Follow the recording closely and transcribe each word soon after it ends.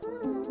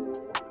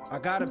I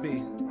gotta be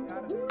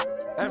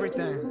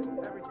everything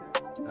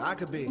that I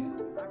could be.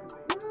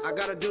 I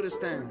gotta do this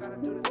thing,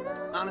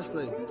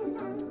 honestly.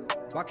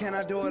 Why can't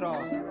I do it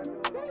all?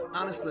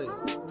 Honestly,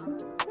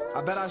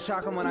 I bet I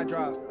shock them when I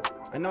drop.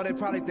 I know they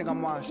probably think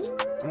I'm washed.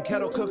 I'm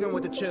kettle cooking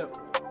with the chip.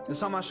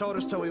 It's on my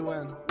shoulders till we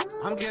win.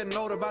 I'm getting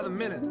older by the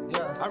minute.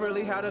 Yeah, I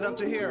really had it up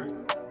to here.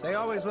 They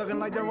always looking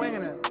like they're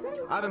winging it.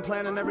 I've been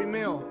planning every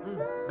meal.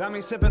 Got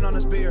me sipping on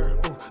this beer.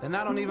 Ooh, and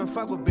I don't even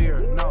fuck with beer.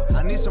 No,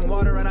 I need some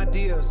water and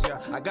ideas.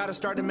 Yeah, I gotta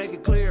start to make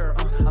it clear.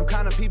 I'm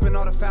kind of peeping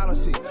all the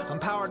fallacy. I'm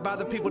powered by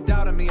the people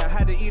doubting me. I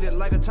had to eat it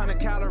like a ton of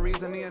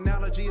calories. And the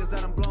analogy is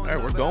that I'm blowing. All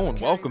right, we're going.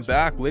 Welcome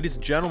back, ladies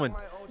and gentlemen,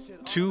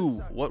 to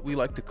what we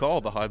like to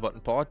call the High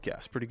Button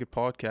Podcast. Pretty good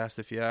podcast,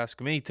 if you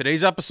ask me.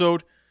 Today's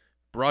episode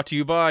brought to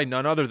you by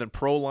none other than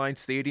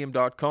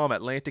ProLineStadium.com,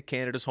 Atlantic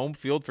Canada's home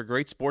field for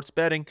great sports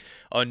betting.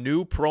 A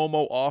new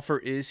promo offer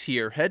is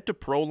here. Head to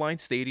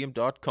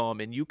ProLineStadium.com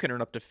and you can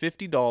earn up to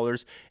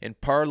 $50 in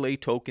parlay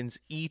tokens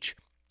each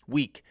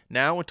week.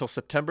 Now until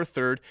September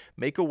 3rd,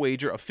 make a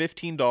wager of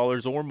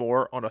 $15 or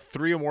more on a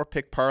 3 or more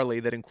pick parlay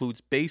that includes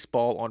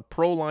baseball on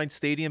ProLine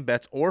Stadium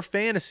bets or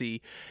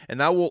fantasy, and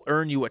that will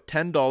earn you a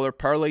 $10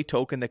 parlay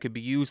token that could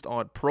be used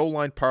on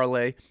ProLine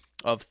Parlay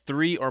of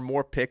 3 or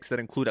more picks that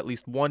include at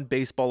least one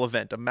baseball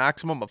event. A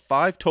maximum of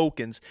 5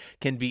 tokens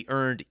can be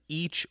earned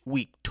each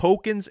week.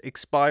 Tokens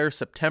expire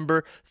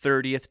September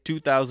 30th,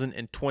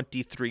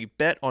 2023.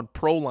 Bet on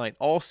ProLine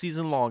all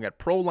season long at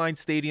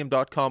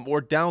ProLineStadium.com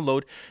or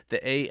download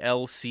the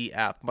ALC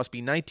app. Must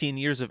be 19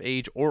 years of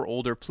age or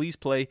older. Please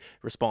play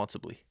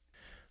responsibly.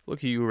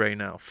 Look at you right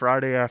now.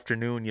 Friday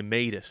afternoon, you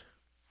made it.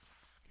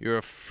 You're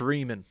a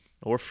free man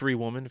or free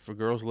woman if a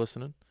girl's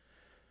listening.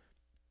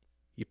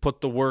 You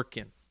put the work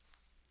in.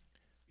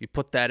 You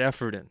put that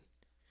effort in.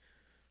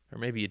 Or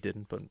maybe you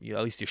didn't, but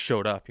at least you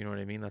showed up. You know what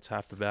I mean? That's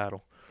half the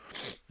battle.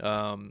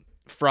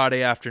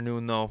 Friday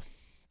afternoon, though,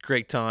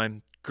 great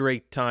time.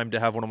 Great time to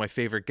have one of my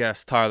favorite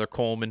guests, Tyler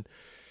Coleman.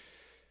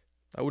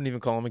 I wouldn't even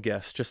call him a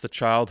guest, just a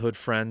childhood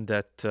friend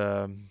that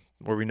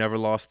where we never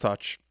lost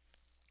touch.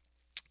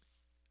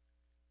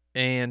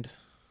 And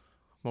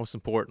most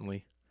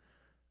importantly,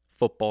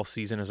 football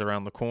season is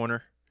around the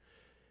corner.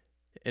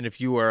 And if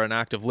you are an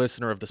active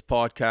listener of this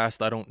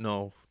podcast, I don't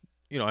know.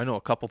 I know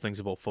a couple things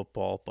about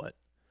football, but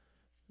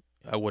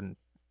I wouldn't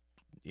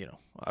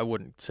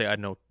say I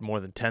know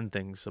more than 10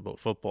 things about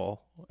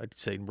football. I'd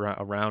say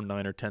around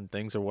 9 or 10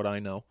 things are what I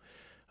know.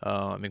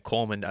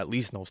 Coleman at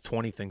least knows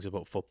 20 things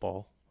about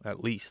football,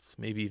 at least,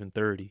 maybe even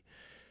 30,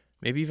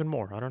 maybe even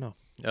more. I don't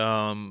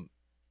know.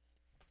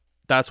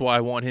 That's why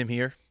I want him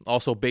here.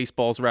 Also,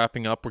 baseball's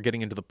wrapping up. We're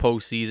getting into the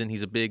postseason.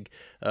 He's a big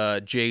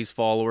Jays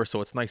follower,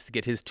 so it's nice to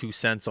get his 2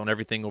 cents on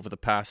everything over the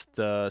past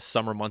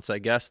summer months, I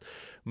guess.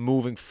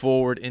 Moving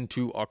forward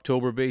into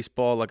October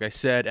baseball, like I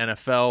said,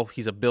 NFL.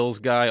 He's a Bills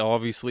guy,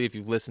 obviously. If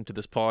you've listened to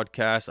this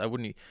podcast,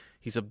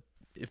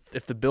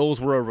 if the Bills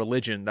were a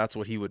religion, that's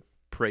what he would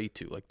pray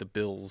to, like the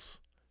Bills.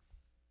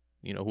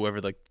 Whoever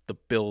like the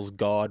Bills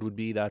God would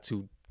be, that's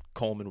who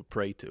Coleman would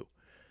pray to.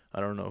 I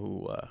don't know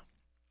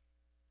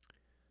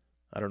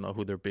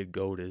who their big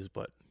goat is,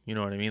 but you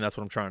know what I mean? That's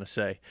what I'm trying to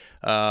say.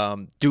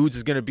 Dudes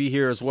is going to be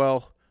here as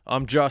well.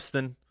 I'm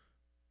Justin,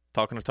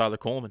 talking to Tyler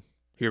Coleman.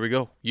 Here we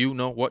go. You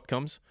know what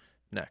comes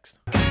next.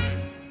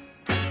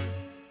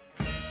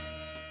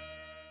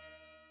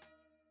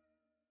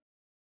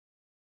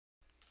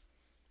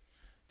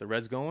 The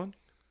Reds going?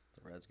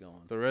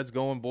 The Reds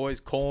going, boys.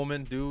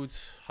 Coleman,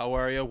 dudes, how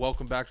are you?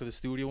 Welcome back to the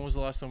studio. When was the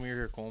last time we were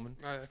here, Coleman?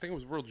 I think it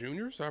was World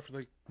Juniors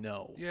after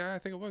No. Yeah, I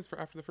think it was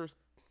after the first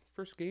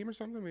game or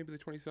something, maybe the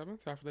 27th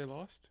after they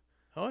lost.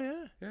 Oh,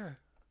 yeah? Yeah.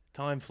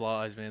 Time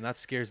flies, man. That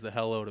scares the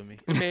hell out of me.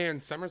 Man,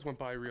 summers went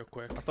by real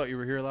quick. I thought you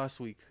were here last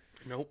week.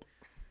 Nope.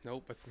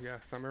 But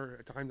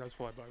time does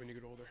fly by when you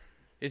get older.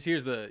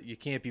 You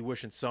can't be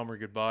wishing summer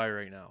goodbye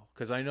right now,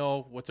 because I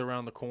know what's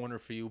around the corner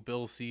for you.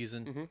 Bills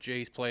season,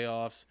 Jays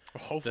playoffs,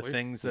 hopefully. The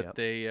things that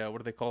they, what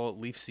do they call it,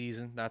 leaf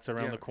season, that's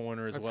around the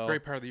corner as well. That's a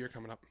great part of the year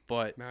coming up.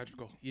 But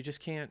magical. You just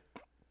can't,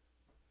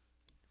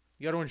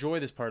 you got to enjoy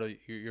this part of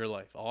your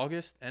life.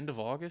 End of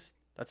August,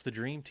 that's the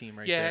dream team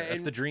right there.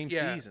 That's the dream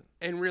season.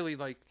 And really,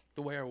 the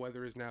way our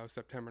weather is now,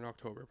 September and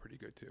October are pretty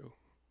good too.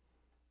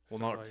 Well,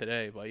 not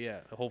today, but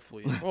yeah,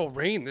 hopefully.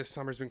 Rain this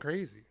summer's been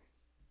crazy.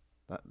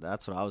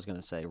 That's what I was going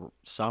to say.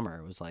 Summer,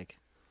 it was like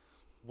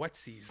wet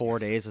season. 4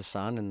 days of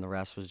sun, and the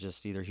rest was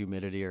just either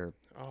humidity or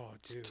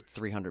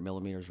 300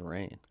 millimeters of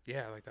rain.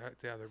 Yeah, like that.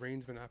 Yeah, the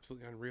rain's been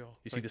absolutely unreal.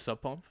 You see the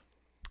sub pump?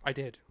 I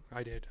did.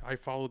 I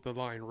followed the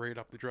line right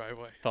up the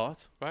driveway.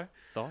 Thoughts? What?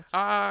 Thoughts?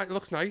 It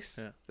looks nice.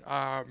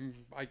 Yeah.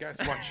 I guess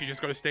she just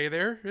going to stay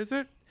there, is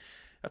it?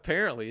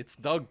 Apparently, it's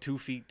dug 2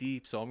 feet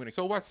deep, so I'm going to...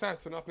 So what's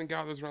that? So nothing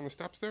gathers around the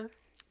steps there?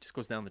 Just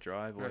goes down the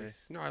driveway.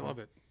 Nice. No, I love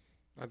it.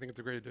 I think it's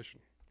a great addition.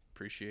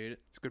 Appreciate it.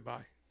 It's a good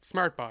buy.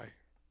 Smart buy.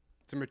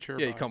 It's a mature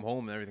buy. You come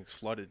home and everything's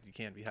flooded. You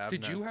can't be having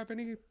Did you have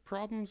any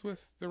problems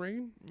with the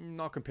rain?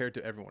 Not compared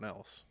to everyone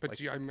else. But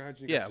I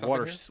imagine you got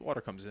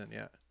water comes in,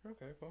 yeah.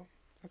 Okay, well,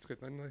 that's good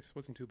then. Nice.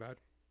 Wasn't too bad.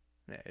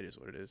 Yeah, it is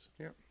what it is.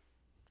 Yeah.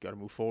 Got to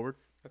move forward.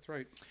 That's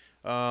right.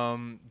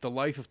 The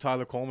life of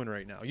Tyler Coleman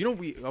right now. You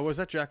know, I was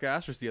at Jack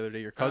Astor's the other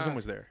day. Your cousin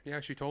was there. Yeah,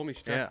 she told me.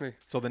 She texted me.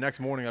 So the next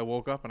morning I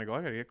woke up and I go,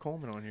 I gotta get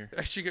Coleman on here.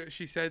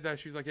 She said that.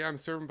 She was like, yeah, I'm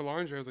serving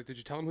Belanger. I was like, did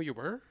you tell him who you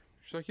were?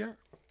 She's like, yeah.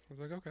 I was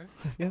like, okay.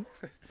 Yeah.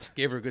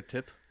 Gave her a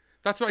That's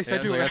That's what I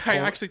said to her. like, I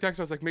actually texted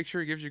her. I was like, make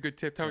sure he gives you a good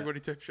tip. Tell me what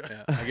he tipped you.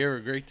 Yeah, I gave her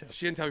a great tip.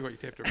 She didn't tell me what you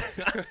tipped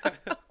her.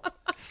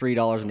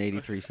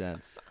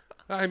 $3.83.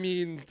 I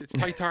mean, it's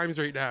tight times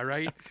right now,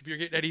 right? If you're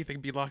getting anything,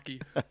 be lucky.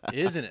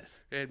 Isn't it?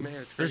 And man,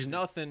 it's crazy.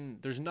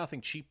 There's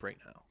nothing cheap right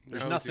now.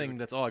 There's No, nothing dude.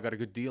 that's, I got a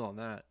good deal on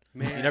that.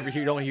 Man.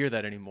 You don't hear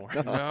that anymore.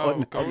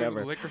 No, going to never.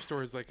 the liquor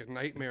store is like a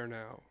nightmare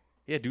now.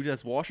 Yeah, dude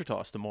has washer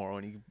toss tomorrow,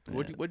 and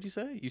what'd you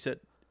say? You said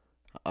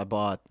I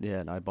bought,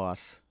 what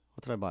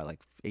did I buy? Like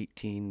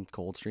 18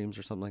 Cold Streams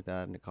or something like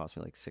that, and it cost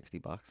me like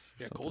 $60.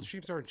 Yeah, Cold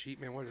Streams aren't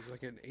cheap, man. What is it,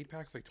 like an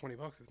 8-pack's like $20,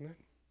 isn't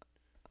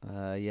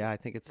it? Yeah, I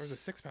think it's. Or is it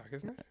a 6-pack,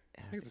 isn't it?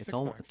 I think it's a It's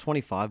 6-pack.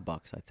 almost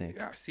 $25, I think.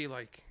 Yeah, see,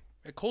 like,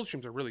 Cold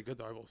Streams are really good,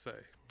 though, I will say.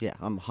 Yeah,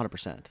 I'm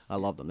 100%. I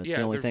love them. It's Yeah,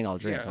 the only they're- thing I'll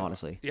drink, yeah,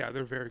 honestly. Yeah,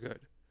 they're very good.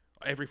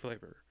 Every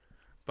flavor.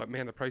 But,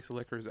 man, the price of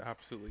liquor is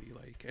absolutely,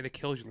 like, and it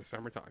kills you in the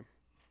summertime.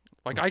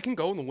 Like, I can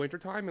go in the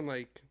wintertime and,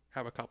 like,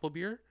 have a couple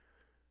beer.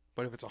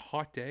 But if it's a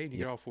hot day and you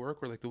get off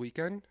work or, like, the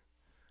weekend,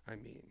 I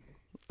mean,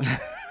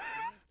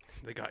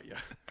 they got you.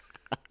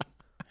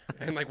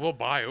 And, like, we'll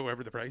buy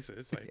whoever the price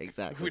is. Like,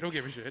 Exactly. We don't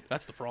give a shit.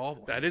 that's the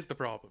problem. That is the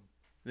problem.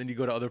 Then you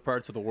go to other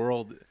parts of the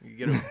world, you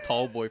get a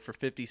tall boy for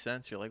 50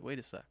 cents. You're like, wait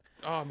a sec.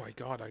 Oh, my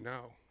God, I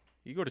know.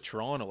 You go to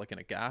Toronto, like in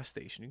a gas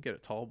station, you can get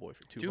a tall boy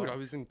for $2. Dude, I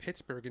was in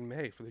Pittsburgh in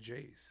May for the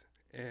Jays,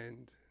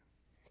 and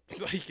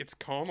like it's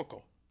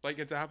comical. Like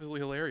it's absolutely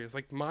hilarious.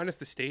 Like minus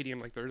the stadium,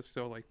 like they're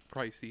still like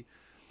pricey,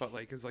 but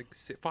like it's like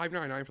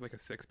 $5.99 for like a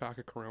 6-pack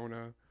of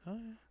Corona. Oh,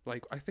 yeah.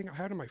 Like I think I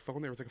had on my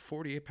phone there was like a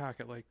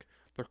 48-pack at like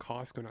their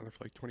Costco down there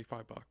for like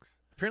 $25.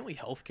 Apparently,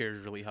 healthcare is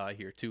really high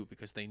here too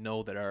because they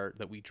know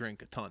that we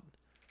drink a ton.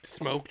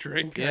 Smoke,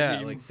 drink. Yeah, I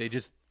mean, like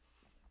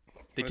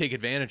they take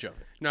advantage of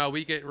it. no,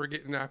 we're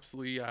getting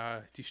absolutely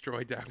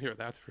destroyed down here.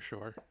 That's for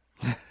sure.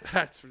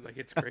 That's like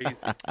it's crazy.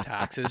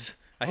 Taxes.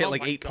 I hit Oh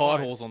like my 8 God.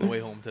 potholes on the way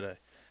home today.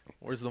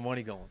 Where's the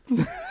money going?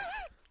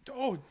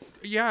 Oh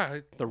yeah,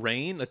 The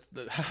rain.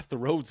 Half the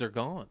roads are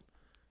gone.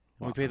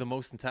 We pay the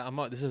most in tax.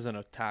 This isn't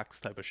a tax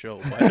type of show.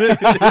 But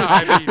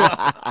I mean,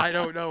 I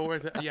don't know where.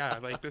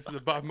 Like this is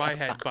above my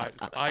head, but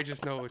I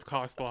just know it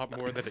costs a lot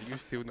more than it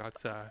used to, and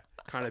that's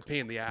kind of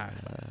pain in the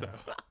ass. So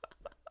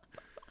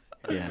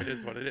Yeah. it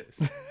is what it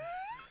is.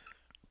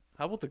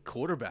 how about the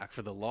quarterback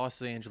for the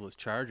Los Angeles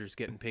Chargers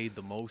getting paid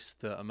the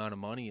most amount of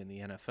money in the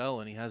NFL,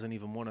 and he hasn't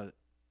even won a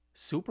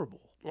Super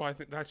Bowl? Well, I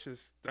think that's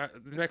just the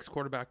next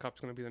quarterback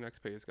up's going to be the next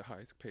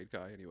highest paid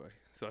guy anyway.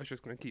 So it's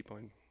just going to keep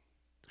on.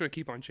 It's going to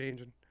keep on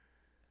changing.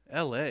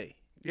 L.A.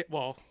 Yeah.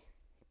 Well,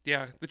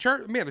 yeah. The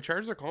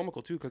Chargers are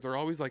comical too because they're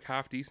always like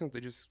half decent. They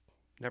just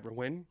never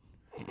win.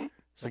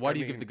 So Like, why I do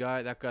you mean, give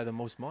that guy the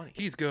most money?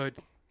 He's good.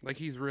 Like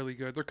he's really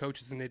good. Their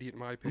coach is an idiot in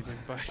my opinion,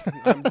 but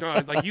I'm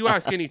not like you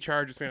ask any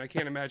Chargers fan. I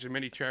can't imagine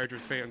many Chargers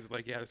fans are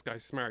like, yeah, this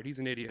guy's smart. He's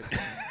an idiot.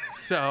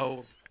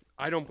 So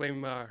I don't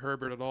blame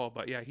Herbert at all.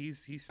 But yeah,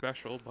 he's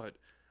special. But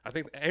I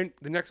think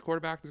the next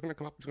quarterback is going to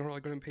come up is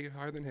going to pay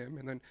higher than him,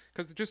 and then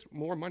because it's just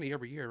more money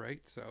every year, right?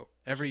 So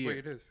Every that's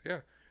year. the way it is. Yeah,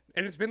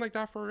 and it's been like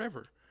that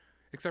forever,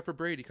 except for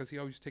Brady because he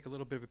always take a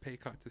little bit of a pay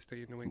cut to stay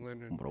in New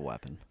England. And What a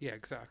weapon. yeah,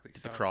 exactly. The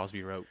So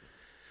Crosby route.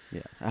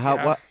 Yeah.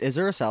 Yeah. What is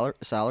there a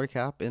salary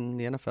cap in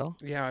the NFL?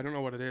 yeah, I don't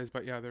know what it is,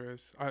 but yeah, there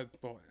is.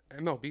 Well,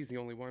 MLB's the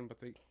only one, but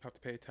they have to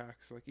pay a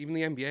tax. Like even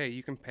the NBA,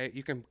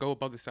 you can go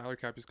above the salary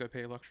cap, just got to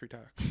pay a luxury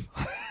tax.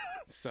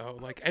 So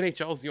like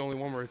NHL's the only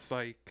one where it's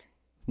like,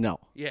 No.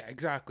 yeah,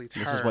 exactly. It's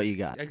This is hard. what you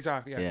got.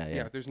 Exactly. Yeah,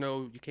 Yeah. There's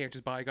you can't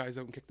just buy guys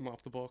out and kick them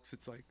off the books.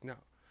 It's like no.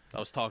 I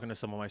was talking to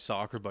some of my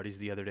soccer buddies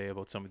the other day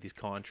about some of these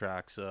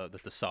contracts that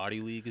the Saudi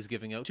league is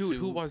giving out. Dude, to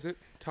who was it?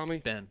 Tell me.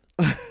 Ben?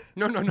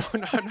 No, not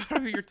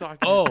who you're talking.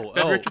 Oh,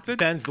 Ben Richardson.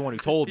 Ben's the one who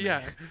told me.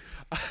 Yeah.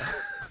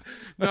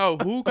 No,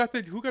 who got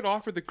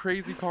offered the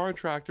crazy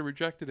contract and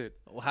rejected it?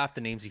 Well, half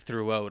the names he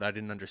threw out, I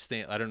didn't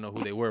understand. I don't know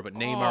who they were, but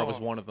Neymar was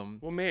Oh. one of them.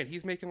 Well, man,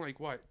 he's making like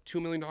what,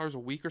 $2 million a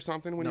week or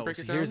something when you No, break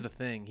so it down. here's the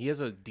thing. He has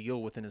a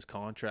deal within his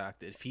contract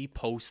that if he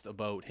posts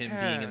about him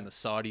being Yeah. in the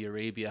Saudi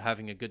Arabia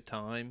having a good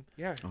time,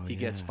 Yeah, he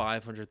gets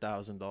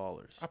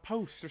 $500,000 a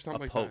post or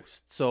something a like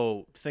post.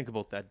 So think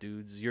about that,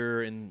 dudes.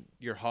 You're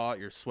hot,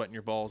 you're sweating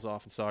your balls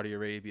off in Saudi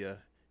Arabia.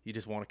 You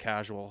just want a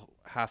casual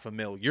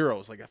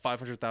 €500,000, like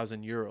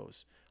 500,000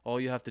 euros. All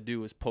you have to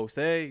do is post,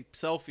 hey,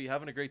 selfie,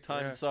 having a great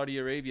time Yeah. in Saudi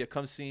Arabia.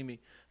 Come see me.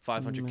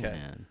 500K. Man.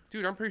 that.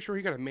 Dude, I'm pretty sure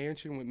he got a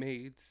mansion with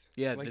maids.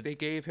 Yeah, like they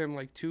gave him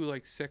like 2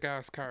 like sick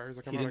ass cars.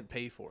 Like He I'm didn't like,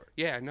 pay for it.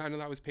 yeah, none of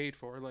that was paid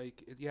for.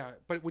 Like yeah,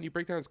 but when you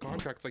break down his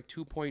contract, it's like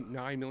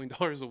 $2.9 million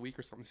a week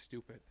or something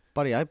stupid.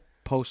 Buddy, I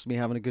post me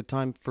having a good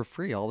time for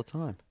free all the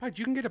time. But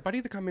you can get a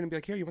buddy to come in and be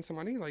like, here, you want some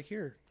money? Like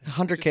here,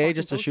 100K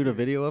just to post shoot a me.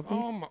 video of me?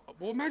 Oh my,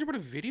 well, imagine what a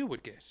video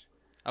would get.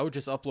 I would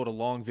just upload a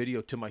long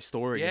video to my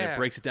story, and Yeah. it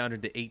breaks it down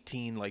into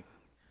 18 like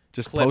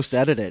Just clips.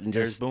 post-edit it and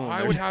There's just... boom. I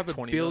there's would have $1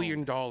 $20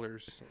 billion.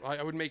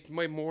 I would make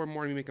way more and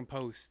more than making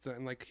posts,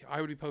 and like I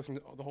would be posting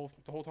the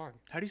whole time.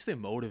 How do you stay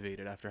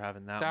motivated after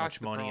having that That's much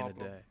the money in a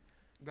problem. day?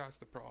 That's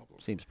the problem.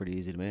 Seems pretty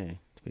easy to me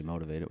to be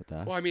motivated with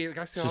that. Well, I mean, like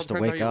I said, it all just to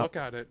depends how wake you up. look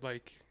at it.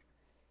 Like,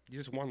 you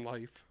just one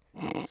life.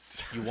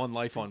 You won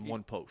life on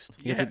one post.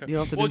 You have to- you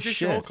don't have to well, do just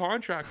your whole shit.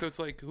 contract. So it's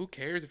like, who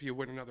cares if you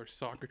win another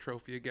soccer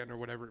trophy again or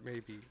whatever it may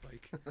be?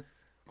 Like,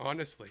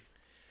 honestly,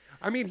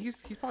 I mean,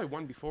 he's probably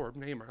won before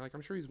Neymar. Like,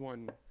 I'm sure he's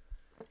won.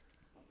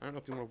 I don't know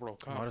if he won a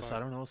World Cup. Honest, but- I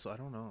don't know. So I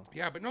don't know.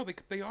 Yeah, but no,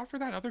 they offer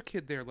that other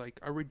kid there like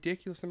a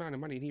ridiculous amount of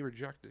money, and he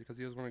rejected because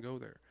he doesn't want to go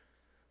there.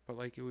 But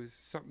like, it was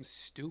something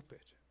stupid,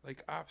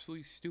 like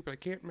absolutely stupid. I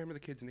can't remember the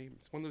kid's name.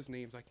 It's one of those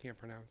names I can't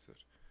pronounce it.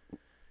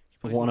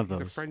 One of He's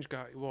those. a French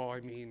guy. Well,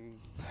 I mean,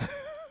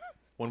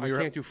 When I we were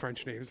can't do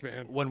French names,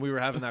 man. when we were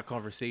having that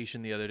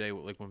conversation the other day,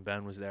 like when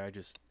Ben was there,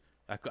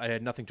 I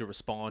had nothing to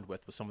respond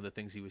with some of the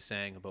things he was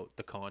saying about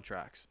the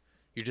contracts.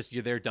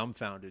 You're there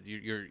dumbfounded.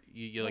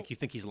 You like you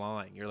think he's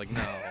lying. You're like,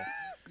 no,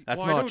 that's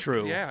Well, I not don't-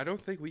 true. Yeah, I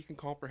don't think we can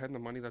comprehend the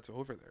money that's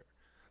over there.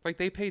 Like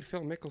they paid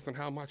Phil Mickelson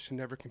how much to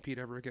never compete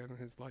ever again in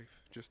his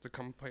life, just to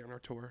come play on our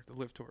tour, the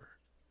Live Tour.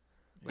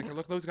 Like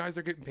look, those guys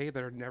are getting paid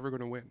that are never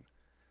going to win.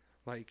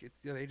 Like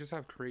they just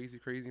have crazy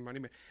money,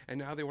 man. And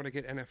now they want to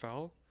get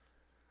NFL.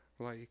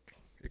 Like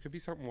it could be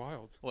something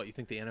wild. What, you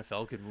think the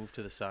NFL could move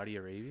to the Saudi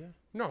Arabia?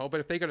 No, but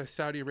if they got a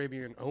Saudi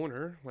Arabian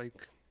owner,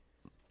 like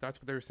that's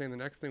what they were saying the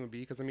next thing would be.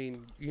 Because I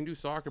mean, you can do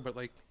soccer, but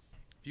like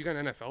if you got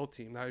an NFL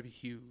team, that would be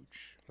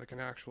huge. Like an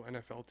actual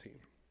NFL team,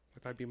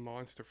 like that'd be a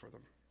monster for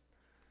them.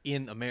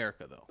 In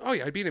America, though. Oh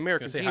yeah, it'd be an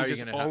American say, team how are you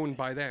just gonna have- owned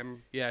by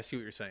them. Yeah, I see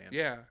what you're saying.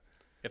 Yeah.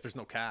 If there's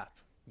no cap,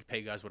 you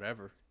pay guys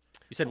whatever.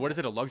 You said, what is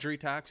it, a luxury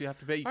tax you have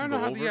to pay? You I can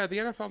don't know. go over? Yeah, the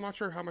NFL. I'm not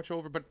sure how much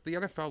over, but the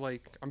NFL,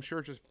 like, I'm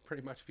sure just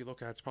pretty much if you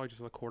look at it, it's probably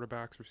just like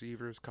quarterbacks,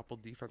 receivers, couple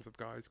defensive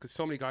guys, because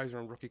so many guys are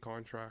on rookie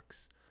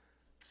contracts.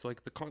 So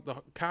like the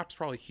cap's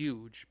probably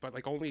huge, but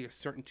like only a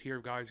certain tier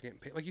of guys getting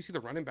paid. Like you see the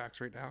running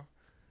backs right now.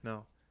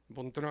 No.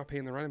 Well, they're not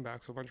paying the running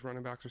backs. So a bunch of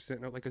running backs are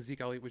sitting out. Like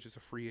Zeke Elliott was just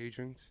a free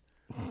agent.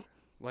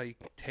 Like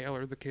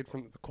Taylor, the kid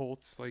from the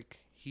Colts, like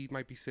he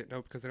might be sitting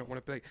out because they don't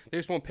want to pay. They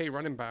just won't pay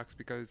running backs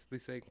because they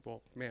say,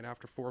 well, man,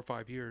 after 4 or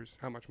 5 years,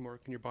 how much more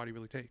can your body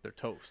really take? They're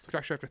toast.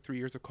 Especially after 3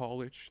 years of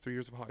college, 3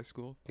 years of high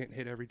school, getting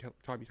hit every time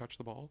you touch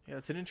the ball. Yeah,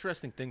 it's an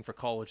interesting thing for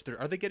college.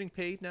 Are they getting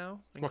paid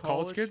now in What,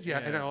 college kids?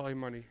 Yeah, NLA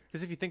money.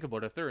 Because if you think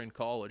about it, if they're in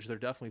college, they're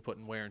definitely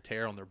putting wear and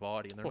tear on their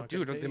body, and they're Well, not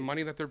dude, getting the paid.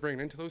 money that they're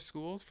bringing into those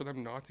schools for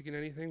them not to get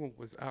anything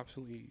was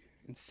absolutely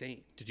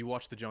insane. Did you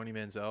watch the Johnny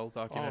Manziel Oh,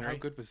 documentary? how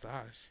good was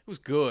that? It was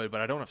good,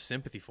 but I don't have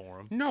sympathy for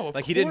him. No, of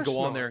like he didn't course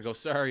go on not. there and go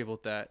sorry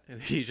about that.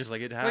 He just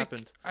like it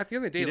happened. Like, at the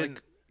end of the He day, didn't-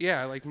 like,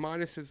 yeah, like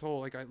minus his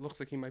whole, like, it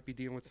looks like he might be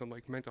dealing with some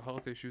like mental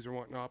health issues or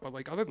whatnot. But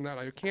like, other than that,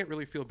 I can't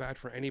really feel bad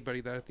for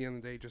anybody that at the end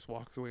of the day just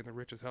walks away and they're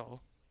rich as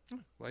hell.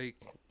 Like,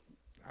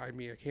 I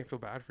mean, I can't feel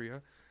bad for you.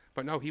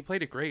 But no, he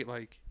played it great.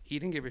 Like, he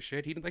didn't give a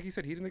shit. He didn't, like he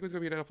said, he didn't think he was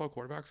gonna be an NFL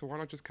quarterback. So why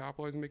not just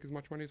capitalize and make as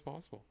much money as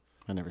possible?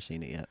 I've never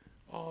seen it yet.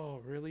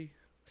 Oh, really?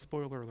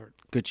 Spoiler alert.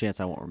 Good chance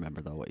I won't remember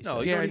though what you no,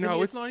 said. you Yeah, don't even,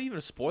 no, it's it's- not even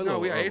a spoiler.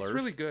 no, yeah, alert. it's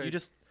really good. You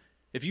just,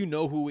 if you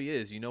know who he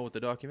is, you know what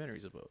the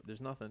documentary's about. There's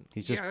nothing.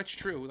 He's just Yeah, that's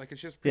true. Like,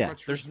 it's just pretty Yeah.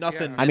 much. There's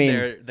nothing Yeah. in mean-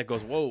 there that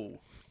goes, whoa,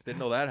 didn't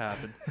know that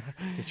happened.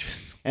 It's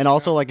just and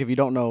also like if you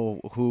don't know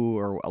who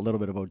or a little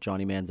bit about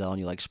Johnny Manziel and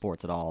you like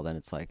sports at all, then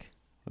it's like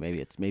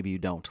maybe you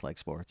don't like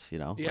sports. You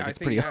know, Yeah, like, I it's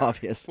think, pretty yeah.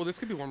 obvious. Well, this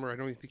could be one where I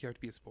don't even think you have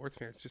to be a sports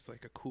fan. It's just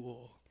like a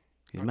cool,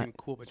 He's not ma- even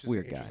cool, but it's just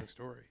weird an guy. interesting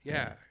story.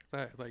 Yeah,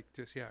 that, like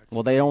just yeah. It's,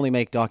 Well, they only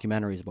make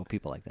documentaries about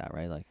people like that,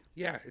 right? Like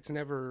yeah, it's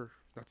never.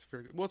 That's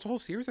very good. Well, it's a whole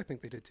series. I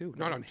think they did too.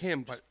 Not on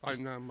him, but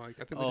on like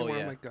I think they Oh, did one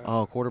yeah. on like.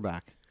 oh,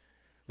 quarterback.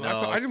 Well,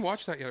 that's- No, I didn't it's-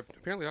 watch that yet.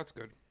 Apparently, that's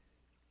good.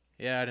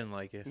 yeah, I didn't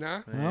like it.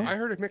 Nah, No? I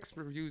heard mixed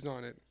reviews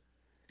on it.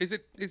 Is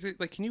it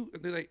like can you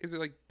like is it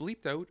like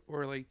bleeped out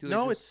or like do they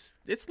No, just,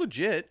 it's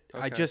legit.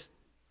 I Okay. just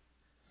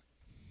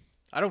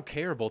I don't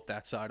care about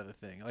that side of the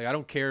thing. Like I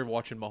don't care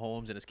watching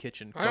Mahomes in his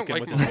kitchen I don't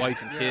cooking like with his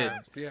wife and kid.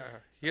 Yeah, yeah.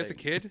 He has a Like-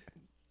 kid.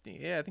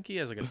 Yeah, I think he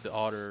has like a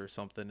daughter or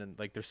something, and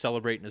like they're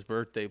celebrating his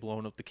birthday,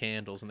 blowing up the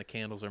candles, and the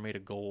candles are made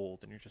of gold,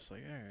 and you're just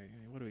like, all right,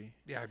 what do we?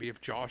 Yeah, I mean, if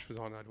Josh was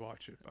on, I'd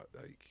watch it. But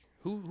like,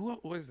 who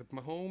was it?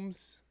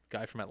 Mahomes,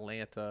 Guy from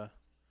Atlanta.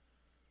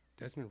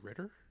 Desmond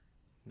Ritter.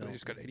 No, They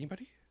just got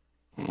anybody.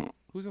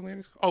 Who's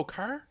Atlanta's? Oh,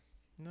 Carr.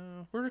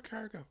 no. Where did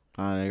Carr go?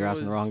 You're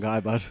asking the was- wrong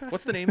guy, bud.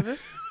 What's the name of it?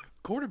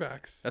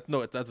 Quarterbacks.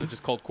 That's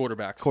just called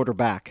quarterbacks.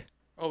 Quarterback.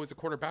 Oh, is it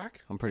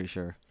quarterback? I'm pretty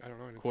sure. I don't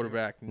know. I didn't see it.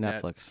 Quarterback.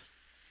 Netflix.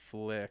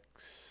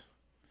 Netflix.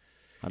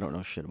 I don't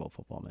know shit about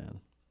football,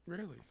 man.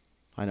 Really?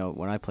 I know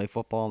when I play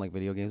football and like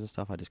video games and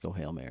stuff, I just go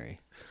Hail Mary.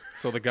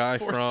 So the guy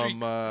Four from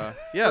streaks.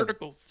 yeah.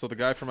 Verticals. So the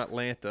guy from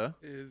Atlanta,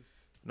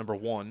 Is number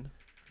 1.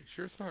 you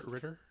sure it's not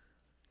Ritter?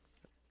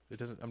 It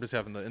doesn't. I'm just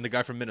having the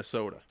guy from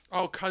Minnesota.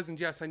 Oh, Cousins.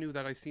 Yes, I knew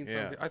that. I've seen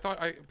Yeah. something. I thought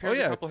Oh apparently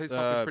yeah, a couple of his it's,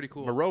 stuff was pretty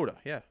cool. Mariota,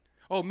 yeah,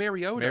 Oh,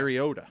 Mariota.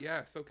 Mariota.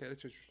 Yes. Okay,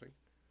 that's interesting.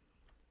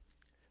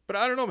 But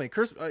I don't know, man.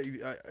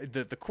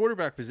 The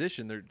quarterback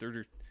position,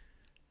 they're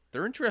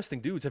They're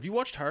interesting dudes. Have you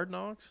watched Hard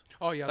Knocks?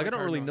 Oh yeah, Like I don't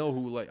Hard really know Knocks.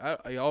 who. Like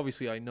I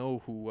obviously I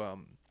know who.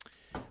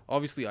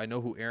 Obviously I know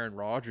who Aaron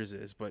Rodgers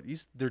is, but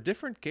they're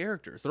different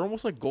characters. They're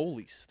almost like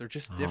goalies. They're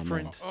just man.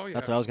 different. Oh yeah,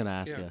 That's what I was gonna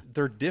ask Yeah. you.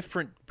 They're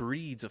different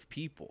breeds of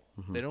people.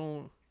 They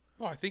don't.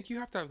 Oh, I think you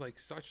have to have like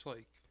such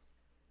like,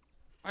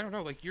 I don't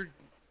know, like you're,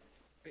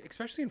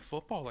 especially in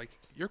football, like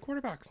your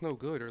quarterback's no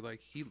good or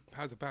like he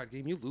has a bad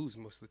game, you lose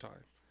most of the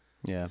time.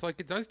 Yeah. So like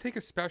it does take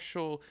a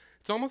special.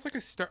 It's almost like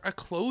a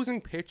closing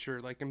pitcher,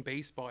 like in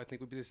baseball. I think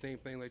would be the same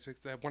thing. Like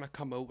just that want to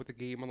come out with the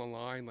game on the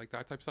line, like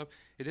that type of stuff.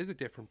 It is a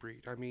different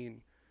breed. I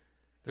mean,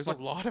 there's a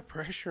lot of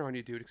pressure on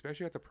you, dude,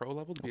 especially at the pro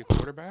level to be a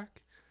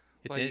quarterback.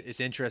 It's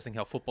interesting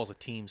how football's a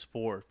team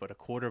sport, but a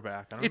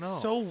quarterback, I don't It's know.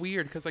 so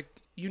weird because like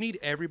you need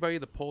everybody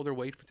to pull their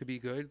weight to be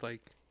good.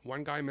 Like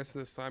one guy misses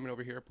this time and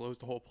over here it blows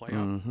the whole play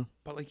up.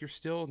 But like you're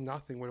still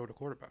nothing without a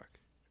quarterback.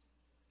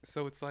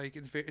 So it's like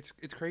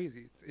it's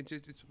crazy.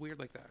 It's weird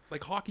like that.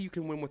 Like hockey, you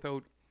can win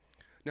without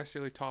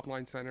necessarily top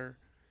line center,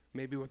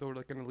 maybe without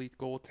like an elite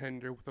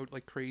goaltender, without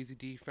like crazy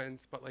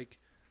defense. But like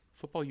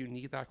football, you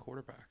need that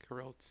quarterback, or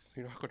else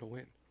you're not going to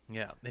win.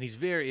 Yeah, and he's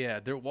very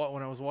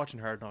when I was watching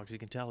Hard Knocks, you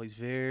can tell he's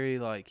very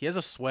like he has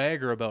a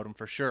swagger about him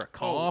for sure, a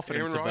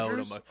confidence Aaron about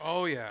Rodgers? him.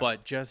 Oh yeah,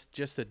 But just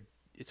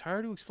it's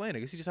hard to explain. I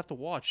guess you just have to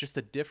watch. Just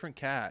a different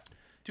cat.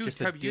 dude, just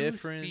have you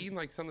different... seen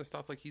like some of the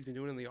stuff like he's been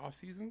doing in the off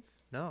seasons?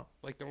 No.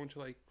 Like going to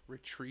like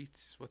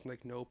retreats with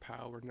like no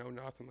power, no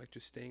nothing, like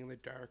just staying in the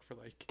dark for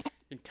like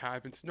in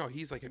cabins. No,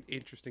 he's like an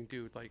interesting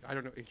dude. Like I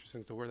don't know,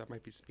 interesting is the word. That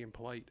might be just being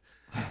polite.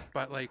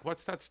 But like,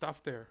 what's that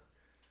stuff there?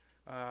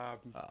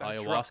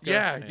 Ayahuasca.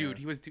 Yeah, dude.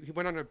 He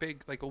went on a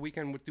big like a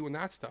weekend with doing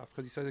that stuff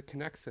because he said it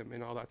connects him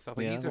and all that stuff.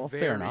 Like Yeah, he's well, a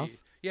fair enough.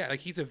 like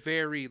he's a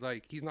very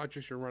like he's not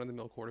just your run of the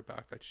mill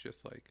quarterback. That's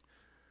just like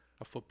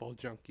a football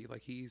junkie.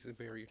 Like he's a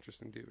very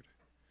interesting dude.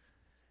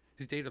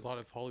 He's dated a lot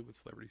of Hollywood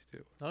celebrities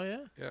too. Oh yeah.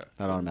 Yeah.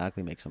 That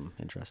automatically makes them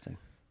interesting.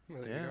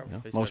 Well, there Yeah. you go. You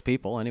know? He's Most got-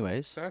 people,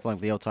 anyways. That's- Like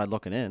the outside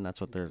looking in,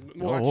 that's what they're.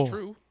 Well, oh, that's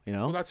true. You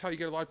know. Well, that's how you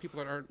get a lot of people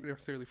that aren't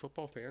necessarily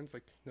football fans,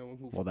 like knowing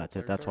who. Well, that's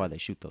it. That's why they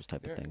shoot those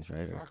type of things, right?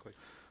 Or- Exactly.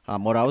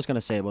 what I was going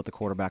to say about the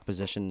quarterback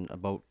position,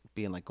 about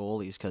being like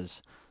goalies,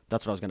 because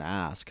that's what I was going to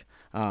ask,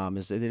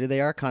 is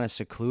they are kind of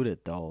secluded,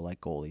 though, like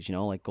goalies. You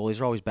know, like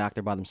goalies are always back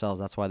there by themselves.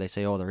 That's why they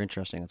say, oh, they're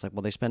interesting. It's like,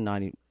 well, they spend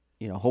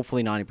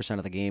hopefully 90%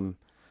 of the game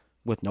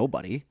with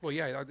nobody. Well,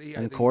 yeah.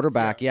 And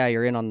quarterback, yeah,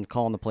 you're in on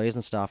calling the plays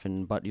and stuff,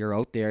 but you're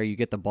out there, you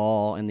get the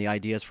ball, and the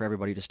idea is for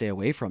everybody to stay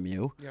away from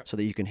you Yeah. so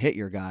that you can hit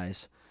your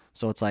guys.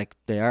 So it's like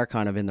they are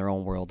kind of in their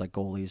own world, like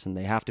goalies, and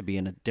they have to be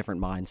in a different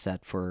mindset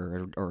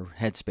or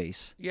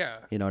headspace. Yeah.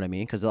 You know what I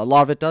mean? Because a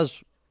lot of it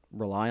does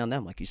rely on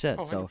them, like you said.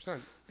 Oh, So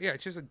 100%. Yeah,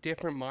 it's just a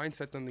different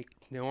mindset than the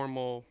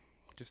normal,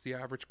 just the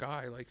average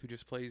guy, like who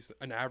just plays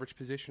an average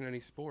position in any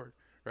sport,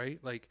 right?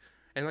 Like,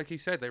 and like you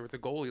said, they were the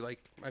goalie.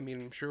 Like, I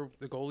mean, I'm sure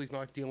the goalie's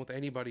not dealing with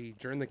anybody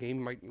during the game.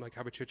 He might like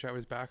have a chit chat with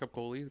his backup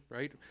goalie,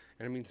 right?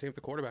 And I mean, same with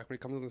the quarterback when he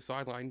comes on the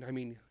sideline. I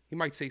mean, he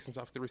might say some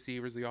stuff to the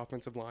receivers, the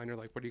offensive line, or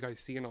like, "What do you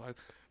guys see?" and all that.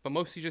 But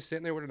mostly just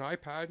sitting there with an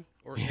iPad,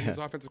 or and his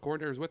offensive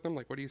coordinator is with them,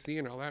 like, "What do you see?"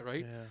 and all that,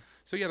 right? Yeah.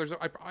 So yeah,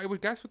 I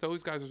would guess with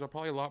those guys, there's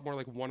probably a lot more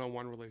like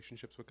one-on-one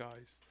relationships with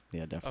guys,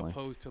 yeah, definitely.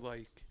 opposed to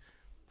like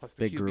plus the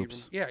Big QB groups.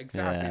 room. Yeah,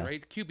 exactly, Yeah.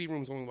 right? QB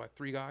room's only what,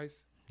 3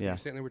 guys? Yeah. You're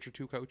sitting there with your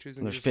 2 coaches,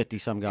 And there's just- 50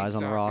 some guys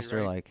on the Exactly, roster,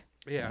 right. like.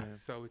 yeah.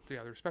 So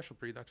yeah, they're a special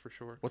breed, that's for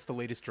sure. What's the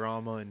latest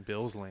drama in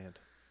Bills land?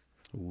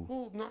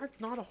 Well,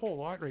 not a whole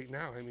lot right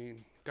now. I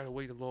mean, got to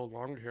wait a little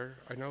longer here.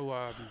 I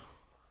know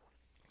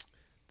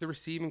the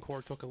receiving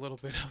core took a little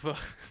bit of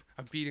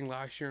a beating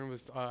last year and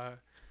was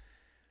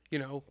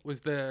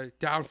was the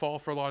downfall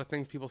for a lot of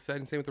things people said.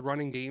 And same with the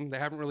running game. They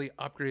haven't really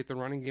upgraded the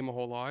running game a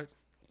whole lot,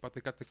 but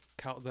they got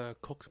the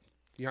Cook's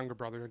younger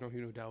brother. I know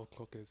who Dalvin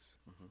Cook is.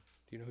 Do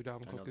you know who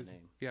Dalvin know Cook the is?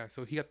 name. Yeah,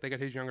 so they got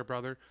his younger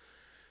brother.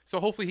 So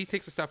hopefully he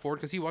takes a step forward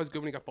because he was good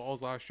when he got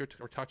balls last year,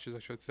 or touches, I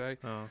should say.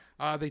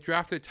 Oh. They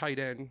drafted a tight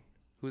end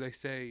who they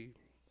say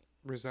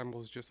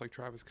resembles just like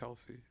Travis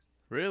Kelce.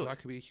 Really? So that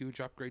could be a huge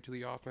upgrade to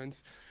the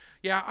offense.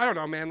 Yeah, I don't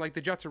know, man. Like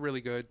the Jets are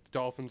really good. The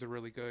Dolphins are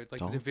really good. Like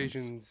Dolphins. the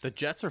divisions. The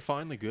Jets are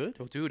finally good.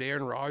 Oh, dude,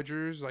 Aaron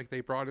Rodgers. Like they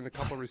brought in a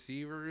couple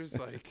receivers.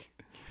 Like,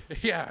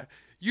 yeah.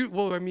 You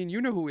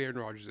know who Aaron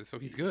Rodgers is, so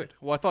he's good.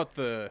 Well, I thought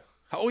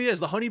is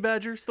the Honey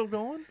Badger still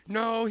going?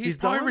 No, he's He's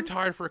probably done?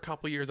 retired for a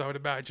couple years, I would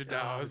imagine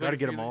now. I was Gotta like,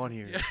 get him really- on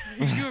here. Yeah.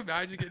 Can you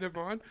imagine getting him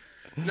on?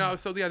 No,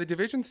 so yeah, the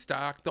division's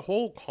stacked. The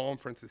whole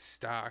conference is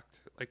stacked.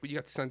 Like you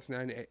got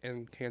Cincinnati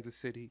and Kansas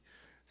City.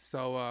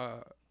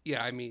 So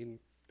yeah, I mean,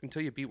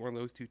 until you beat one of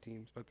those 2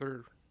 teams, but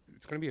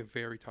it's going to be a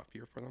very tough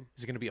year for them.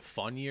 Is it going to be a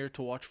fun year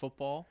to watch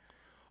football?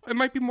 It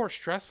might be more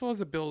stressful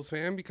as a Bills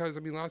fan because, I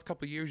mean, last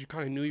couple of years you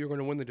kind of knew you were going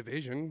to win the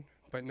division,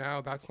 but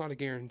now that's not a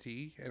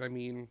guarantee. And I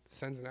mean,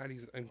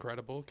 Cincinnati's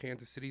incredible,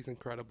 Kansas City's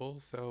incredible,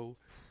 so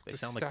They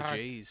it's sound like the stacked.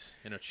 Jays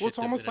in a Well, it's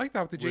almost like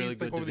that with the Jays really like,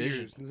 good over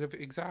division. the years.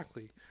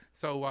 Exactly.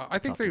 So I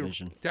think Tough they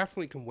division.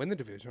 definitely can win the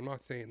division. I'm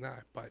not saying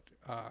that, but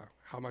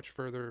how much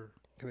further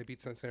can they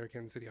beat Cincinnati or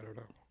Kansas City? I don't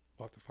know.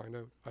 We'll have to find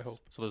out. I hope.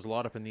 So there's a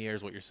lot up in the air,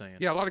 is what you're saying.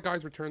 Yeah, a lot of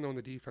guys returned though in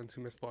the defense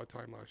who missed a lot of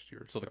time last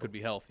year. So they could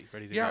be healthy,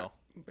 ready to yeah, go.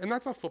 and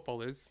that's how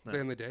football is. At the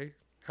Yeah. end of the day,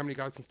 how many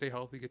guys can stay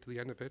healthy, get to the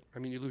end of it? I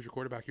mean, you lose your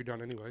quarterback, you're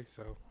done anyway.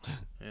 So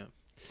Yeah.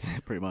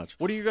 Pretty much.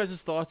 What are you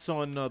guys' thoughts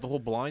on the whole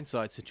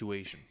blindside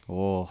situation?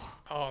 Oh,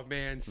 oh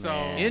man, so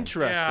Man.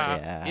 Interesting.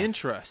 yeah. Yeah.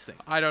 Interesting.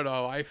 I don't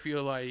know. I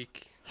feel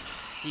like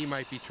he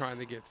might be trying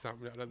to get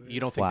something out of this. You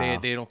don't think Wow.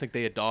 they don't think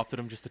they adopted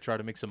him just to try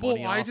to make some Well,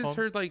 money I off just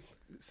him? heard like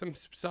some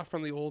stuff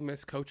from the Ole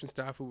Miss coaching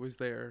staff who was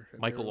there. And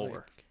they Michael were Orr.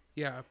 like-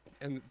 yeah,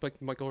 and like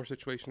the Michael Orr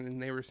situation,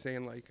 and they were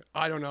saying like,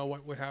 I don't know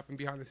what would happen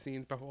behind the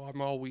scenes, but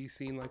we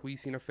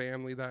seen a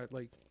family that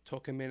like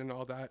took him in and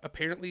all that.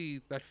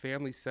 Apparently, that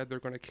family said they're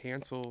going to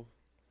cancel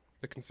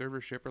the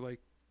conservatorship or like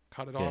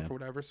cut it off Yeah. or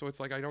whatever. So it's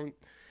like I don't.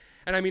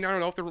 And I mean, I don't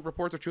know if the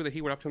reports are true that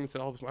he went up to him and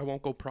said, "Oh, I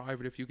won't go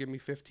private if you give me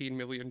 $15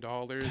 million."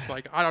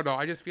 Like, I don't know.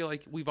 I just feel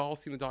like we've all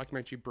seen the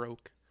documentary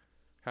Broke,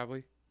 have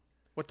we?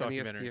 What On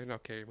documentary? ESPN.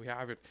 Okay, we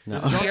haven't. No.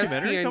 There's a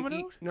documentary coming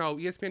out? No,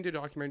 ESPN did a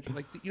documentary.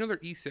 Like, you know their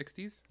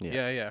E60s?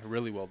 Yeah,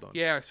 really well done.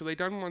 Yeah, so they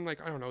done one,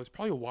 like, I don't know, it's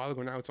probably a while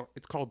ago now.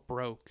 It's called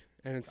Broke.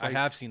 And it's like, I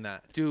have seen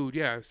that. dude,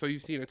 yeah, so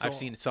you've seen it. So, I've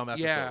seen some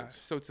episodes. yeah,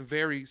 so it's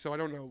so I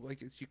don't know,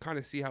 like, you kind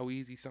of see how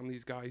easy some of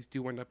these guys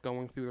do end up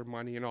going through their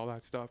money and all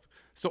that stuff.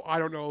 So I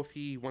don't know if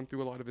he went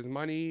through a lot of his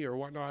money or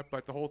whatnot,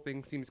 but the whole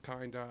thing seems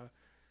kind of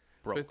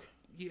Broke.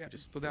 yeah,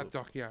 Just but that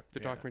broke. the Yeah.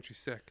 documentary's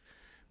sick.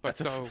 But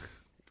That's a so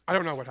I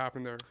don't know what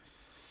happened there.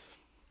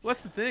 Well,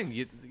 that's the thing.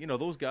 You know,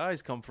 those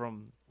guys come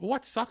from. Well,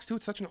 what sucks too?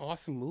 It's such an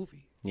awesome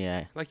movie.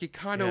 yeah. Like you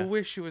kind of Yeah.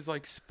 wish it was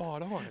like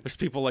spot on. There's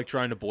people like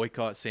trying to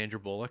boycott Sandra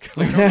Bullock.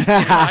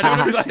 I don't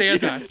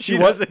understand that. She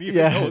doesn't even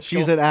know Yeah, what's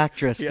she's going an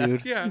actress, Yeah.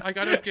 dude. Yeah, like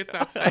I don't get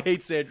that I stuff.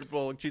 hate Sandra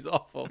Bullock. She's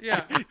awful.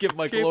 Yeah. Give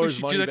Michael Can't Orr's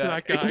believe she money do that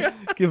back. to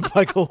that guy. Give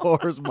Michael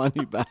Orr's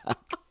money back.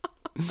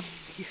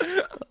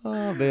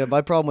 Oh man,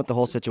 my problem with the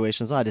whole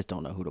situation is I just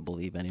don't know who to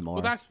believe anymore.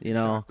 Well, that's you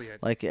know, exactly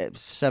it. like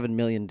 7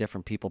 million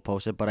different people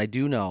posted, but I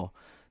do know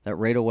that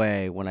right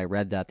away when I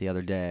read that the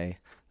other day,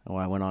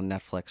 when I went on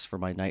Netflix for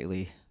my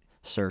nightly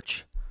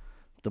search,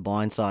 The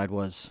Blind Side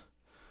was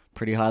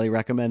pretty highly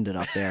recommended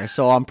up there.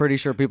 So I'm pretty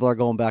sure people are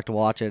going back to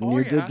watch it, and Oh,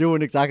 you're yeah.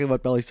 doing exactly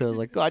what Belly says.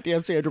 Like,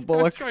 goddamn Sandra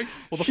Bullock, That's right.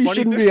 Well, the she funny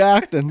shouldn't thing- be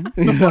acting.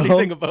 The you funny know?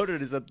 thing about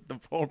it is that the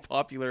more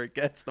popular it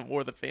gets, the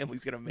more the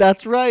family's gonna make.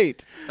 That's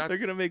right. They're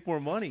gonna make more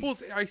money. Well,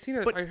 I seen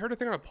it. But- I heard a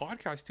thing on a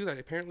podcast too that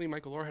apparently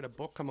Michael Orr had a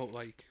book come out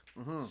like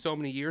Mm-hmm. so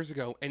many years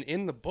ago, and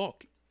in the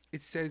book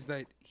it says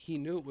that he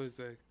knew it was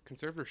a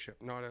conservatorship,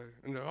 not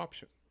an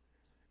adoption.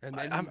 And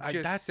then he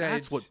just said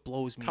that's what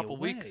blows a me couple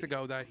away. weeks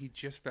ago that he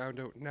just found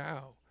out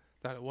now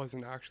that it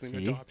wasn't actually an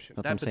See? adoption.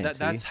 That's what I'm saying.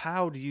 That's see?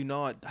 how do you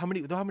not? How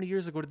many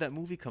years ago did that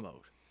movie come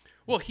out?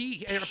 Well,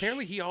 and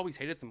apparently he always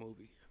hated the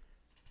movie.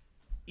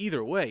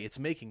 Either way, it's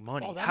making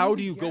money. Oh, that How do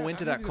movie- you go yeah,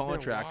 into that that movie's been a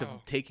contract of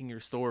while. taking your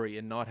story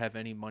and not have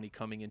any money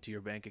coming into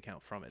your bank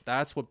account from it?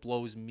 That's what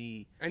blows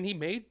me. And he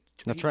made.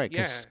 That's he- right,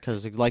 Yeah.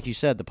 because like you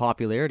said, the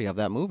popularity of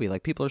that movie,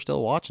 like people are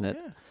still watching it.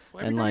 Yeah. Well,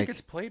 every and, time like- it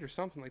gets played or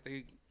something, like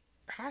they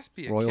has to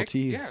be a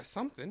Royalties. Kick, yeah,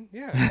 something.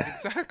 Yeah,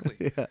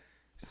 exactly. Yeah.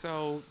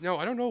 So no,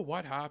 I don't know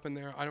what happened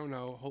there. I don't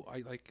know.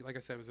 Like I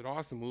said, it was an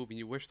awesome movie.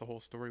 You wish the whole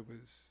story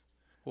was.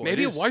 Well,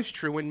 Maybe it is- was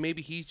true, and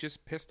maybe he's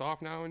just pissed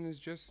off now and is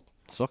just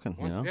Sucking,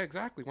 you wants. know. Yeah,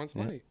 exactly. Wants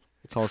money.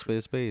 It's all spade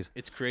to spade.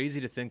 It's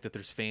crazy to think that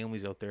there's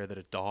families out there that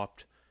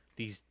adopt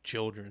these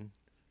children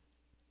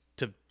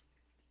to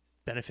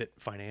benefit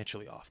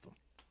financially off them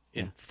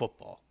in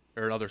football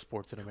or in other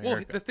sports in Well,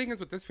 America. the thing is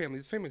with this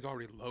family's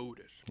already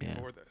loaded Yeah.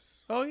 before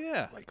this. oh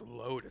yeah. Like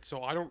loaded.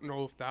 So I don't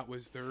know if that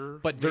was their.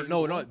 But there, main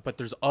no, goal. no. But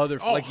there's other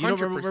Oh, like you know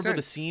remember 100%.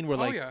 the scene where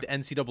Oh, like yeah. the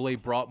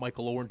NCAA brought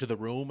Michael Owen to the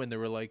room and they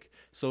were like,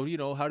 so you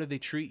know how did they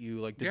treat you?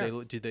 Like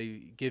Yeah. did they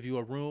give you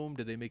a room?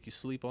 Did they make you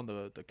sleep on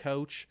the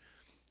couch?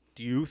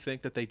 Do you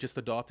think that they just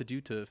adopted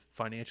you to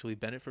financially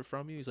benefit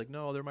from you? He's like,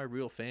 no, they're my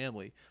real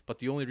family. But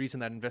the only reason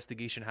that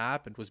investigation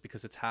happened was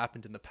because it's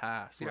happened in the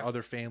past where Yes,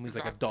 other families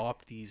like exactly.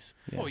 adopt these.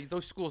 Oh,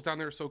 those schools down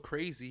there are so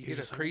crazy. You get a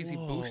just like, crazy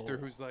booster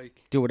whoa. who's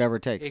like. Do whatever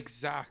it takes.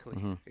 Exactly.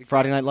 Exactly.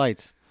 Friday Night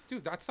Lights.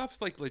 Dude, that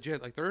stuff's like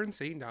legit. Like they're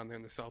insane down there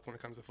in the South when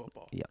it comes to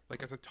football. Yeah.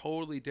 Like it's a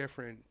totally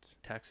different.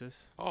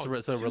 Texas. Oh,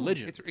 it's a dude,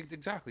 religion.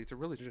 Exactly. It's a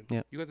religion.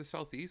 Yeah. You go to the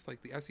Southeast,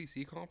 like the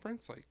SEC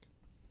conference, like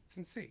it's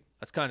insane.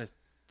 That's kind of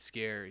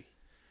scary.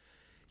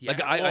 Yeah,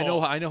 Like I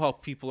know how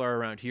people are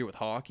around here with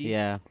hockey.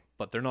 Yeah.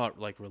 But they're not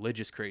like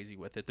religious crazy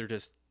with it. They're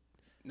just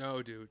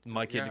No, dude.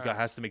 my kid Yeah.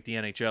 has to make the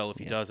NHL. If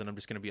he Yeah. doesn't, I'm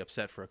just going to be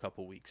upset for a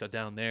couple weeks. So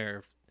down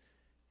there,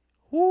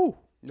 whoo,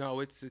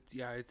 No, it's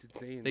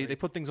insane. they Like,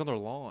 put things on their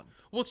lawn.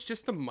 well, it's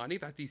just the money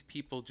that these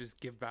people just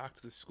give back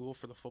to the school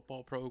for the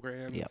football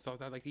program Yep. and stuff.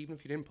 That like even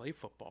if you didn't play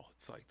football,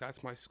 it's like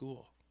that's my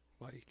school.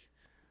 Like,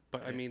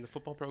 but I mean the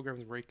football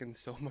program's raking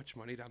so much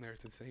money down there.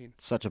 It's insane.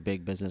 Such a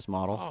big business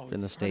model Oh, in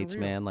the it's States,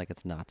 unreal. man. Like,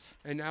 it's nuts.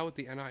 And now with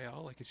the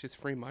NIL, like it's just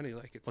free money.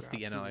 Like it's What's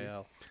the absolutely-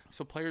 NIL?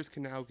 So players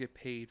can now get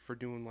paid for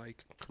doing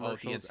like Oh, the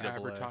commercials, NCAA.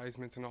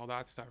 advertisements, and all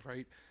that stuff,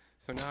 right?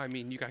 So now, I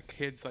mean, you got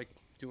kids like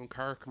doing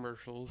car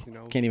commercials, you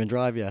know. Can't even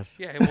drive yet.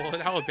 Yeah, well,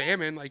 in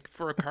Alabama, and, like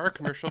for a car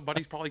commercial,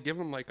 buddy's probably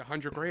giving them like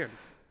 $100,000.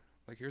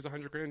 Like, here's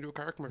 $100,000 to a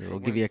car commercial. We'll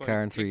when give you a it's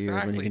car in 3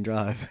 years when you can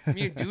drive.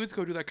 Me and dudes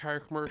go do that car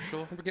commercial,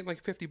 and we're getting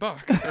like $50,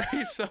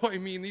 right? So, I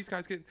mean, these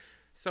guys get...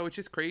 So, it's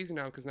just crazy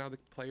now because now the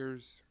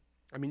players...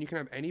 I mean, you can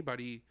have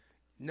anybody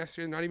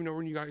necessarily not even know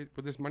where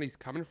this money's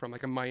coming from.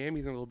 Like, in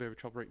Miami's in a little bit of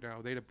trouble right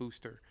now. They had a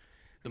booster.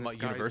 The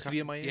University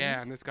of Miami?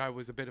 Yeah, and this guy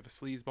was a bit of a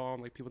sleazeball,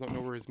 and like people don't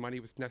know where his money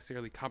was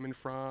necessarily coming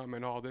from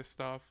and all this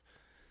stuff.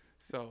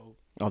 So...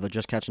 Oh, they're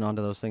just catching on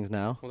to those things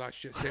now? Well, that's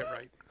just it,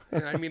 right?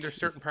 And I mean, there's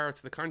certain parts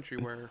of the country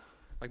where,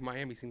 like,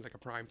 Miami seems like a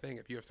prime thing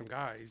if you have some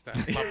guys that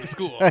love the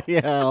school.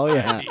 Yeah, oh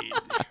yeah.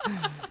 I mean,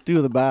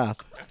 Do the bath.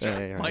 right.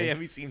 Hey, right.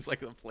 Miami seems like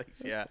the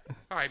place, yeah.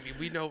 I mean,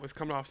 we know it was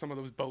coming off some of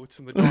those boats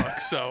in the dark,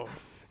 so...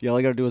 Yeah, all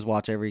you gotta do is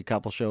watch every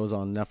couple shows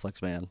on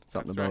Netflix, man.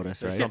 Something That's about right. it,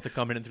 There's right? something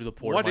coming in through the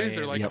port What of is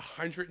there, Miami. like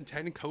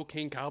 110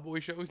 cocaine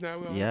cowboy shows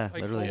now? Yeah,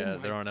 like, literally. oh Yeah,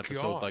 my they're on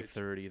episode like God.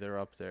 30. They're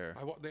up there.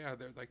 Yeah,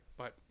 they're like,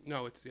 but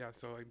no, it's, yeah,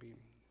 so I mean,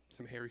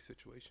 some hairy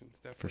situations,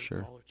 definitely.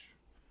 sure.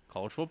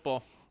 College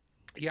football.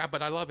 Yeah,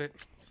 but I love it,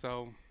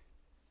 so...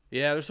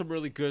 Yeah, there's some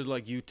really good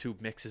like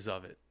YouTube mixes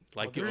of it.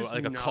 Like there's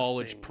like a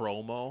college nothing.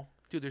 promo.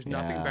 Dude, there's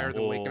nothing Yeah. better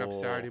than waking up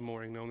Oh. Saturday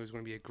morning knowing there's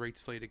going to be a great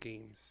slate of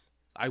games.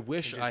 I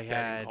wish and I just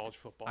betting had college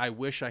football. I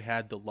wish I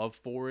had the love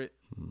for it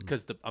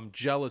because I'm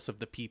jealous of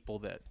the people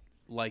that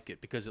like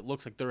it because it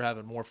looks like they're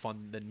having more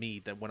fun than me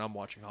than when I'm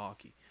watching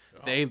hockey.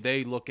 Oh.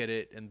 They look at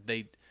it and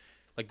they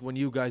like when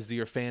you guys do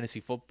your fantasy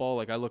football,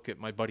 like I look at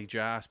my buddy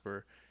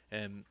Jasper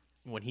and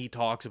when he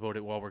talks about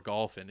it while we're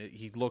golfing,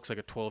 he looks like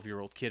a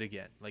 12-year-old kid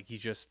again. Like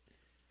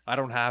I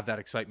don't have that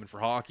excitement for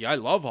hockey. I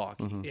love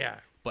hockey. Yeah.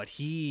 But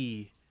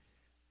he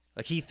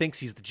thinks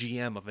he's the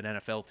GM of an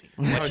NFL team.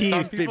 No, Like he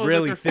some people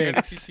really look at their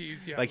thinks fantasy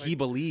teams, yeah, like he like-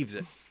 believes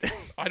it.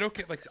 I don't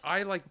get like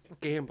I like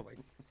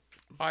gambling.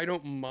 I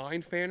don't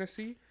mind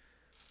fantasy,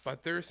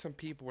 but there's some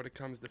people when it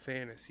comes to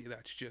fantasy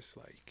that's just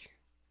like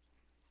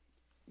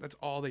that's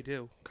all they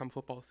do come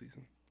football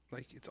season.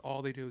 Like it's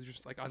all they do is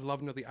just like I love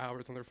to know the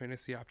hours on their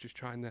fantasy app just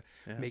trying to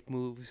make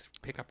moves,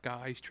 pick up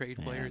guys, trade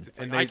players. It's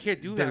like And I can't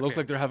do that. They look man.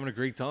 like they're having a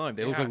great time.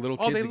 They look Yeah. like little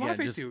Oh, kids they again. love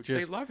it, just, dude.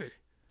 just They love it.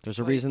 There's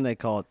a Like- reason they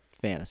call it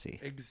fantasy.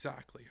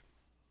 Exactly.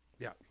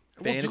 Yeah.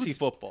 fantasy dudes,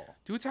 football.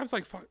 Dudes have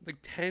like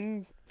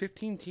 10,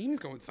 15 teams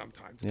going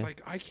sometimes. It's Yeah.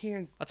 like I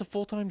can't That's a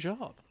full-time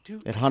job.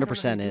 do. It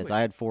 100% is. I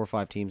had 4 or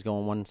 5 teams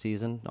going one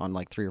season on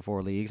like 3 or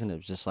 4 leagues, and it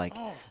was just like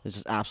Oh. it's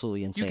just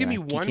absolutely insane. You give me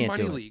You one can't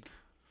money do it. league,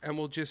 and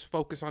we'll just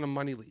focus on a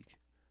money league.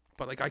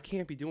 But like I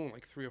can't be doing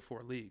like 3 or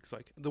 4 leagues.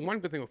 Like the one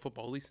good thing with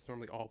football, at least it's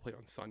normally all played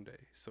on Sunday,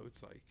 so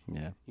it's like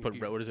Yeah.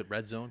 What is it?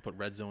 Red zone. Put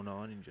red zone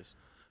on and just.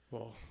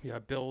 well, yeah,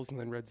 Bills and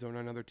then red zone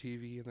on another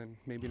TV, and then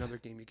maybe another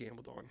game you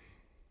gambled on.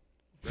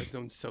 Red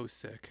zone's so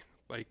sick.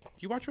 Like, do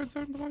you watch Red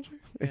Zone, Belange?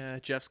 Yeah,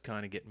 Jeff's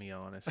kind of getting me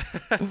honest.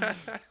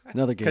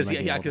 Another game. Because I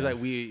yeah, gambled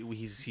because on.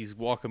 he's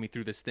walking me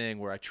through this thing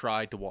where I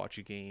tried to watch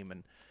a game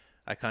and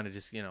I kind of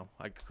just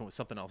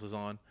something else is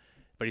on,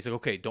 but he's like,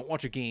 okay, don't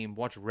watch a game,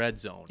 watch Red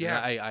Zone.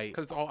 Yeah, And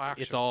because it's all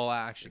action. it's all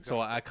action. So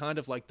I kind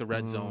of like the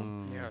Red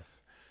Zone,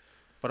 Yes.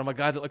 but I'm a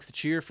guy that likes to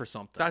cheer for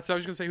something. That's what I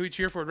was gonna say. Who you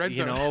cheer for? Red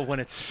You Zone. know, when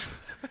it's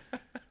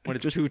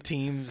two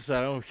teams,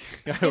 I don't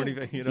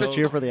even Just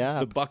cheer for the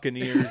app. the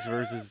Buccaneers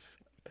versus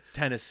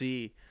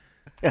Tennessee.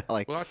 Yeah,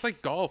 like Well, that's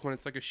like golf when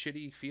it's like a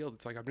shitty field.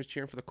 It's like I'm just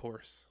cheering for the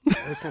course. I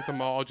just want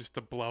them all just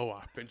to blow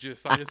up and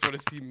I just want to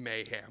see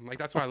mayhem. Like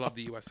that's why I love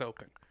the U.S.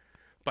 Open.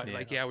 But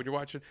like when you're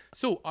watching,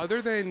 so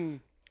other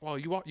than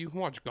you can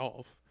watch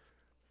golf,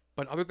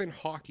 but other than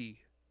hockey,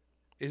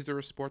 is there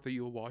a sport that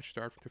you will watch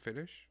start to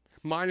finish?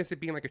 Minus it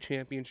being like a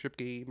championship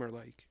game or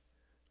like.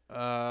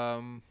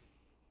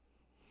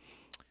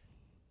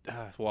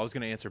 Well, I was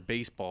going to answer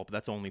baseball, but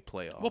that's only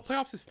playoffs. Well,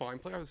 playoffs is fine.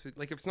 Playoffs is,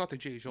 like if it's not the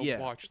Jays, you'll Yeah.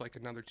 watch like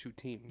another 2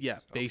 teams. Yeah,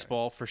 Okay.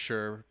 baseball for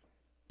sure.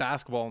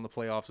 Basketball in the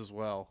playoffs as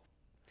well.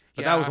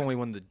 But that was Yeah. only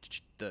when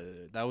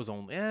that was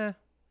only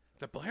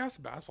The playoffs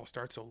of basketball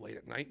starts so late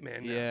at night,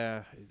 man. now.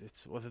 yeah.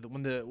 It's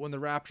when the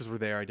Raptors were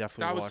there, I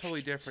definitely That was watched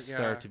totally different, yeah.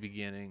 start to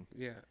beginning.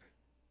 Yeah.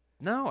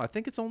 No, I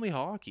think it's only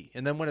hockey,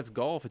 and then when it's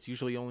golf, it's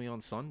usually only on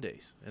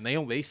Sundays, and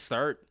they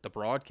start the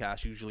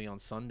broadcast usually on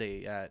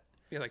Sunday at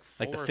Yeah, like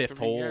Like the 4 or fifth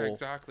 3. Yeah, hole.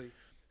 exactly.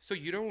 So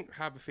you don't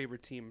have a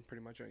favorite team,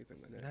 pretty much anything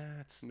then?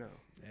 that's No.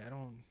 I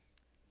don't.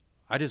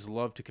 I just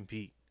love to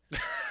compete.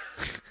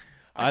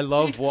 I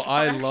love what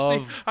I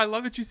love. I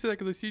love that you said that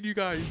because I seen you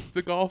guys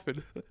the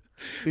golfing. you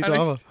And talking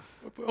I about?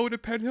 Oh, to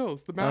Penn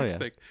Hills, the Max yeah.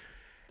 thing.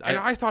 And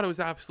I thought it was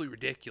absolutely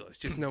ridiculous,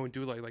 just knowing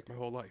Dudley like my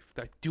whole life.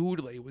 That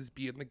Dudley was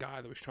being the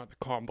guy that was trying to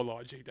calm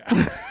Balaji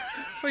down.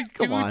 Like,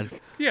 Come dude, on.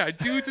 Yeah,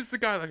 dude is the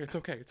guy like, it's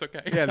okay, it's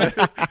okay. Yeah,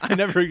 I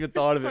never even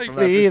thought of it It's from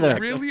like, that Me either.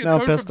 perspective. Really? It's Now I'm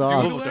coming pissed from off.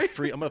 I'm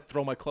Dudley? gonna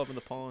throw my club in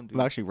the pond, dude.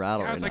 I'm actually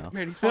rattled I was right like, now.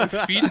 man, he's probably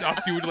feeding off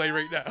Dudley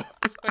right now.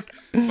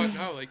 But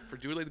no, like for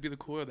Dudley to be the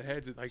cooler of the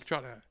heads, and like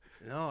try to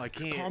No, I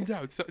can't. calm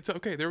down. It's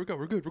okay. There we go.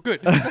 We're good. We're good.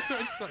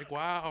 It's like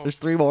wow. There's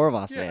 3 more of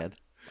us, Yeah. man.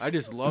 I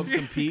just love Yeah,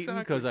 competing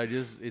because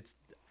exactly.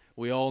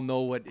 we all know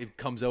what it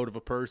comes out of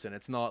a person.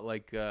 It's not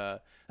like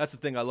that's the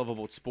thing I love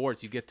about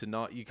sports. You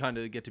kind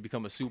of get to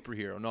become a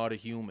superhero, not a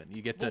human.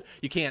 You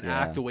can't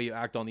act the way you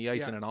act on the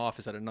ice Yeah. in an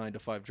office at a 9 to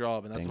 5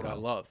 job, and that's what I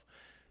Bingo. love.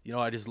 You know,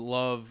 I just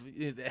love,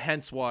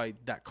 hence why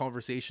that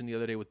conversation the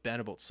other day with Ben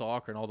about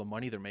soccer and all the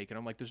money they're making.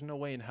 I'm like, there's no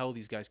way in hell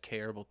these guys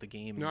care about the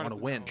game and Not want at to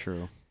the- win. no.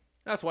 True.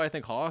 That's why I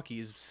think hockey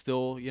is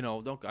still,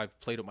 I've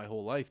played it my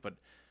whole life, but,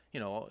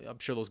 I'm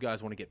sure those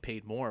guys want to get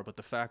paid more. But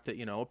the fact that,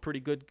 a pretty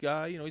good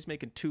guy, he's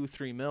making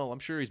 2-3 mil, I'm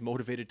sure he's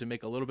motivated to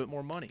make a little bit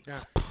more money.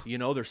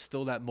 Yeah. There's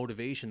still that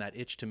motivation, that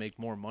itch to make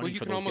more money Well, you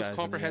for can those guys. almost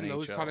comprehend in the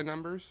those NHL. kind of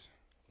numbers,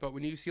 but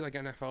when you see like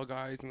NFL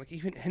guys and like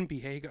even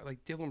NBA guys,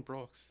 like Dylan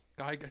Brooks,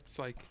 guy gets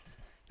like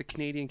the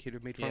Canadian kid who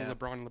made fun Yeah. of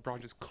LeBron, and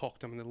LeBron just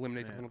cocked him and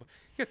eliminated him.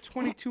 He got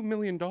 $22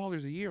 million a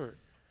year.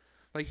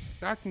 Like,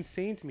 that's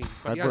insane to me.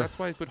 But yeah, that's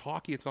why with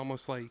hockey, it's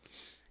almost like,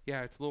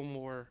 yeah, it's a little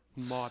more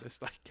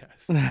modest, I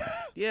guess.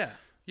 Yeah.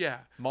 Yeah.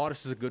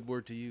 Modest is a good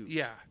word to use.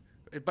 Yeah.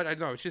 But I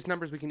know it's just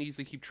numbers we can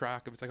easily keep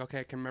track of. It's like,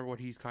 okay, I can remember what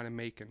he's kind of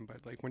making.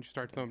 But like when you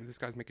start throwing, this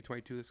guy's making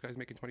 22, this guy's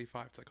making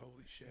 25. It's like, holy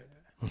shit.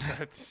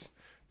 It's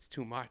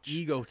too much.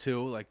 Ego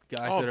too, like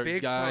guys Oh, that are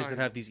big guys time.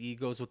 that have these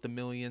egos with the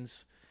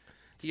millions.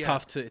 It's Yeah.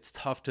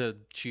 tough to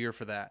cheer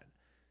for that.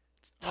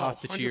 It's tough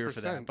to cheer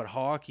for that. 100%. But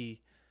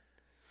hockey,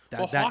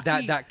 Well,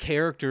 that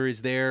character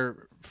is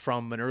there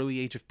from an early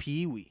age of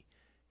pee-wee.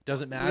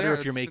 Doesn't matter Yeah, if you're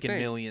that's the making thing.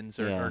 millions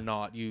or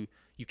not. You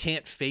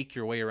can't fake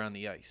your way around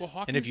the ice. Well,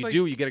 and if hockey's you like-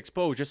 do, you get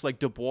exposed. Just like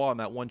Dubois on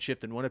that one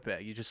shift in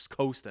Winnipeg. You're just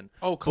coasting.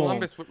 Oh, Boom.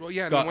 Columbus. Well,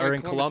 yeah. and Got, the one or at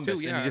in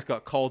Columbus, too, and yeah. you just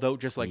got called out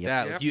just like Yep.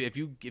 that. Yep.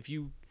 Like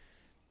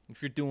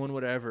if you're doing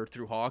whatever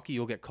through hockey,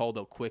 you'll get called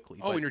out quickly.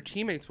 Oh, But- and your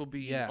teammates will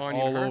be Yeah, on all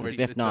your over. heartbeat.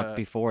 It's- If not a-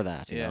 before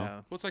that, you yeah. know.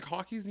 Well, it's like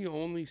hockey's the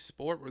only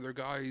sport where their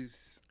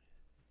guys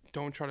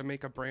don't try to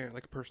make a brand,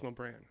 like a personal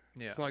brand.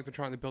 Yeah. It's not like they're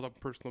trying to build up a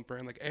personal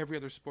brand. Like every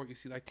other sport, you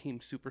see like team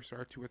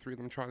superstar, 2 or 3 of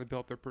them trying to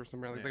build up their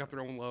personal brand. Like they got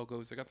their own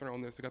logos, they got their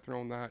own this, they got their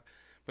own that.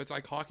 But it's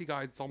like hockey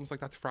guys, it's almost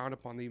like that's frowned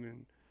upon. They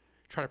even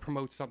try to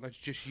promote something that's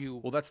just you.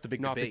 Well, that's the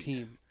big not debate. the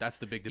team. That's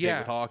the big debate Yeah.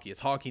 with hockey.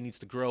 It's hockey needs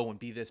to grow and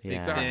be this big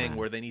Yeah. thing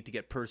where they need to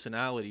get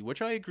personality,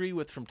 which I agree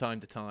with from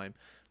time to time.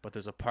 But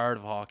there's a part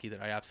of hockey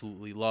that I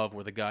absolutely love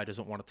where the guy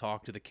doesn't want to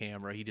talk to the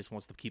camera. He just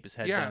wants to keep his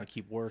head Yeah. down and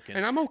keep working.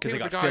 And I'm okay because they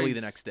with got the Philly guys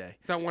the next day.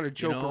 that want to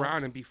joke know?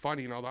 around and be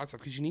funny and all that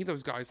stuff because you need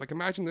those guys. Like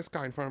imagine this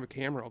guy in front of a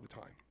camera all the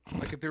time.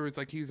 Like if there was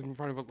like he was in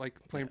front of like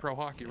playing pro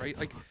hockey, right?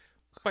 Like,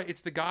 but it's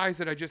the guys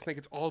that I just think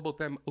it's all about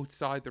them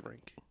outside the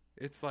rink.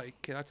 It's like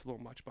okay, that's a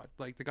little much, but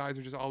like the guys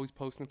are just always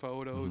posting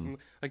photos and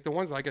like the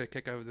ones that I get a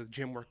kick out of the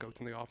gym workouts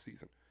in the off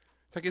season.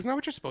 It's like isn't that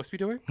what you're supposed to be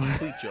doing?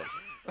 Complete joke.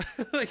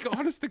 Like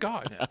honest to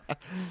God,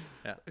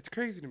 Yeah. it's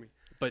crazy to me.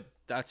 But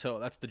that's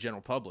the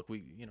general public.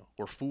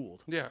 We're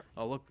fooled. Yeah.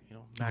 Oh look,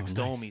 Max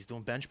Domi, he's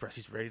doing bench press.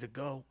 He's ready to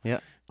go. Yeah.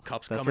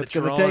 Cup's That's coming what's to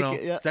gonna Toronto.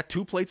 take it, yeah. Is that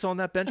 2 plates on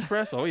that bench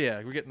press? Oh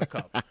yeah, we're getting the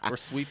cup. We're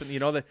sweeping.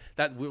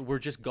 We're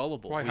just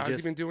gullible. Why We has just,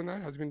 he been doing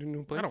that? Has he been doing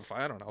new plays?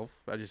 I don't know.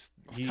 I just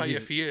I'll tell you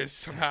he's- if he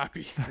is, I'm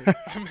happy.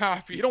 I'm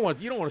happy. you don't want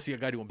to see a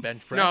guy doing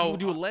bench press. No, We'll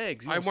do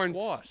legs. You I want went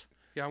squat.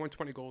 Yeah, I won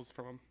 20 goals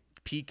from him.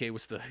 PK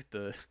was the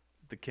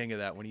king of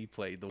that when he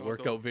played the Oh,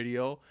 workout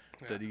video.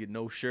 That he had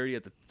no shirt. He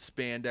had the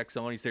spandex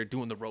on. He's there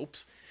doing the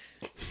ropes.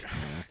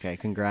 Okay,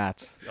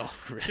 congrats. Oh,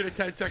 Get a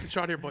 10-second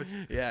shot here, boys.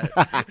 yeah.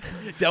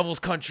 Devil's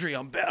country.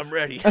 I'm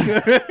ready.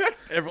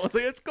 Everyone's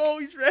like, let's go.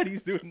 He's ready.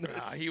 He's doing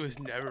this. He was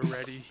never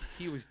ready.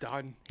 He was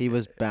done. He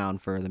was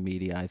bound for the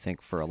media, I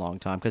think, for a long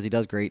time because he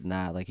does great in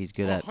that. Like he's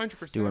good Oh, at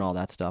 100%. doing all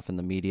that stuff in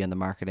the media and the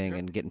marketing Yep.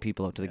 and getting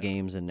people out to the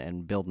games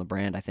and building the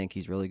brand. I think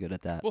he's really good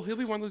at that. Well, he'll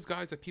be one of those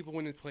guys that people,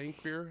 when his playing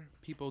career,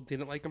 people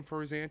didn't like him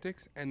for his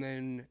antics. And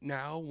then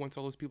now, once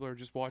all those people are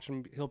just watching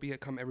him, he'll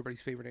become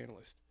everybody's favorite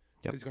analyst.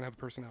 Yep. He's going to have a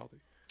personality.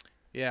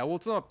 Yeah, well,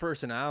 it's not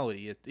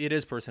personality. It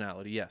is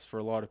personality, yes, for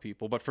a lot of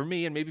people. But for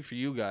me, and maybe for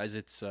you guys,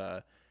 it's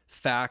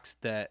facts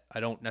that I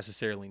don't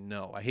necessarily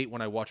know. I hate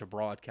when I watch a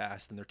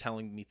broadcast and they're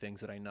telling me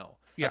things that I know.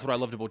 That's Yeah. what I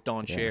loved about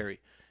Don Yeah. Cherry.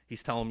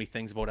 He's telling me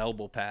things about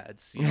elbow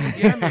pads. You know,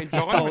 Yeah, man.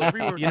 John went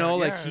everywhere. you know, Yeah,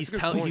 like that's he's a good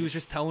telling. He point. was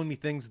just telling me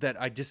things that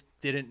I just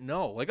didn't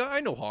know. Like I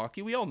know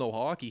hockey. We all know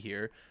hockey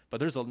here, but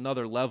there's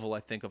another level I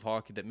think of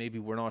hockey that maybe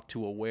we're not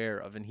too aware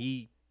of, and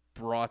he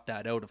brought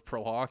that out of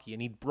pro hockey,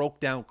 and he broke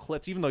down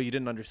clips, even though you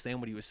didn't understand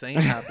what he was saying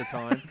half the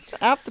time,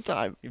 Half the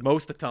time.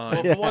 most of the time.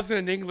 Well, if it wasn't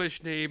an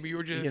English name, you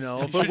were just, You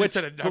know, you but should've which,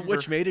 said a but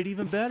which number. made it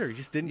even better. He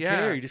just didn't Yeah.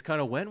 care. He just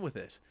kind of went with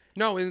it.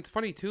 No, and it's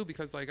funny, too,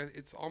 because, like,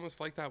 it's almost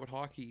like that with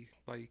hockey.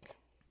 Like,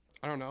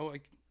 I don't know,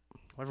 like,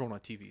 Everyone on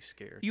TV is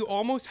scared. you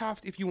almost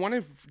have to, if you want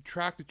to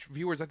track the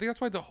viewers, I think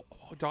that's why the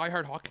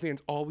diehard hockey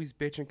fans always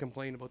bitch and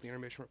complain about the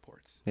intermission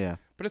reports. Yeah.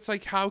 But it's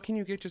like, how can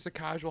you get just a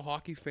casual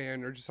hockey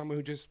fan or just someone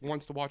who just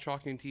wants to watch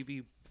hockey on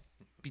TV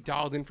be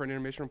dialed in for an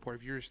intermission report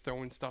if you're just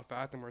throwing stuff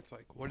at them where it's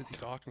like, what is he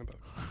talking about?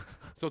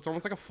 So it's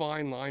almost like a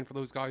fine line for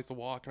those guys to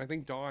walk. And I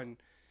think Don,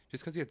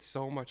 just because he had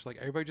so much, like,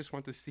 everybody just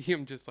wanted to see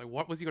him just like,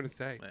 what was he going to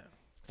say? Yeah.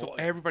 So Well,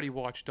 everybody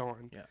watched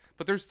Don. Yeah.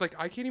 But there's like,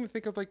 I can't even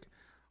think of like,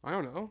 I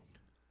don't know.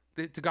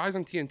 The guys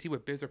on TNT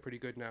with Biz are pretty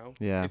good now.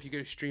 Yeah. If you get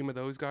a stream of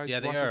those guys, Yeah,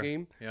 to they watch are. the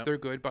game, Yeah. they're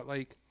good. But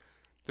like,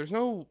 there's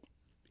no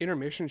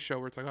intermission show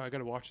where it's like, oh, I got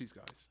to watch these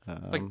guys.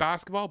 Like Um,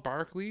 basketball,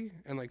 Barkley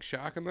and like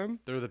Shaq and them.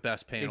 They're the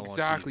best panel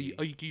Exactly.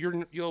 on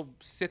TV. You'll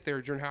sit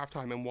there during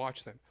halftime and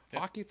watch them.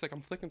 Hockey, it's like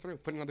I'm flicking through,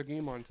 putting another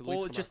game on to.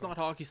 Well, it's just not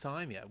hockey's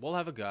time yet. We'll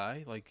have a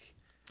guy like.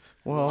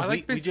 Well, I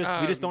like we this,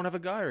 just don't have a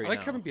guy right I like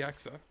now. Kevin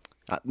Bieksa.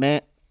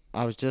 man,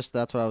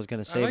 that's what I was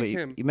gonna say. like But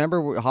him. you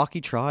remember hockey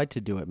tried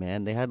to do it,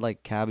 man. They had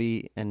like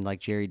Cabby and like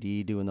Jerry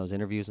D doing those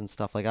interviews and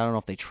stuff. Like I don't know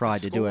if they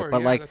tried to do it, Score,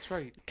 but yeah, like that's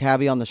right.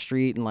 Cabby on the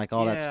street and like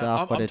all that Yeah,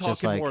 stuff. But I'm it's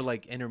just talking like more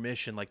like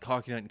intermission, like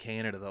Hockey Night in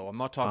Canada, though. I'm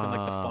not talking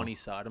like the funny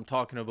side. I'm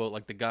talking about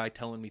like the guy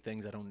telling me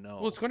things I don't know.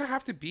 Well, it's going to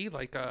have to be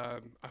like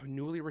a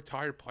newly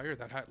retired player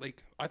that had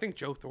like I think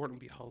Joe Thornton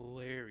would be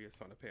hilarious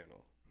on a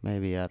panel.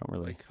 maybe I don't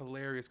really. Like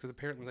hilarious because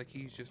apparently like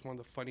he's just one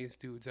of the funniest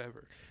dudes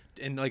ever.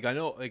 And like I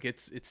know, like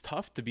it's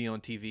tough to be on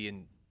TV,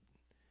 and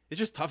it's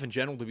just tough in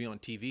general to be on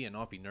TV and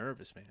not be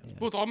nervous, man.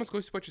 Well, it almost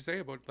goes to what you say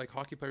about like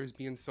hockey players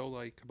being so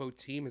like about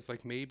team. Is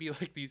like maybe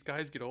like these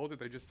guys get older,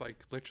 they just like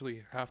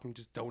literally half of them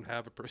just don't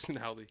have a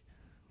personality.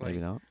 Like,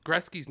 Maybe not.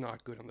 Gretzky's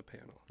not good on the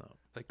panel. No.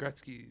 Like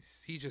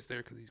he's just there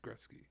because he's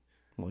Gretzky.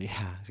 Well, yeah,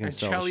 he's gonna And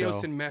sell the Chelios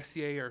show. and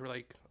Messier are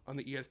like on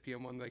the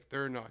ESPN one, like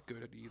they're not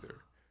good at either.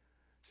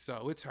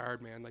 So it's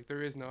hard, man. Like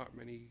there is not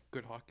many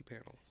good hockey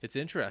panels. It's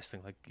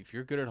interesting. Like if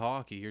you're good at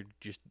hockey,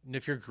 and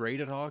if you're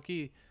great at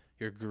hockey,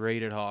 you're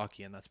great at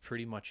hockey, and that's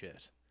pretty much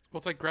it. Well,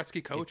 it's like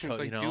Gretzky coach, and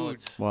it's like,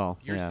 dude, Well,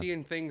 you're yeah,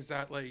 seeing things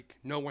that like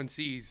no one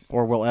sees.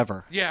 or will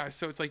ever. Yeah,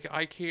 so it's like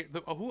I can't.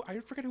 I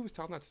forget who was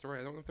telling that story.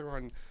 I don't know if they were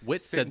on.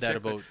 Witt Spit said and that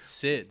Check, but- about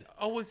Sid.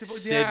 Oh, was it?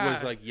 Sid Yeah.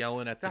 was like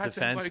yelling at the That's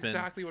defenseman.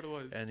 exactly what it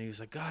was. And he was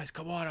like, guys,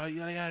 come on,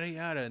 yada, yada,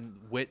 yada. And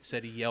Witt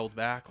said he yelled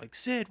back, like,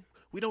 Sid,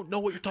 we don't know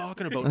what you're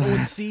talking about. No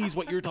one sees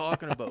what you're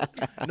talking about.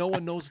 No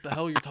one knows what the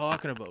hell you're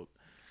talking about.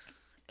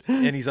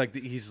 And he's like,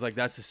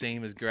 that's the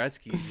same as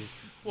Gretzky.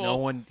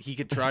 He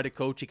could try to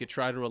coach, he could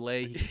try to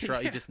relay,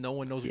 no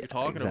one knows what you're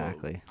talking about.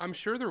 Exactly. I'm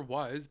sure there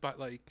was, but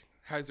like,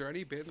 has there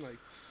any been like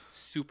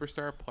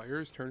superstar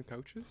players turn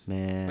coaches?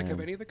 Man. Like, have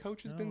any of the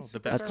coaches been No, the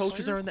superstar best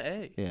coaches are in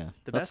players? the A. Yeah.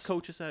 The best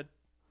coaches had.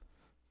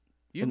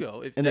 You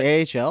go. In the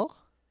AHL?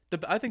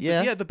 I think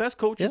Yeah. the best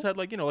coaches had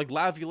like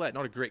Laviolette,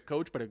 not a great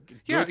coach, but a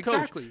good Yeah, coach,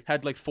 exactly.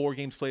 had like 4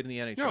 games played in the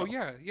NHL. No,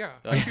 yeah. Yeah.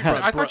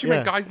 I thought you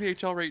meant Yeah. guys in the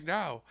HL right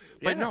now,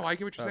 but Yeah. no, I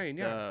get what you're saying.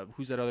 Yeah.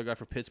 Who's that other guy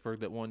for Pittsburgh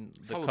that won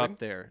the Sullivan? cup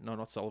there? No,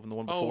 not Sullivan. The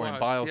one before him, Yeah,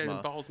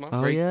 Bilesma. Bilesma.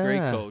 Oh, Great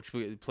yeah. coach.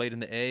 We played in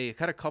the A.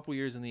 Had a couple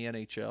years in the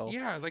NHL.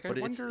 Yeah, like but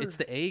I wonder. it's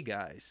the A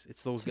guys.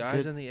 It's those a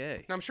guys good- in the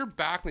A. Now, I'm sure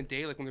back in the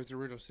day, like when there was the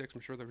original 6,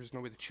 I'm sure there was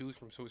nobody to choose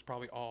from, so it was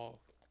probably all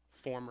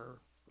former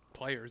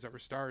players that were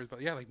stars. But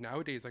yeah, like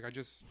nowadays, like I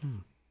just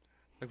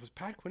like was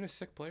Pat Quinn a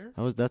sick player?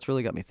 That's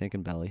really got me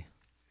thinking, Belly.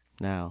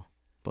 Now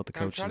about the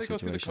I'm coaching trying to go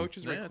through the situation.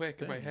 coaches Yeah, right it's quick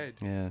the in my thing. head.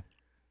 Yeah.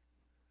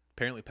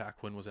 Apparently, Pat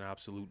Quinn was an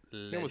absolute He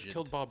legend. almost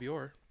killed Bob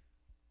Orr.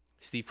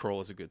 Steve Kroll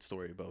has a good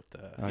story about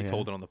that. Oh, He yeah?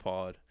 told it on the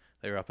pod.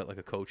 They were up at like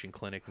a coaching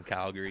clinic in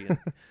Calgary, and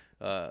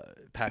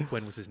Pat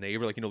Quinn was his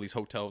neighbor. Like, these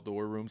hotel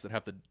door rooms that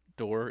have the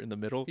door in the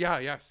middle. Yeah,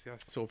 yes.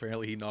 So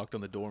apparently he knocked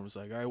on the door and was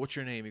like, all right, what's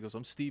your name? He goes,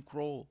 I'm Steve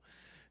Kroll.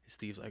 And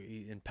Steve's like,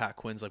 and Pat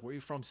Quinn's like, where are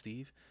you from,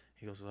 Steve?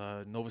 He goes,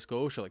 Nova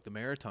Scotia, like the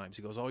Maritimes.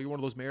 He goes, oh, you're one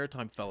of those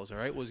Maritime fellas, all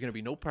right? Well, there's going to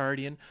be no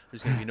partying.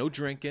 There's going to be no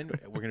drinking.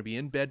 We're going to be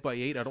in bed by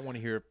 8. I don't want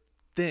to hear a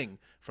thing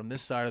from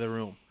this side of the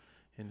room.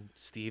 And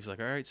Steve's like,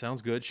 all right,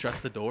 sounds good.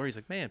 Shuts the door. He's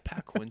like, man,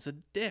 Pat Quinn's a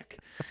dick.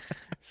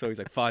 So he's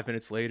like 5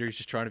 minutes later, he's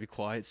just trying to be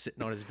quiet,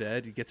 sitting on his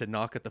bed. He gets a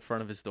knock at the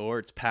front of his door.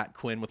 It's Pat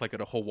Quinn with like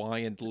a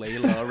Hawaiian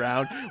Layla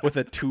around with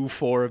a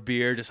 2-4 of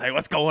beer. Just like,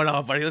 what's going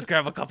on, buddy? Let's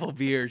grab a couple of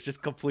beers.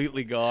 Just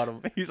completely got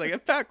him. He's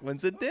like, Pat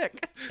Quinn's a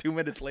dick. 2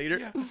 minutes later.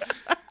 Yeah.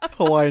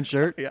 Hawaiian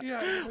shirt. Yeah. Yeah.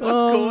 What's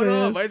Oh, going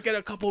on? man. I just got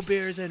a couple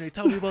beers in.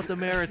 Tell me about the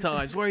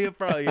Maritimes. Where are you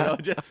from?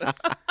 Just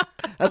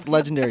That's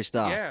legendary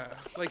stuff. Yeah,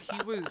 like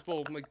he was.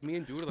 Well, like me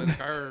and Doodle, like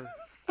our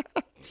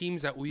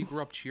teams that we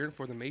grew up cheering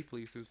for, the Maple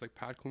Leafs. It was like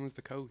Pat Quinn was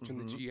the coach, and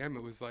the GM.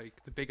 It was like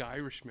the big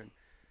Irishman,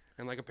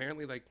 and like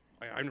apparently, like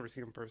I've never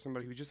seen him in person,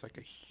 but he was just like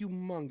a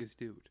humongous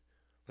dude,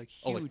 like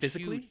huge, Oh, like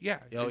physically? huge, yeah,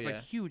 he Oh, was yeah.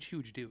 like huge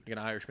dude. like an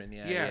Irishman.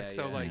 Yeah. Yeah,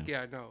 so like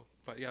no,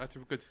 but yeah, that's a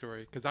good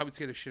story because I would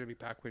say the shit of me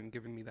Pat Quinn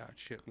giving me that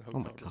shit in the Oh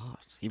hotel my room.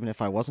 gosh. Even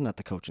if I wasn't at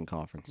the coaching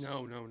conference.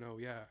 No,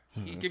 yeah,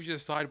 he gives you the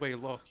sideway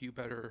look. You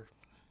better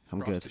I'm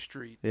cross good. the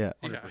street. Yeah.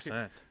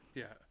 100%.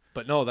 Yeah.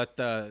 But no, that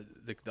the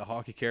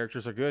hockey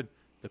characters are good.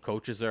 The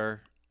coaches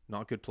are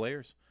not good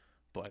players,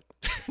 but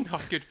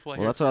Not good player.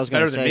 Well, that's what I was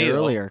going Better to than say me, though.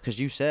 earlier because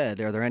you said,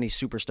 are there any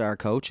superstar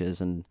coaches?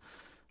 And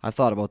I've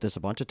thought about this a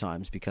bunch of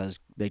times because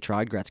they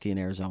tried Gretzky in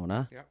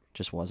Arizona. Yeah.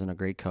 Just wasn't a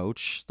great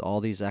coach. All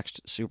these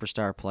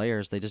superstar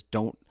players, they just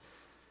don't.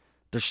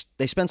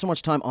 They spend so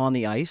much time on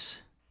the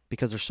ice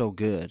because they're so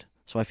good.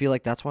 So I feel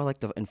like that's why like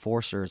the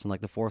enforcers and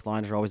like the fourth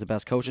liners are always the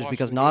best coaches Watch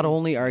because the not game.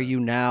 only are you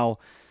now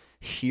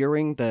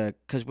hearing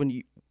because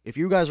if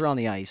you guys are on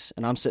the ice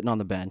and I'm sitting on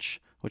the bench,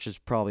 which is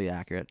probably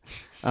accurate,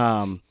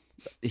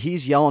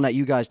 he's yelling at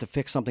you guys to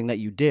fix something that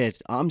you did.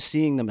 I'm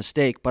seeing the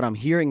mistake, but I'm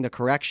hearing the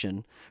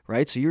correction,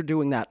 right? So you're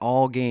doing that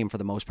all game for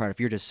the most part if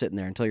you're just sitting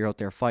there until you're out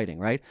there fighting,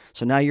 right?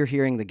 So now you're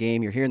hearing the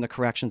game, you're hearing the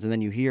corrections, and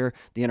then you hear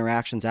the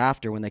interactions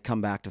after when they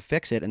come back to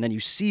fix it, and then you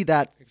see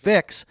that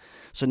fix.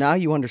 So now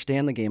you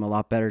understand the game a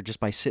lot better just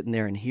by sitting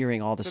there and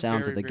hearing all the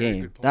sounds of the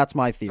game. That's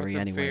my theory, That's a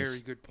anyways. very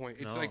good point.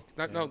 It's like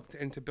that. No,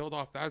 and to build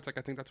off that, it's like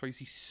I think that's why you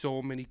see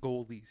so many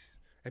goalies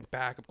and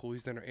backup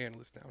goalies that are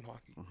analysts now in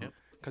hockey.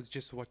 Because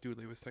just what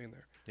Dooley was saying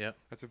there. Yeah.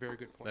 That's a very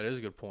good point. That is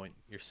a good point.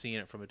 You're seeing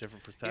it from a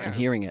different perspective. And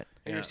hearing it.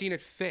 And you're seeing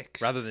it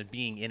fixed. Rather than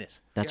being in it.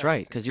 That's Yes,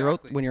 right, because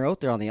exactly. when you're out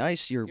there on the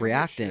ice, you're You don't give a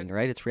reacting, shit.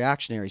 right? It's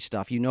reactionary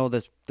stuff. You know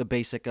the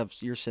basic of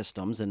your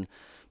systems,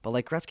 but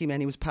like Gretzky, man,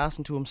 he was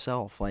passing to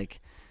himself.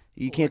 Like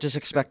you can't just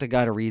expect a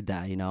guy to read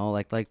that, you know.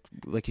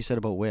 Like you said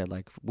about Witt,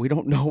 like we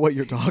don't know what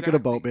you're talking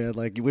about, man.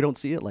 Like we don't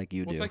see it like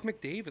you Well, do. it's like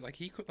McDavid. Like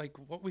he could. Like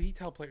what would he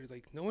tell players?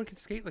 Like no one can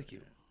skate like you.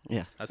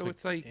 Yeah, So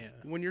it's like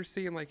when you're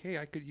saying like, hey,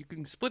 you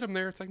can split him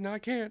there. It's like no, I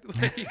can't.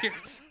 Like,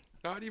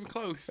 not even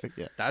close.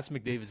 yeah, That's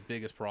McDavid's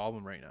biggest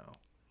problem right now.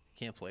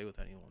 Can't play with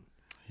anyone.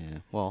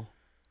 yeah. Well,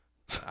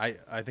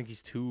 I think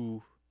he's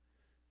too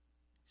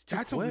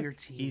That's quick. a weird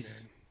team.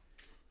 He's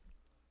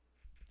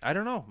Man. I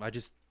don't know.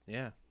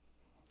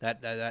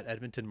 That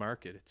Edmonton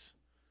market.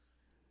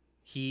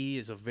 He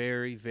is a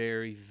very,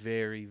 very,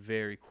 very,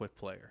 very quick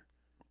player.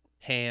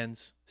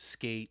 Hands,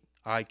 skate,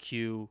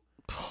 IQ,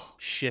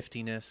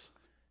 shiftiness.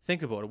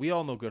 Think about it. We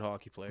all know good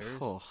hockey players.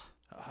 oh,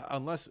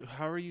 Unless,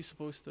 how are you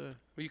supposed to?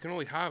 Well, you can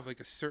only have like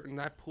a certain.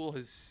 That pool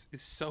is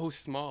so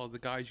small. The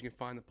guys you can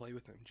find to play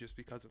with him just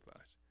because of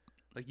that.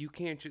 Like you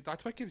can't.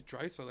 That's why I give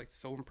Drysdale like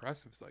so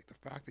impressive. It's like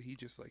the fact that he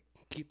just like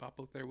keep up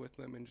out there with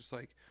them and just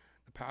like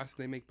the pass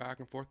they make back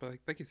and forth. But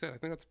like you said, I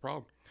think that's the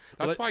problem.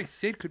 That's why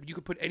Sid you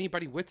could put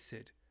anybody with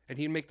Sid and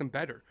he'd make them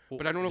better.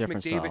 But I don't know if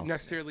different McDavid styles.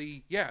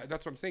 necessarily. Yeah,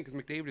 that's what I'm saying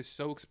because McDavid is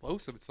so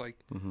explosive. It's like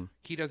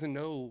he doesn't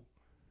know.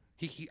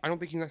 I don't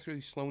think he's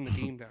necessarily slowing the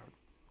game down.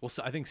 Well,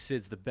 so I think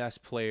Sid's the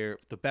best player,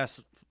 the best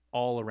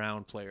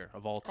all-around player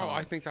of all time. Oh,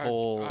 I think that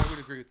Full I would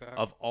agree with that.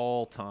 of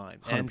all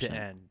time, end to 100%.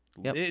 end.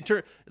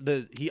 Yep.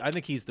 I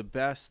think he's the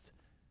best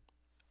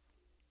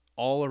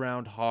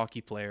all-around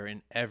hockey player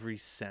in every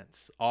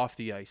sense. Off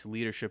the ice,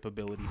 leadership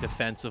ability,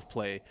 defensive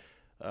play,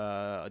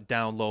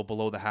 down low,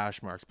 below the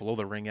hash marks, below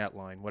the ringette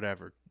line,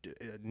 whatever,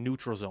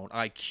 neutral zone,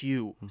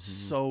 IQ,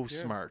 so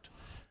smart.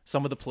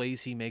 Some of the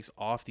plays he makes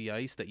off the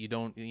ice that you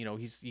don't,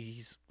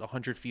 he's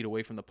 100 feet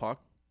away from the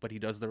puck, but he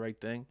does the right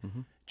thing.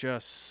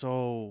 Just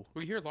so.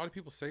 What you hear a lot of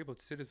people say about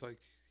Sid is like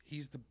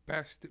he's the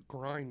best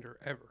grinder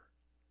ever.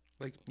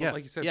 Like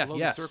you said, below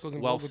the circles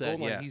and well below the said,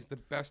 goal line, he's the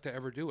best to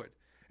ever do it.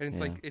 And it's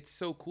like it's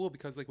so cool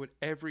because like with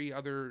every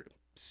other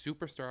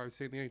superstar I would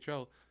say in the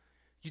NHL,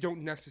 you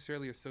don't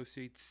necessarily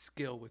associate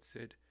skill with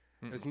Sid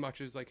as much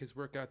as like his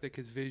work ethic,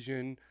 his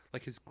vision,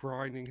 like his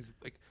grinding, his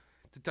like.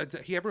 Did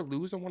he ever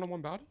lose a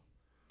one-on-one battle?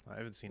 I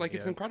haven't seen Like it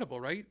it's yet. incredible,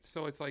 right?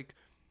 So it's like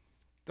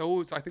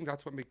those. I think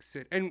that's what makes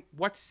Sid. And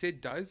what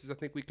Sid does is I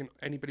think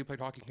anybody who played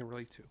hockey can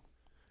relate to.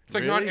 It's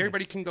like not Really?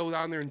 everybody can go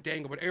down there and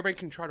dangle, but everybody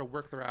can try to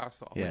work their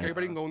ass off. Yeah. Like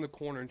everybody can go in the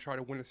corner and try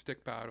to win a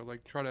stick battle,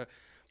 like try to.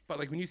 But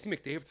like when you see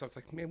McDavid stuff, it's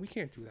like, man, we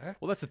can't do that.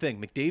 Well, that's the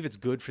thing. McDavid's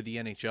good for the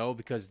NHL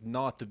because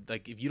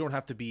if you don't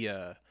have to be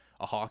a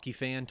hockey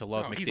fan to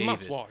love No, McDavid. he's a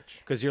must-watch.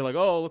 Because you're like,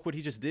 oh, look what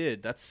he just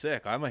did. That's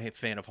sick. I'm a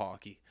fan of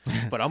hockey.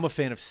 But I'm a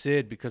fan of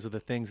Sid because of the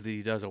things that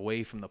he does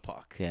away from the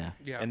puck. yeah.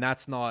 Yeah. And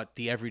that's not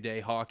the everyday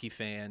hockey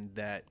fan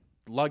that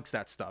lugs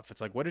that stuff. It's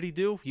like, what did he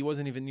do? He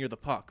wasn't even near the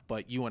puck.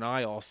 But you and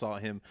I all saw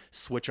him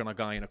switch on a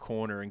guy in a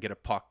corner and get a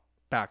puck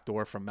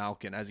backdoor from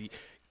Malkin as he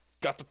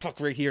got the puck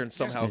right here and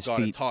somehow His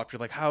got it feet. topped. You're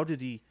like, how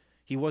did he?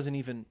 He wasn't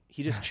even.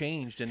 He just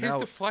changed and His now.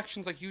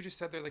 deflections, like you just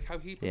said there, like how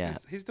he Yeah.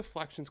 his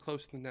deflections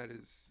close to the net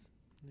is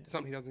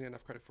something he doesn't get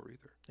enough credit for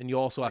either. And you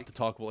also have to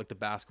talk about like the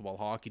basketball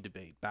hockey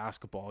debate.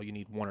 Basketball, you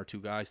need one or two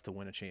guys to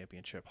win a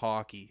championship.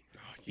 Hockey,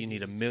 you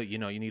need you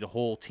need a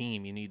whole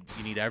team. You need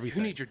everything.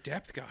 You need your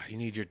depth, guys. You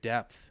need your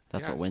depth.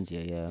 That's what Yes. wins you.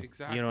 Yeah.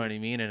 Exactly. You know what I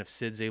mean? And if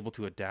Sid's able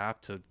to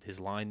adapt to his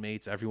line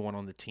mates, everyone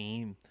on the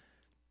team,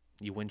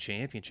 you win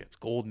championships,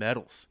 gold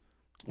medals,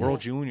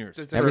 World Juniors,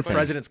 Does everything.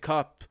 President's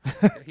Cup.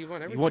 He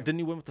won You everything. Didn't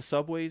you win with the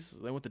Subways?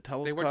 They went the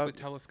Telus They Cup, went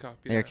to the Telus Cup.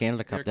 Yeah. Air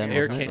Canada Cup then,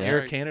 Air, wasn't it? Air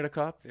Right. Canada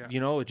Cup. Yeah.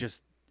 You know, it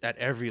just at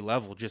every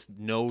level, just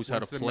knows how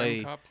to Went to the play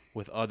Mountain Cup.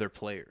 with other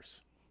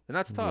players, and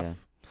that's tough.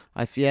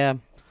 Yeah.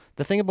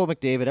 The thing about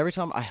McDavid, every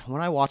time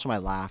when I watch him, I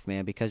laugh,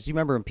 man, because you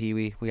remember in Pee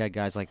Wee, we had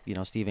guys like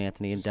Steve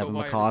Anthony and Just go Devin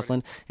by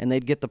McCausland, and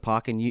they'd get the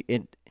puck, and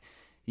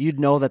you'd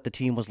know that the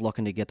team was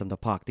looking to get them the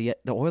puck. The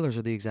Oilers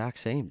are the exact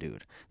same,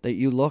 dude. That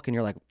you look and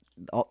you're like,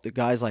 oh, the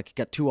guy's like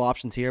got two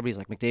options here, but he's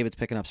like, McDavid's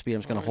picking up speed. I'm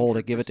just going to hold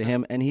it, give it to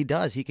him, and he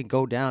does. He can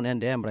go down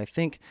end to end, but I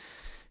think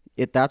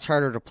that's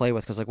harder to play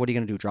with because like, what are you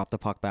going to do? Drop the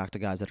puck back to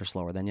guys that are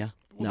slower than you?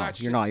 Well, No, that's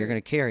you're just not. You're it.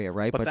 going to carry it,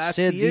 right? But that's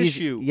Sid's the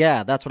issue.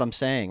 Yeah, that's what I'm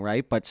saying,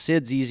 right? But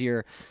Sid's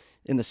easier.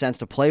 in the sense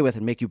to play with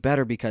and make you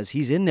better because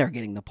he's in there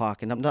getting the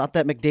puck. And not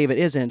that McDavid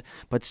isn't,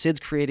 but Sid's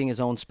creating his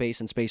own space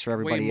and space for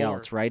everybody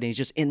else, right? And he's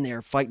just in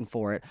there fighting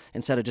for it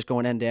instead of just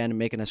going end to end and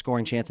making a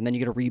scoring chance, and then you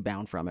get a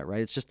rebound from it,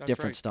 right? It's just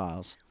different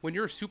styles. When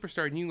you're a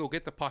superstar and you can go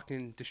get the puck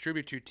and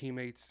distribute to your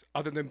teammates,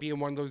 other than being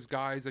one of those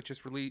guys that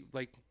just really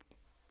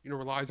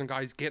relies on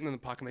guys getting in the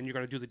puck, and then you're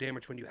going to do the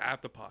damage when you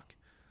have the puck.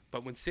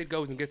 But when Sid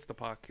goes and gets the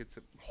puck, it's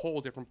a whole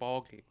different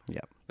ball game.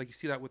 Yep. Like you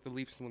see that with the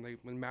Leafs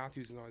when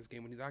Matthews is on his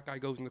game. When that guy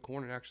goes in the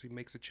corner and actually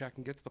makes a check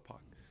and gets the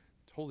puck,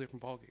 it's a whole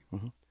different ball game.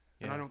 Mm-hmm.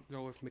 And I don't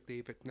know if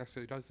McDavid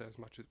necessarily does that as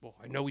much as, well,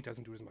 I know he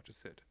doesn't do as much as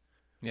Sid.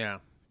 Yeah.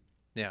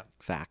 Yeah.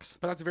 Facts.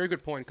 But that's a very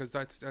good point because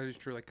that is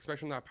true. Like,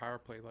 especially in that power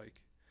play, like,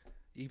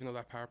 even though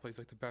that power play is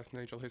like the best in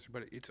NHL history,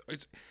 but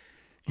it's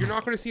you're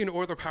not going to see an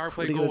Oilers power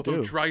play goal with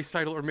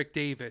Draisaitl or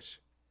McDavid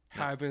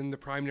having the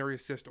primary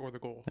assist or the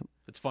goal. Yep.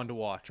 It's fun to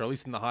watch, or at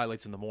least in the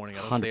highlights in the morning.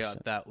 I don't stay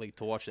out that late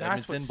to watch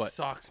Edmonton, That's what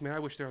sucks, man. I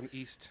wish they're on the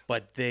East.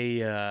 But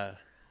they're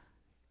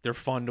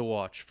fun to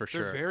watch for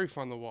sure. They're very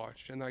fun to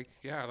watch, and I'd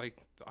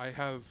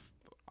love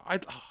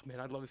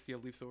to see a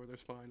Leafs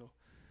Oilers final.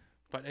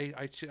 But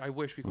I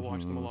wish we could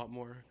watch them a lot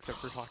more, except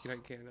for Hockey Night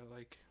in Canada.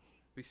 Like,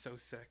 it'd be so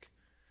sick.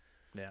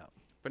 Yeah.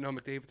 But no,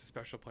 McDavid's a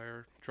special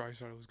player.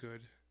 Draisaitl was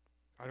good.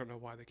 I don't know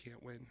why they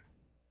can't win.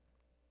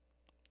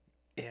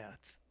 Yeah,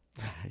 it's.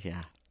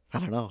 Yeah, I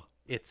don't know.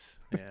 It's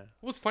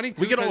Well, it's funny.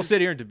 We can all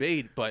sit here and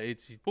debate, but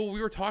it's. Well,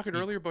 we were talking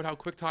earlier about how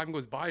quick time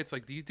goes by. It's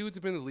like these dudes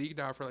have been in the league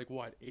now for like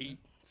what, 8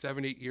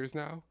 years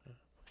now.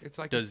 It's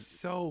like it's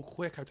so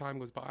quick how time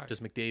goes by.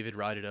 Does McDavid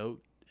ride it out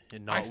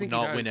and not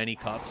win any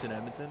cups in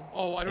Edmonton?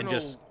 Oh, I don't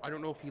know. I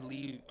don't know if he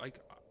leaves. Like,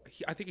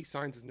 I think he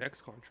signs his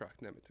next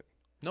contract in Edmonton.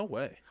 No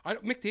way.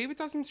 McDavid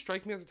doesn't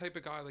strike me as the type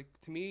of guy. Like,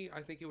 to me,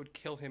 I think it would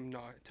kill him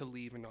not to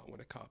leave and not win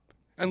a cup.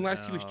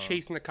 Unless he was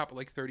chasing the cup at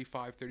like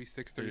 35,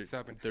 36,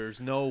 37. There's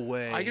no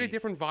way. I get a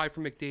different vibe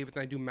from McDavid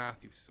than I do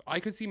Matthews.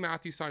 I could see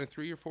Matthews signing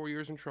 3 or 4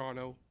 years in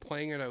Toronto,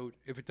 playing it out.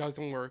 If it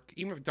doesn't work,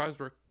 even if it does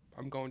work,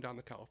 I'm going down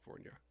to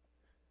California.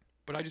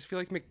 But I just feel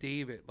like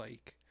McDavid,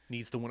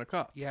 needs to win a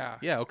cup. Yeah.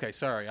 Yeah, okay,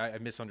 sorry. I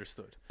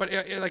misunderstood. But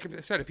like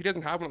I said, if he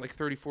doesn't have one at like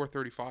 34,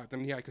 35,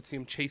 then yeah, I could see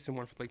him chasing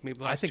one for like maybe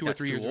the last 2 or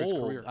 3 years of his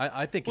career.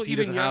 I think if he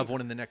doesn't have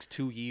one in the next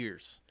 2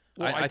 years.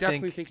 Well, I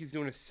definitely think he's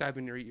doing a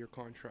 7 or 8 year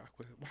contract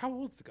with. How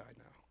old's the guy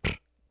now?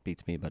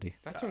 Beats me, buddy.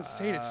 That's what I'm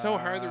saying. It's so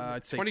hard.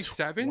 I'd say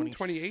 27, 28?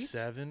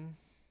 27.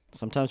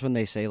 Sometimes when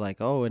they say like,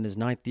 "Oh, in his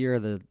 9th year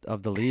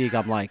of the league,"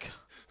 I'm like,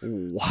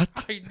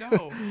 "What? I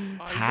know.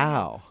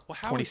 How?" Well,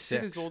 how is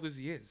Sid as old as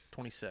he is?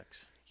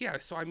 26. Yeah,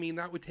 so I mean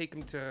that would take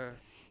him to.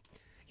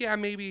 Yeah,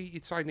 maybe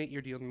you'd sign an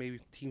 8-year deal, and maybe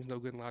the team's no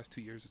good in the last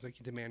 2 years. It's like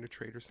you demand a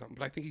trade or something.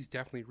 But I think he's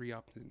definitely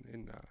re-upped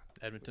in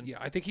Edmonton. Yeah,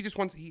 I think he just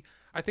wants.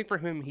 I think for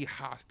him, he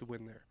has to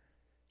win there.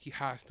 He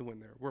has to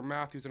win there. Where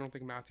Matthews, I don't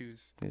think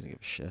Matthews. He doesn't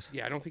give a shit.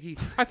 Yeah, I don't think he.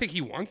 I think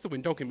he wants to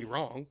win. Don't get me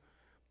wrong,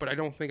 but I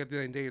don't think at the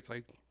end of the day it's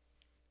like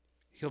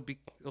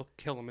it'll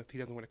kill him if he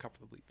doesn't win a cup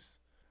for the Leafs.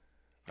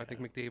 I think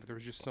McDavid, there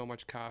was just so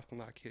much cast on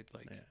that kid.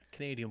 Like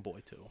Canadian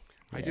boy too.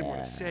 I didn't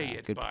want to say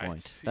it. Good but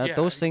point.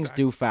 Those things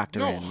do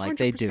factor in, like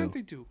they do.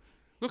 They do.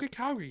 Look at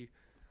Calgary.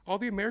 All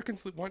the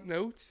Americans that want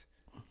notes,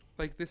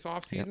 like this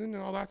off season and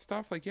all that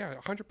stuff. Like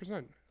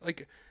 100%.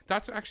 Like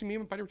that's actually me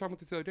and my buddy were talking about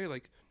this the other day.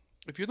 Like.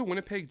 If you're the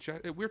Winnipeg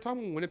Jets, we were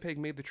talking when Winnipeg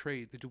made the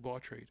trade, the Dubois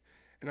trade.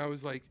 And I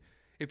was like,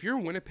 if you're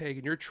Winnipeg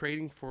and you're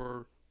trading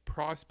for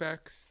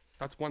prospects,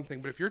 that's one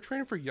thing. But if you're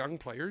trading for young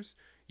players,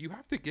 you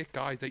have to get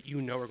guys that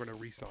you know are going to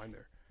re-sign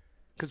there.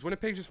 Because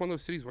Winnipeg's just one of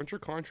those cities, once your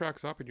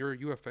contract's up and you're a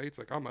UFA, it's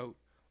like, I'm out.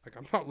 Like,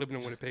 I'm not living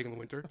in Winnipeg in the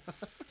winter.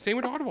 Same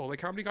with Ottawa.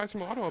 Like, how many guys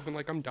from Ottawa have been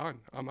like, I'm done.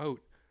 I'm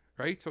out.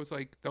 Right? So it's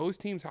like, those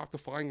teams have to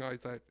find guys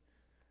that,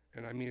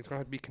 and I mean, it's going to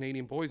have to be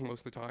Canadian boys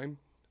most of the time,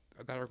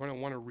 that are going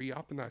to want to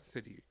re-up in that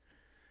city.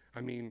 I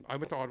mean, I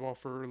went to Ottawa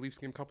for a Leafs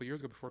game a couple of years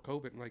ago before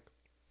COVID, and like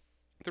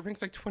the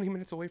rink's like 20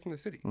 minutes away from the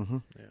city,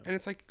 and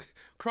it's like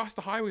across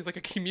the highway is like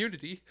a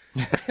community,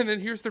 and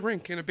then here's the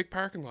rink in a big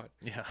parking lot.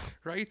 Yeah,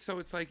 right. So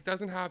it's like it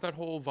doesn't have that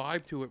whole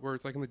vibe to it where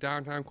it's like in the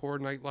downtown core,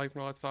 nightlife,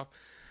 and all that stuff.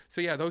 So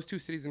yeah, those two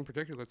cities in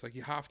particular, it's like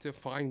you have to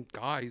find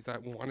guys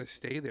that want to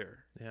stay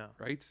there. Yeah.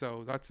 Right.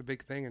 So that's a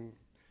big thing, and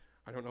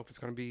I don't know if it's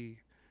going to be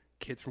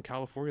kids from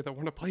California that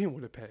want to play in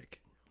Winnipeg,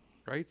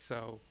 right?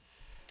 So,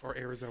 or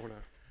Arizona.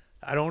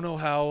 I don't know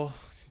how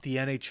the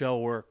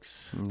NHL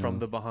works from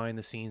the behind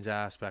the scenes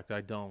aspect. I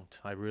don't.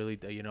 I really,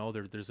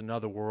 there's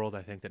another world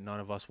I think that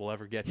none of us will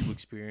ever get to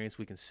experience.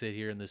 We can sit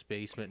here in this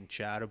basement and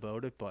chat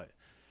about it, but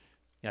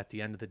at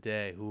the end of the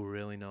day, who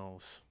really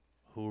knows?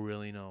 Who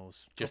really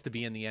knows? Just to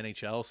be in the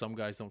NHL, some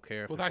guys don't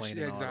care if they're playing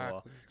in Ottawa.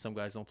 Some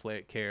guys don't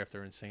care if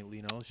they're in St.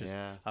 Louis. It's just,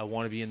 I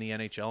want to be in the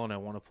NHL and I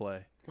want to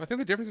play. Well, I think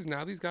the difference is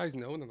now these guys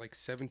know they're like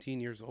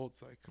 17 years old.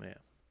 It's like,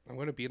 I'm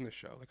going to be in the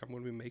show. Like, I'm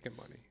going to be making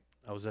money.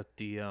 I was at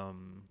the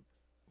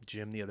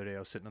gym the other day. I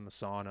was sitting in the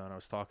sauna and I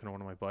was talking to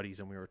one of my buddies,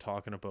 and we were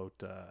talking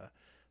about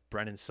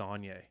Brennan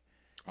Saunier.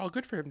 Oh,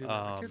 good for him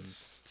doing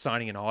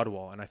signing in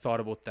Ottawa. And I thought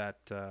about that,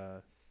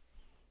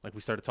 like we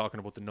started talking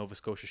about the Nova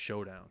Scotia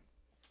Showdown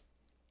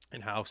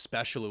and how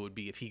special it would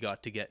be if he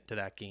got to get to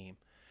that game.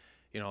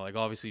 like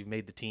obviously you've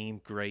made the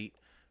team, great,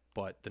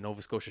 but the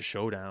Nova Scotia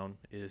Showdown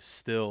is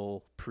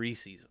still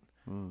preseason.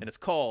 And it's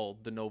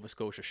called the Nova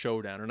Scotia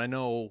Showdown. And I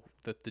know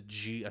that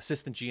the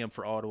assistant GM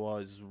for Ottawa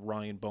is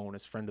Ryan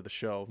Bonus, friend of the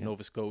show,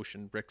 Nova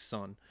Scotian, Rick's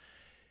son.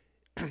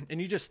 And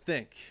you just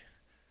think,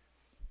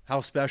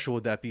 how special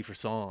would that be for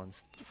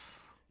Sons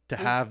to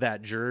have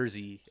that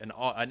jersey, an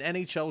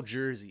NHL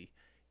jersey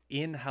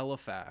in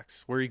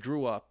Halifax, where he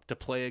grew up, to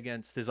play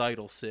against his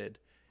idol, Sid,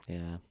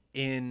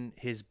 in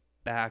his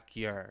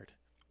backyard?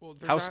 Well,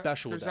 how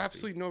special would that be? There's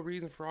absolutely no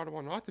reason for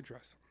Ottawa not to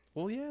dress him.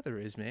 Well, yeah, there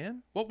is,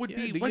 man. What would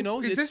be?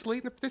 Is this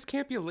late? This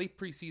can't be a late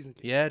preseason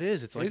game. Yeah, it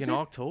is. It's like in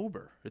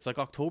October. It's like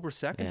October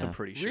 2nd. I'm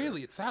pretty sure.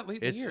 Really, it's that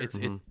late in the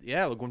year.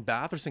 Yeah. Like when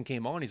Batherson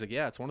came on, he's like,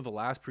 yeah, it's one of the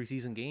last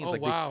preseason games. Oh,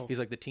 like wow. He's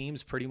like, the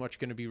team's pretty much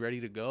going to be ready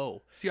to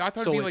go. See, I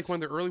thought it'd be like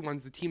one of the early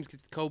ones. The teams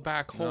could go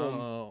back home.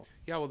 No.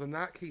 Yeah, well, in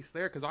that case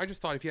there, because I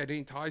just thought if you had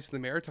any ties to the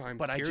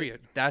Maritimes,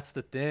 period. That's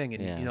the thing,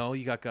 and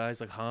you got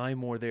guys like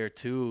Highmore there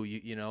too.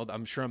 You know,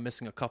 I'm sure I'm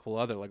missing a couple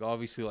other, like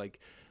obviously like.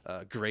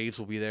 Graves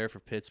will be there for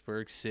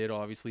Pittsburgh. Sid,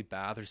 obviously,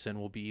 Batherson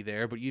will be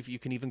there. But you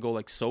can even go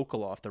like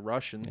Sokolov, the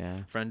Russian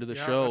friend of the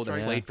show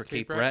that played for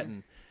Cape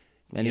Breton.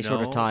 Any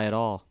sort of tie at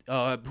all.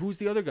 Who's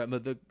the other guy?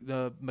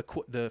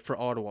 The for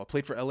Ottawa,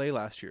 played for LA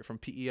last year from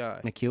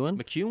PEI.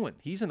 McEwen.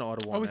 He's in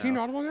Ottawa. Oh, is he in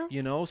Ottawa now?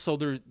 You know, so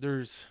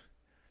there's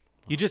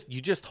you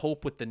just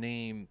hope with the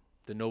name,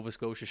 the Nova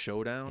Scotia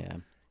Showdown. Yeah.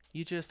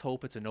 You just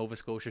hope it's a Nova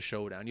Scotia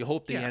Showdown. You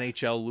hope the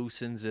NHL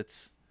loosens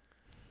its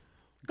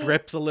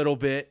grips a little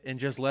bit and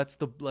just let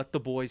the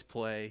boys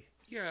play.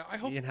 Yeah, I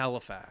hope in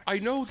Halifax. I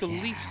know the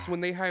Leafs, when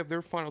they have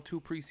their final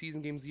 2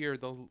 preseason games a year,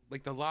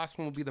 the last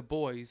one will be the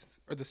boys,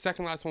 or the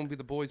second last one will be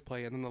the boys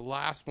play, and then the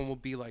last one will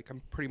be like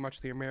pretty much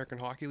the American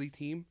Hockey League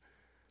team.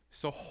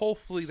 So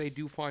hopefully they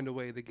do find a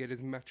way to get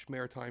as much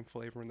maritime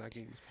flavor in that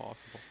game as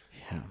possible.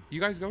 Yeah.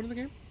 You guys going to the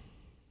game?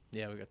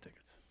 Yeah, we got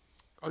tickets.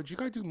 Oh, did you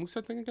guys do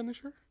Moosehead thing again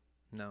this year?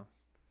 No.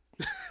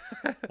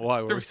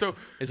 Why?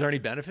 Is there any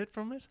benefit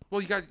from it?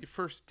 Well, you got your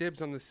first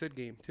dibs on the Sid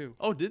game too.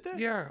 Oh, did they?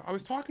 Yeah, I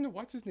was talking to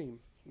what's his name?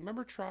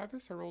 Remember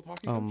Travis, our old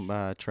hockey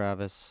coach?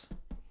 Travis.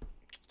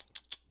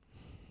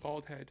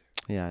 Bald head.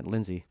 Yeah,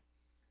 Lindsay.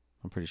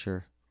 I'm pretty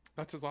sure.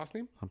 That's his last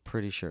name? I'm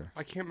pretty sure.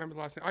 I can't remember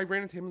the last name. I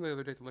ran into him the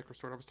other day at the liquor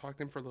store. I was talking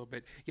to him for a little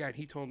bit. Yeah, and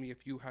he told me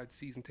if you had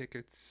season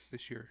tickets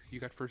this year, you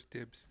got first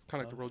dibs.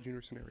 Kind of like the World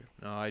Junior scenario.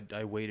 No,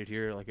 I waited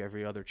here like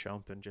every other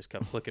chump and just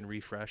kept clicking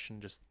refresh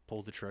and just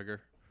pulled the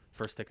trigger.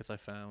 First tickets I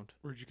found.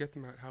 Where'd you get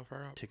them at? How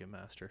far out?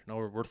 Ticketmaster. No,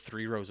 we're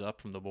 3 rows up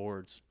from the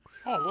boards.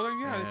 Oh well,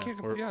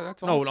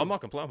 that's awesome. No, I'm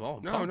not complaining.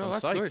 I'm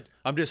that's psyched.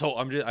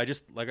 good. I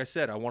just like I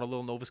said, I want a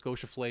little Nova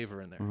Scotia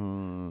flavor in there.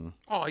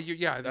 Oh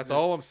yeah, that's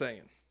all I'm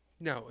saying.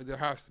 No, there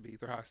has to be.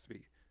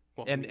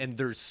 Well, and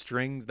there's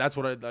strings. That's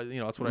what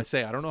I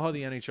say. I don't know how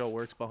the NHL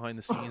works behind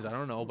the scenes. I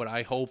don't know, but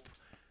I hope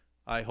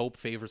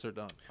favors are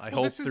done. I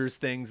hope there's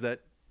things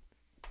that.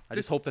 I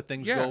just hope that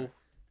things go.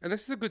 And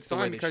this is a good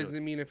sign because, I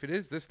mean, if it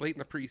is this late in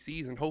the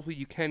preseason, hopefully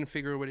you can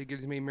figure a way to get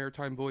as many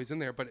Maritime boys in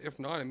there. But if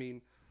not, I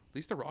mean, at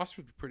least the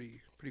roster would be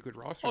pretty good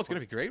roster. Oh, it's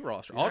going to be a great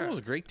roster. Yeah. Ottawa's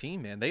a great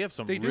team, man. They have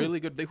some really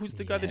good. Who's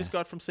the guy they just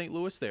got from St.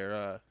 Louis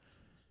there?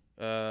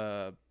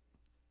 Oh,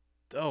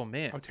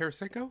 man. Oh,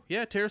 Tarasenko?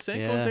 Yeah,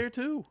 Tarasenko's there,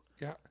 too.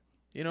 Yeah.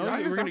 You know,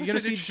 you're gonna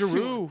see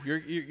Giroux.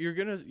 You're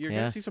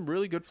gonna see some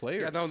really good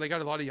players. Yeah, no, and they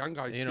got a lot of young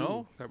guys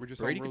too that were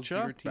just Brady on World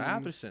Junior Kachuk,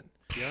 Batherson.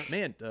 Yeah,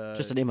 man.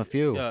 Just to name a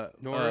few.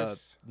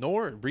 Norris.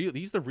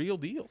 He's the real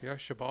deal. Yeah,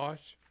 Shabbat,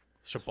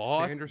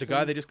 the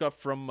guy they just got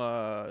from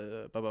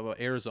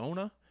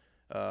Arizona.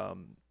 Oh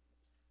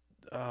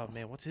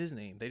man, what's his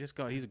name?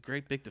 He's a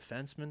great big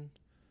defenseman.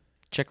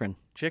 Chikrin.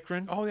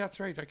 Oh, that's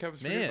right. I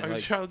kept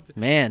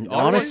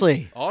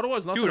honestly,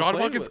 Ottawa's not. Dude,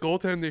 Ottawa gets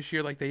goaltending this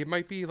year. Like they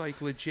might be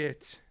like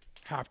legit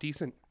half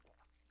decent.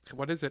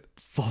 What is it?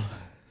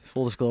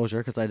 Full disclosure,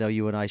 because I know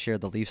you and I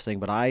shared the Leafs thing,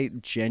 but I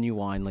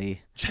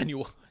genuinely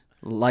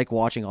like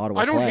watching Ottawa.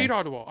 I don't play. hate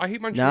Ottawa. I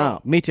hate Montreal.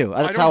 No, me too.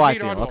 That's how I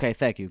feel. Ottawa. Okay,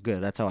 thank you.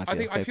 Good. That's how I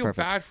feel. I feel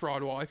bad for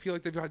Ottawa. I feel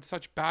like they've had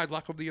such bad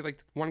luck over the year.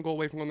 Like one goal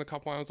away from winning the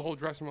cup finals. The whole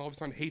dressing room all of a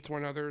sudden hates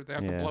one another. They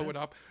have to blow it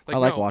up. Like, I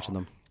like watching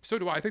them. So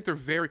do I. I think they're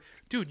very...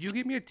 Dude, you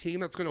give me a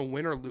team that's going to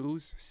win or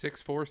lose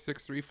 6-4,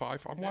 6-3,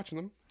 5. I'm watching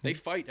them. They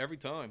fight every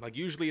time. Like,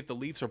 usually if the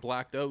Leafs are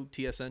blacked out,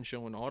 TSN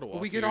showing Ottawa.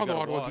 Well, we get all the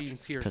Ottawa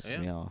teams here.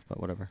 Pisses me off, but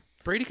whatever.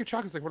 Brady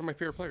Kachuk is like one of my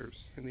favorite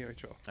players in the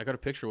NHL. I got a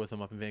picture with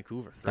him up in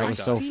Vancouver. That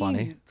was so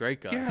funny.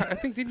 Great guy. Yeah, I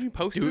think, didn't you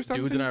post it or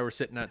something? Dudes and I were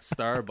sitting at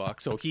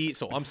Starbucks.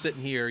 So I'm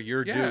sitting here,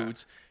 you're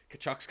dudes.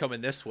 Kachuk's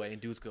coming this way,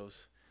 and dudes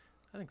goes,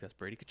 I think that's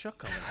Brady Kachuk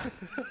coming out.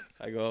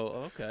 I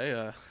go,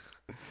 okay,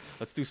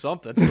 let's do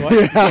something.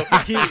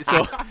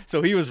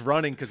 So he was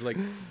running because like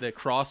the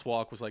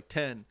crosswalk was like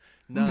 10,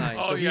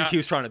 9. He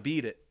was trying to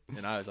beat it.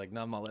 And I was like,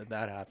 no, I'm not letting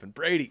that happen.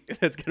 Brady,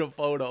 let's get a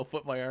photo.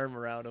 Put my arm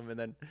around him. And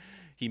then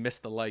he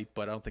missed the light,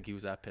 but I don't think he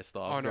was that pissed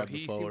off. Oh, no,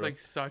 he seems like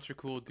such a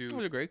cool dude. He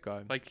was a great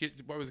guy. Like,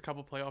 what was a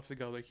couple playoffs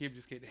ago? Like, he would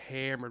just get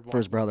hammered. For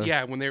his brother.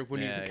 Yeah, when he was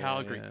in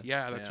Calgary.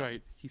 Yeah, that's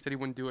right. He said he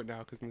wouldn't do it now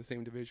because in the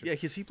same division. Yeah,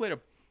 because he played at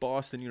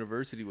Boston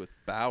University with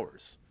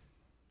Bowers.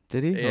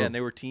 Did he? Yeah, Oh. and they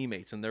were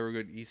teammates, and they were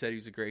good. He said he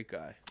was a great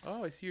guy.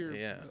 Oh, I see your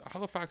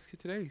Halifax kid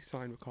today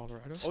signed with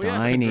Colorado. Oh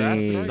yeah,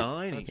 congrats to Steiny.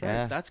 Steiny. That's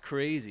right. That's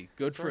crazy.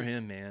 Good That's for right.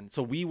 him, man.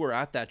 So we were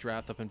at that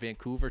draft up in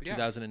Vancouver, Yeah.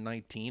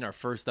 2019, our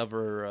first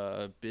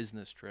ever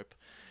business trip,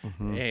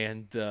 Mm-hmm.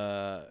 and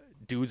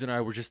dudes and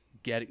I were just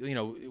getting,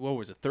 what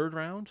was it, third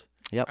round?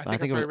 Yep, I I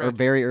think think it that's was right, a Reg.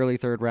 very early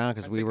third round I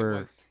because we think it were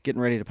was.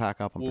 getting ready to pack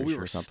up. I'm Well, pretty we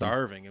sure were something.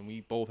 starving, and we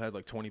both had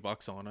like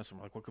 $20 on us. And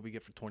we're like, what could we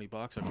get for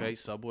 $20? Okay,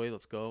 Subway,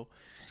 let's go.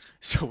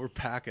 So we're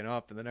packing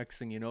up, and the next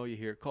thing you know, you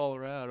hear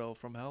Colorado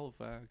from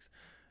Halifax.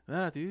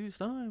 Dude,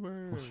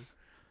 Steinberg.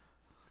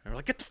 And we're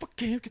like, get the fuck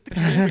camera, get the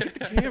camera, get the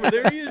camera.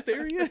 There he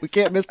is. We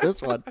can't miss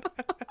this one.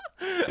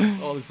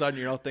 All of a sudden,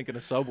 you're not thinking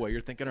of Subway.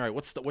 You're thinking, all right,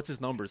 what's his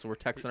number? So we're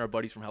texting our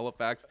buddies from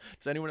Halifax.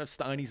 Does anyone have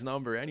Steiny's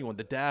number? Anyone,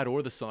 the dad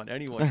or the son?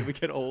 Anyone? Can we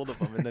get a hold of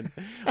him? And then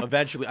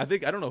eventually, I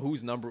don't know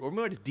whose number, or we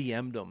might have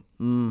DM'd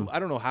him. I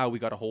don't know how we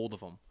got a hold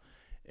of him.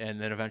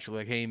 And then eventually,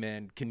 like, hey,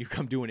 man, can you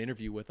come do an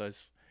interview with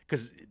us?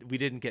 Because we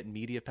didn't get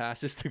media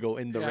passes to go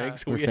in the ring,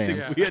 so We're we had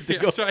fans. to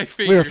go. That's what I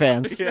figured. We were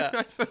fans. Yeah.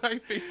 That's what I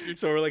figured.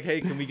 So we're like, hey,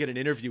 can we get an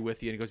interview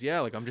with you? And he goes, yeah,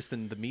 like I'm just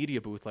in the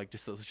media booth, like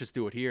let's just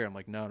do it here. I'm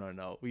like,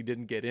 no, we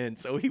didn't get in.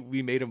 So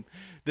we made him.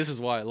 This is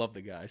why I love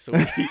the guy. So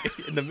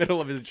in the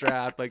middle of his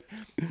draft, like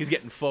he's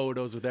getting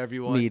photos with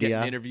everyone, Media.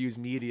 getting interviews,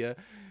 media.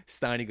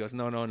 Steiny goes,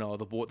 no,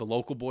 the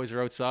local boys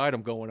are outside.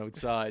 I'm going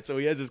outside. So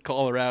he has his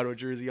Colorado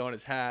jersey on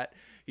his hat.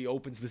 He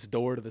opens this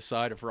door to the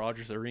side of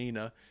Rogers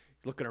Arena.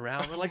 Looking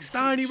around, we're like,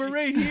 Steiny, we're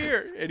right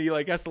here. And he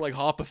like has to like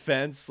hop a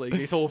fence. Like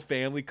his whole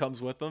family comes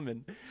with him,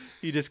 and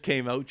he just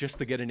came out just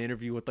to get an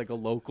interview with like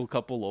a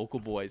couple local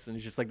boys. And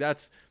he's just like,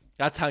 that's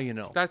how you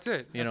know. That's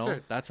it. You know,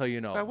 that's how you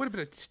know. That would have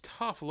been a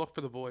tough look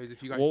for the boys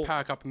if you guys Well,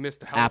 pack up and miss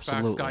the Halifax guy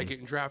absolutely.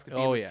 getting drafted.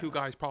 Oh, Being yeah. Two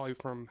guys probably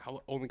from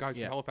only guys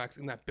Yeah. from Halifax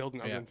in that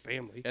building other Yeah. than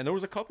family. And there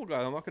was a couple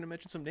guys, I'm not going to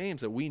mention some names,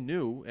 that we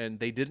knew,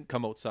 and they didn't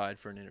come outside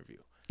for an interview.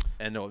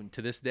 And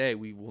to this day,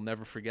 we will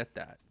never forget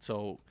that.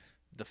 So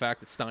the fact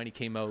that Steiny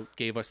came out,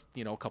 gave us,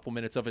 a couple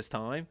minutes of his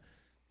time,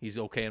 he's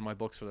okay in my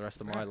books for the rest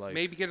of my life.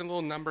 Maybe get a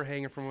little number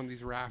hanging from one of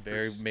these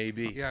rafters.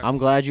 Maybe. Yeah. I'm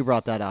glad you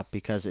brought that up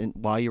because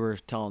while you were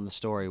telling the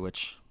story,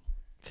 which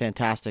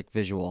fantastic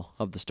visual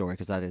of the story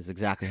because that is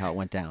exactly how it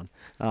went down.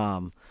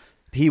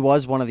 He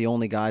was one of the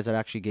only guys that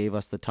actually gave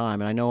us the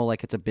time, and I know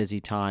like it's a busy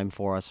time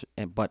for us,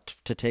 but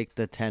to take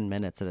the 10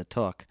 minutes that it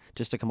took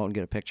just to come out and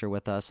get a picture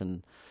with us,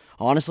 and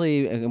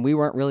honestly, and we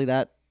weren't really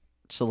that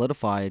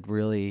solidified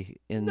really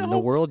in the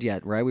world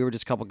yet, right? We were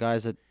just a couple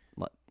guys that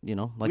like we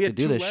to had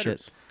do two this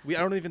letters. shit.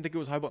 I don't even think it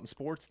was High Button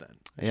Sports then.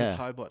 It was Yeah. just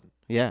High Button.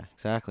 Yeah,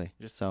 exactly.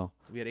 So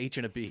we had H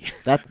and a B.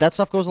 That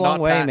stuff goes a long Not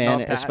way, pat- man. not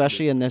patented.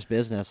 Especially in this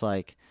business,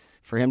 like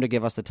for him to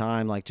give us the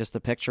time, like just the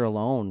picture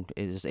alone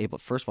is able.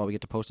 First of all, we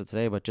get to post it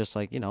today, but just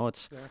like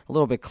it's a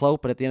little bit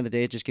cloak. But at the end of the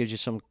day, it just gives you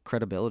some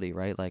credibility,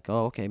 right? Like,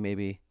 oh, okay,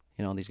 maybe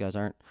these guys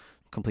aren't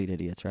complete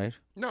idiots, right?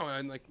 No,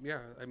 and like, yeah,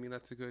 I mean,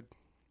 that's a good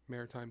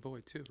maritime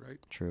boy too, right?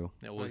 True.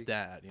 It was Like-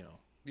 dad,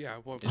 Yeah,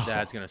 well, His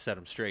dad's going to set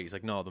him straight. He's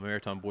like, no, the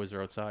Maritime boys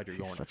are outside. You're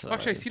going such a outside.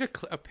 actually, I seen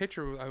a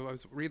picture. I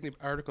was reading the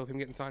article of him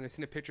getting signed. I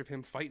seen a picture of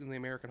him fighting in the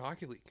American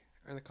Hockey League,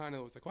 and it kind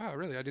of was like, wow,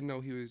 really? I didn't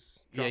know he was.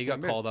 Yeah, he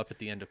dropping got the called mitts. up at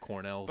the end of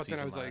Cornell's But then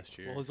season I was like, last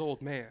year. well, his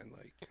old man,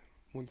 like,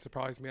 wouldn't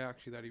surprise me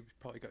actually that he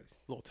probably got a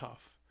little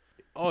tough.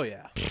 Oh,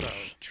 yeah.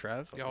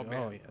 Trev? Oh, man.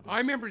 Oh, yeah. I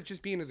remember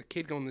just being as a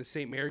kid going to the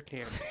St. Mary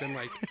camps, and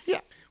like, Yeah.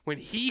 when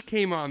he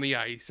came on the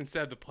ice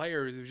instead of the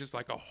players, it was just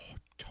like a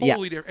Yeah.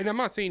 totally different. And I'm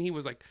not saying he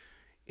was like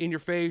in your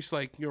face,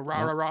 like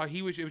rah rah rah.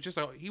 He was just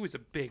he was a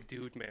big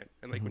dude, man.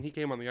 And like when he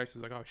came on the ice, it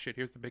was like, oh shit,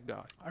 here's the big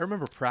guy. I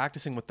remember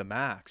practicing with the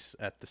Max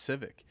at the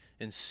Civic,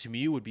 and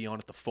Smew would be on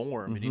at the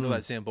Forum, and you know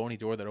that Zamboni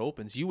door that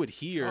opens. You would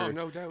hear, Oh,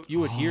 no doubt. You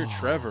would hear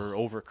Trevor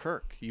over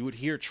Kirk. You would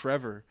hear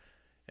Trevor,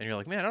 and you're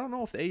like, man, I don't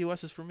know if the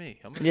AUS is for me.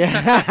 I'm gonna,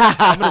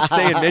 I'm gonna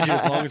stay in midget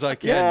as long as I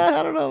can. Yeah,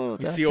 I don't know.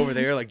 You see over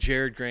there like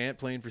Jared Grant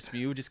playing for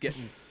Smew, just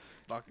getting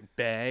fucking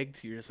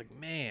bagged. You're just like,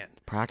 man.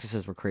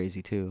 Practices were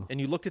crazy too. And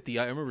you looked at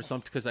I remember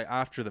because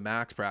after the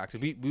Max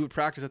practice, we would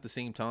practice at the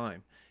same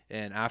time.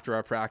 And after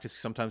our practice,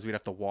 sometimes we'd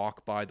have to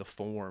walk by the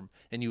Forum,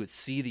 and you would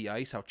see the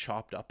ice, how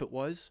chopped up it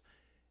was.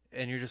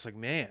 And you're just like,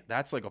 man,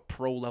 that's like a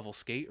pro level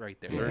skate right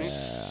there. There's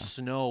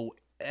snow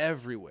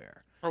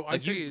everywhere. Oh, I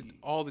Like, see it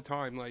all the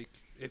time. Like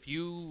if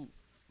you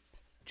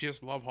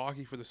just love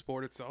hockey for the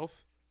sport itself,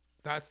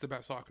 that's the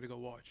best hockey to go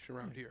watch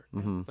around here.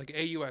 Like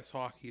AUS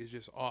hockey is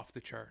just off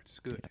the charts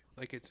good.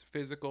 Like it's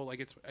physical. Like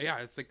it's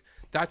like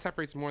that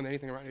separates more than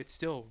anything around. It's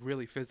still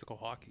really physical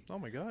hockey, Oh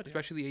my God.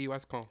 especially the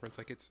AUS conference.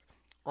 Like it's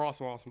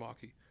awesome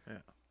hockey. Yeah.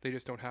 They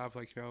just don't have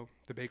like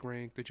the big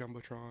rink, the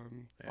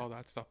jumbotron, all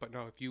that stuff. But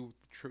no, if you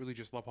truly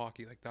just love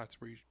hockey, like that's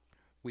where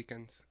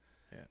weekends.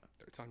 Yeah.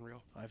 It's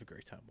unreal. I have a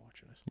great time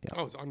watching it.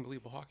 Oh, it's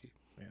unbelievable hockey.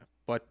 Yeah.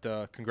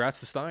 But congrats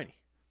to Steiny.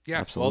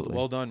 Yes. Absolutely.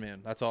 Well done,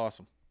 man. That's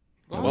awesome.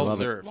 Well Well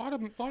deserved. A lot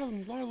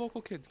of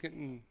local kids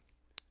getting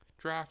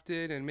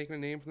drafted and making a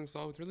name for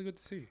themselves. It's really good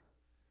to see.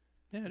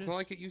 Yeah, it It's is. not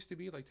like it used to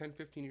be like 10,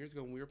 15 years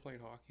ago when we were playing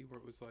hockey, where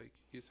it was like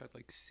you just had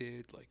like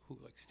Sid, like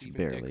Steven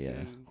Barely, yeah.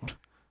 Dixon.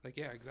 Like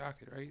yeah,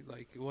 exactly, right?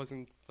 Like it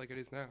wasn't like it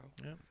is now.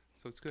 Yeah.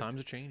 So it's good. Times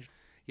have changed.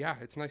 Yeah,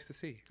 it's nice to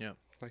see. Yeah.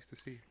 It's nice to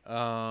see.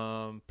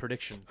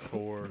 Prediction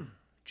for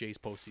Jays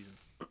postseason.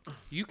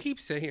 You keep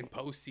saying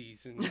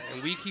postseason,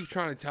 and we keep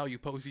trying to tell you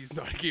postseason's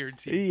not a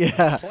guarantee.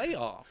 Yeah.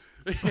 Playoff.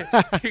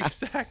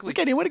 Exactly.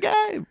 Can you win a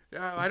game?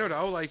 I don't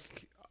know.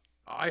 Like,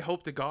 I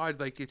hope to God,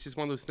 like, it's just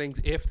one of those things,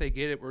 if they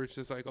get it, where it's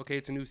just like, okay,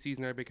 it's a new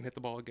season, everybody can hit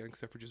the ball again,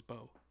 except for just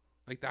Bo.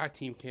 Like, that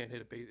team can't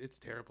hit a base. It's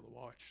terrible to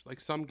watch. Like,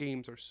 some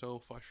games are so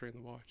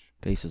frustrating to watch.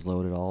 Bases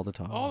loaded all the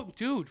time. Oh,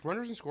 dude,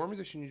 runners in scoring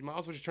position, you might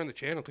as well just turn the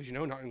channel because you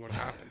know nothing's going to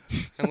happen.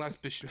 Unless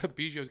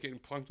Biggio's getting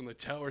plunked on the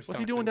toe or something. What's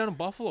he doing down in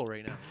Buffalo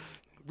right now?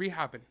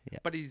 Rehabbing. Yeah.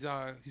 But he's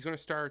going to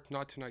start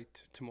not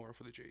tonight, tomorrow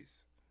for the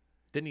Jays.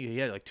 Didn't he? He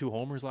had like 2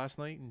 homers last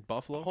night in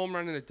Buffalo. Home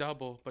run and a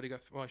double, but he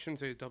got, well, I shouldn't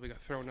say a double, he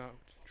got thrown out.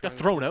 Got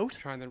thrown out?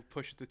 Trying to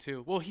push it to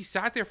 2. Well, he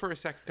sat there for a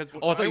second because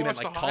Oh, I thought you meant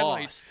like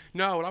tossed.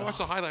 No, when I watched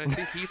the highlight, I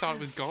think he thought it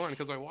was gone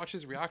because I watched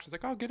his reaction.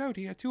 Like, oh, get out.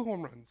 He had 2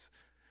 home runs.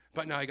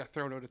 But no, he got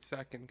thrown out at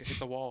second, hit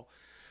the wall.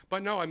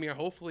 But no, I mean,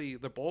 hopefully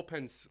the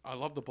bullpens, I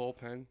love the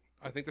bullpen.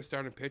 I think the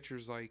starting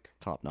pitchers, like,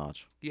 Top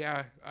notch.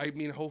 yeah, I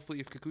mean,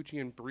 hopefully if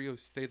Kikuchi and Barrios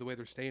stay the way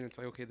they're staying, it's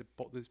like, okay, the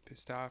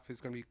staff is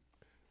going to be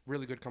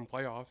really good come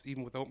playoffs,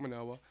 even without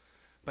Manoah.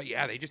 But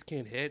yeah, they just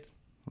can't hit.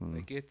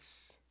 Like,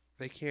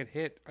 they can't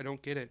hit. I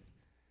don't get it.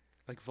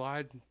 Like,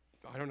 Vlad,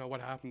 I don't know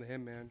what happened to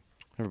him, man.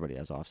 Everybody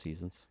has off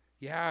seasons.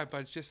 Yeah,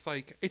 but it's just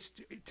like, it's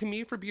to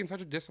me, for being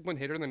such a disciplined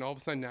hitter, and then all of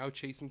a sudden now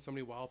chasing so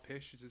many wild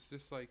pitches, it's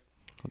just like,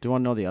 Do you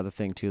want to know the other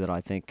thing too that I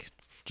think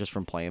just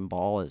from playing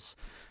ball is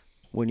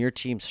when your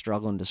team's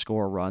struggling to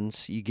score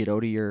runs, you get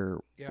out of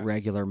your Yes.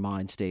 regular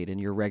mind state and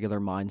your regular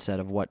mindset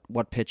of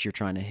what pitch you're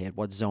trying to hit,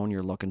 what zone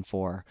you're looking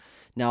for.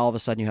 Now all of a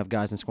sudden you have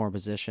guys in scoring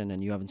position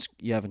and you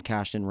haven't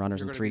cashed in runners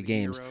You're in gonna 3 be the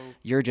games. hero.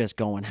 You're just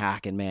going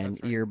hacking, man.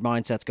 That's right. Your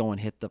mindset's going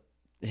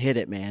hit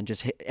it, man.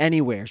 Just hit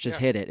anywhere. Just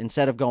Yeah. hit it.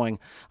 Instead of going,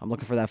 I'm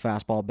looking for that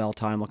fastball, bell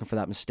time, looking for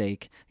that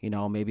mistake.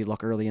 Maybe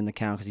look early in the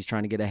count because he's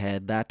trying to get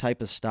ahead. That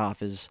type of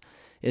stuff is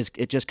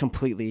it just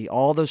completely,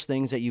 all those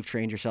things that you've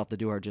trained yourself to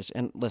do are just,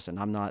 and listen,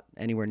 I'm not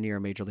anywhere near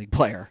a major league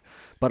player,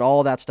 but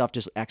all that stuff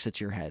just exits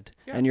your head.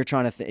 Yeah. And you're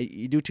trying to,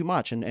 you do too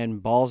much.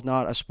 And ball's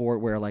not a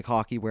sport where like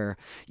hockey where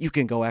you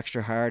can go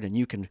extra hard and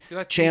you can You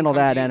let team channel come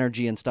that to you.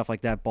 energy and stuff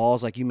like that.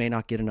 Ball's like, you may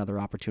not get another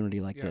opportunity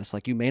like Yeah. this.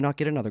 Like you may not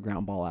get another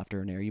ground ball after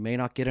an air. You may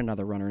not get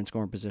another runner in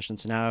scoring position.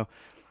 So now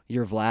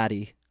you're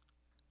Vladdy.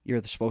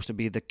 You're supposed to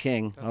be the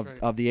king That's right.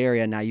 of the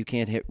area. Now you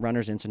can't hit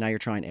runners in, so now you're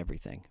trying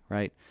everything,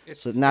 right?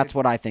 It's- So and that's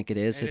what I think it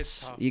is. and it's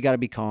It's tough. you got to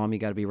be calm, you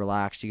got to be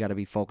relaxed, you got to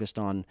be focused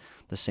on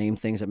the same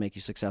things that make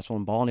you successful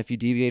in ball. And if you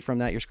deviate from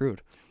that, you're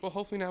screwed. well,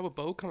 hopefully now with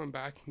Bo coming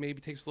back,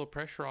 maybe takes a little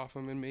pressure off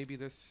him, and maybe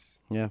this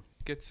Yeah,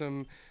 gets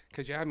some.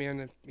 Because yeah,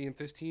 man, if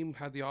this team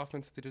had the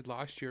offense that they did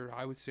last year,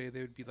 I would say they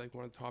would be like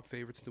one of the top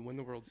favorites to win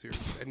the World Series.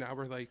 And now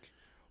we're like,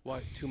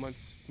 what, 2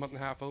 months, month and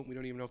a half out, and we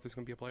don't even know if there's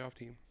going to be a playoff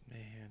team.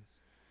 Man.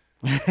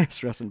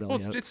 stress and belly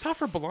Well, out. it's tough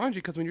for Belongi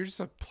because when you're just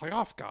a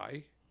playoff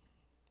guy,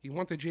 you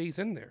want the Jays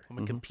in there. I'm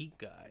a compete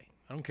guy.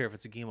 I don't care if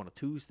it's a game on a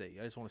Tuesday.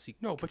 I just want to see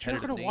No, but you're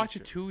not competitive going to watch a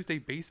nature. Tuesday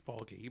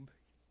baseball game.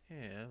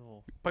 Yeah,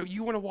 well, But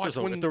you want to watch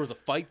if when there was a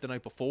fight the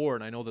night before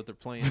and I know that they're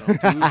playing on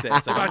Tuesday,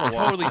 it's like, I'm that's gonna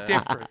watch totally that.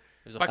 different.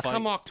 There's a But fight.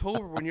 come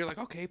October, when you're like,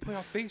 okay,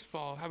 playoff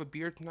baseball, have a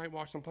beer tonight,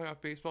 watch some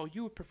playoff baseball,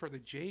 you would prefer the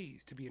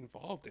Jays to be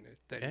involved in it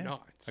than Yeah.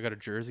 not. I got a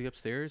jersey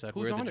upstairs. I'd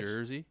Who's wear on the it?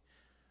 jersey.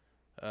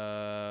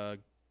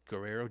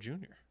 Guerrero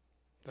Jr.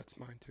 That's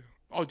mine too.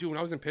 Oh, dude, when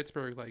I was in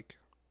Pittsburgh, like,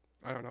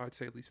 I don't know, I'd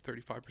say at least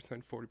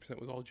 35%, 40%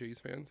 was all Jays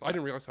fans. I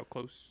didn't realize how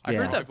close I Yeah.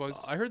 heard the that. drive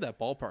was. I heard that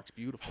ballpark's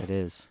beautiful. It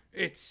is.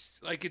 It's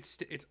like it's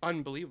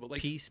unbelievable.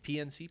 Like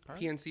PNC Park.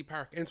 PNC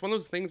Park, and it's one of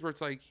those things where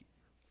it's like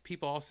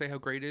people all say how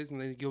great it is, and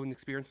then you go and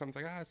experience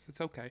something. It's like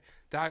it's okay.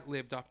 That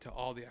lived up to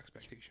all the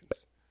expectations.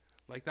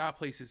 Like that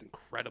place is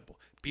incredible.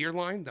 Beer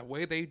line, the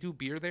way they do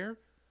beer there,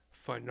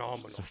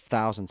 phenomenal. There's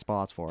 1,000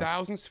 spots for it.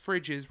 Thousands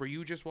fridges where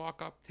you just walk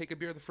up, take a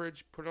beer at the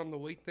fridge, put it on the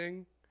weight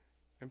thing,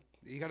 and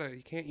you gotta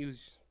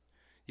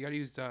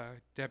use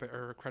debit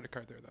or a credit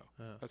card there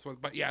though. Yeah. That's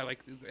what. But yeah, like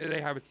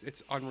they have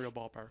it's unreal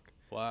ballpark.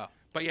 Wow.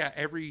 But yeah,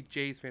 every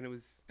Jays fan, it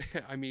was,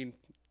 I mean,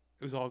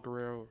 it was all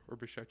Guerrero or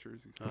Bichette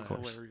jerseys. It was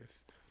course.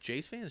 hilarious.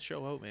 Jays fans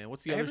show out, man.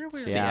 What's the Everywhere. other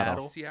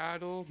Seattle.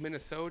 Seattle,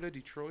 Minnesota,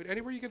 Detroit,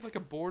 anywhere you get like a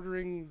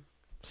bordering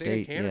State,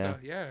 in Canada.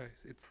 Yeah.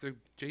 It's the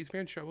Jays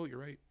fans show out. You're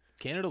right.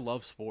 Canada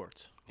loves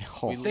sports.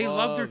 Oh, We They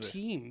love their it.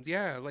 teams.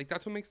 Yeah. Like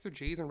that's what makes the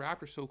Jays and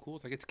Raptors so cool.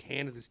 It's like it's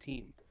Canada's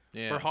team.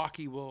 Yeah. Where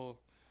hockey will,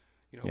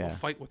 we'll Yeah.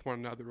 fight with one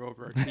another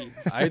over our teams.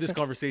 I had this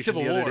conversation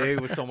Civil the other War. day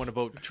with someone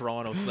about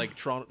Toronto. It's like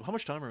Toronto. How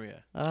much time are we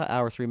at?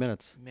 hour 3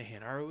 minutes.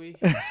 Man, are we?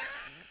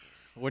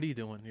 What are you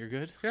doing? You're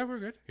good? Yeah, we're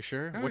good. You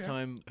sure? Oh, What yeah.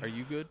 time are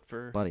you good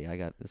for? Buddy,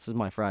 this is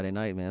my Friday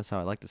night, man. That's how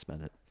I like to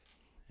spend it.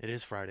 It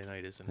is Friday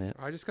night, isn't Yeah. it?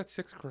 I just got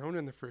 6 Corona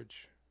in the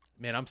fridge.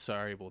 Man, I'm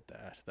sorry about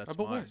that. That's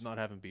About my what? not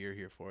having beer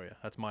here for you.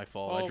 That's my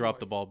fault. I Oh dropped my-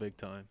 the ball big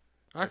time.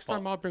 Next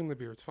time I'll bring the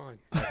beer. It's fine.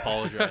 I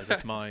apologize.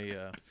 It's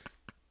my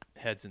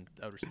head's in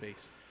outer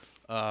space.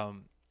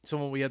 So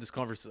when we had this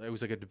conversation, it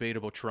was like a debate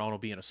about Toronto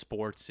being a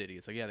sports city.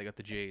 It's like, yeah, they got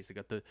the Jays, they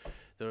got the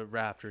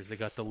Raptors, they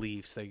got the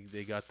Leafs,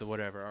 they got the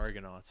whatever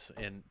Argonauts,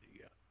 and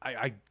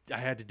I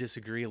had to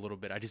disagree a little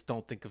bit. I just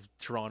don't think of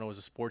Toronto as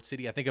a sports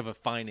city. I think of a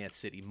finance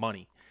city,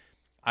 money.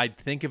 I'd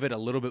think of it a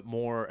little bit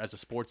more as a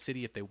sports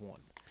city if they won.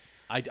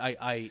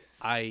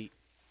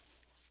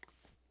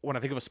 When I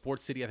think of a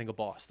sports city, I think of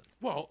Boston.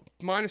 Well,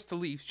 minus the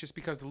Leafs, just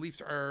because the Leafs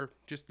are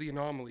just the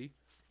anomaly.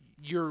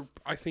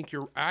 I think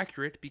you're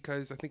accurate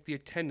because I think the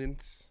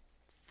attendance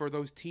for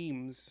those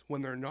teams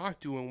when they're not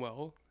doing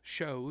well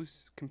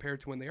shows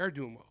compared to when they are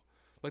doing well.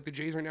 Like the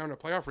Jays are now in a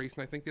playoff race,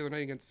 and I think the other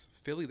night against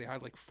Philly they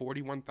had like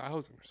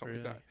 41,000 or something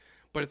like that.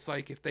 But it's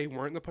like if they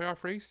weren't in the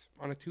playoff race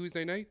on a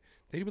Tuesday night,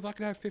 they'd be lucky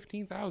to have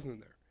 15,000 in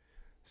there.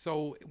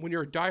 So when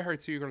you're a diehard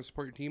city, you're going to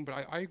support your team.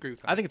 But I agree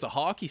with that. I think it's a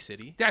hockey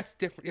city. That's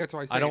different. Yeah, that's what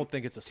I say. I don't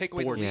think it's a Take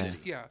away the sports Leafs.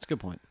 city. Yeah, That's a good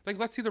point. like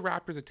let's see the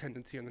Raptors'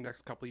 attendance here in the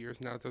next couple of years.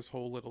 Now that this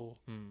whole little,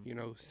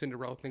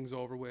 Cinderella thing's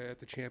over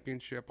with, the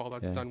championship, all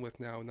that's done with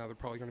now. Now they're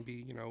probably going to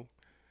be,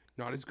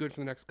 not as good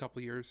for the next couple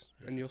of years.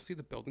 And you'll see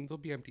the building; there'll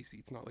be empty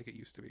seats, not like it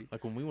used to be.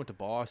 Like when we went to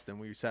Boston,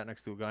 we sat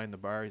next to a guy in the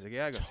bar. He's like,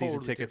 "Yeah, I got season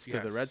Totally tickets to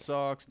different, the Red yes.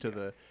 Sox, to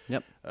the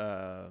Yep.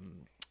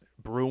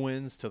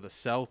 Bruins, to the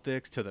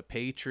Celtics, to the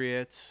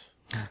Patriots."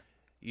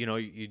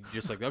 You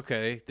just like,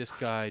 okay, this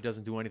guy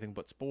doesn't do anything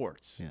but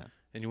sports. Yeah.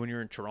 And when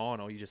you're in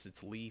Toronto,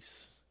 it's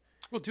Leafs.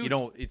 Well, dude,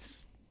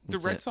 It's the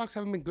That's Red it. Sox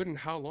haven't been good in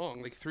how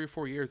long? Like 3 or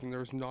 4 years, and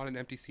there's not an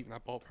empty seat in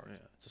that ballpark. yeah,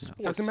 it's a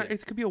sports Doesn't matter.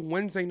 city. It could be a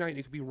Wednesday night.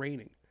 It could be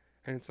raining,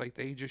 and it's like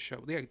they just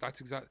show. Yeah,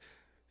 that's exactly.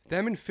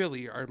 Them and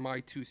Philly are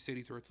my two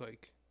cities where it's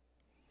like,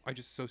 I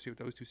just associate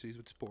those two cities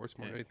with sports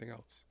more than anything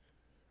else.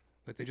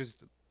 Like they just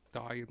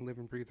die and live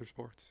and breathe their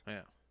sports.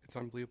 Yeah. It's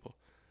unbelievable.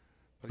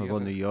 But What yeah,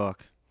 about New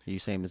York? Are you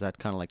saying, is that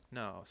kind of like,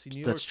 No, see,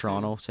 New that's York's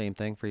Toronto, same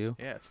thing for you?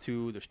 Yeah,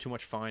 there's too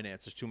much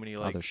finance. There's too many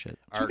Other shit.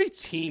 too many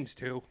arts. teams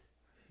too.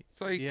 It's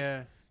like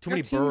Yeah, too you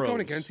many got teams boroughs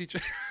going against each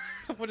other.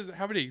 What is it?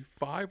 How many?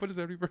 5? What is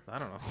every? I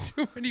don't know.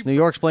 Too many. New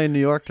York's playing New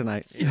York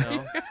tonight.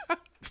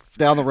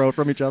 Down the road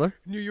from each other.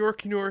 New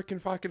York,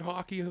 and fucking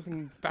hockey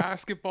and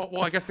basketball.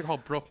 Well, I guess they call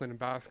Brooklyn and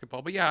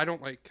basketball, but yeah, I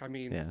don't like. I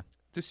mean, Yeah.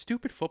 the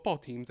stupid football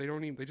teams. They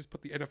don't even. They just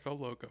put the NFL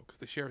logo because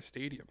they share a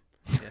stadium.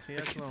 Yeah, see,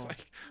 that's It's no-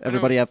 like,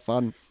 Everybody have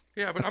fun.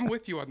 Yeah, but I'm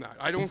with you on that.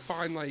 I don't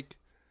find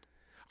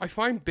I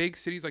find big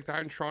cities like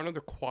that in Toronto,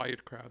 they're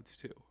quiet crowds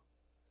too.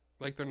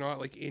 Like they're not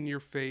like in your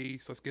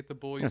face. Let's get the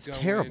boys That's going.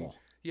 terrible.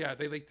 Yeah,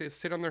 they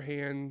sit on their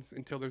hands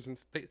until there's.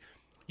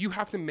 You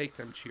have to make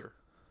them cheer.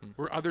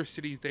 Where other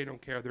cities they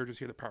don't care. They're just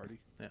here to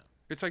party. Yeah.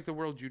 It's like the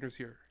World Juniors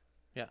here.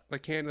 Yeah.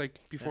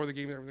 Before the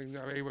game and everything.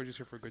 No, everybody's just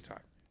here for a good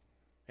time.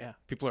 Yeah,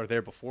 people are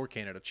there before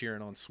Canada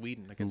cheering on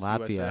Sweden against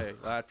Latvia. USA.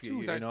 Latvia,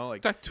 Dude,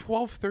 like that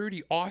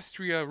 12:30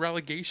 Austria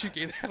relegation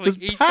game had was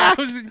like packed.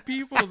 8,000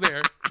 people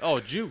there. oh,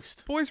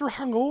 juiced. Boys were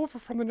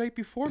hungover from the night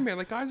before, man.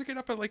 Like guys are getting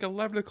up at like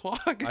 11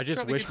 o'clock. I just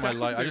trying to wish get my down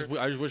life. I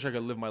there. just wish I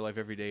could live my life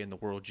every day in the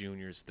World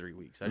Juniors 3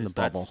 weeks. In the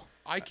bubble.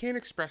 I can't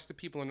express to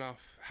people enough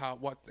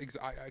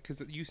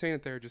because you saying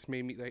it there just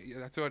made me.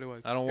 That's what it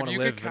was. I don't If wanna you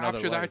live could another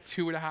capture that life.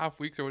 2.5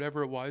 weeks or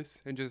whatever it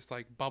was and just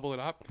like bubble it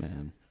up.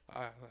 Man,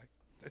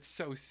 It's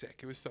so sick.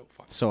 It was so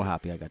fun. so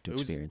happy I got to It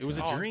was- experience it was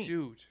that. a dream.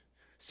 Dude.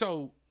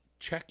 So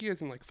Czechia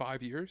is in like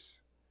 5 years.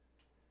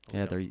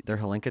 Yeah, their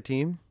Helenka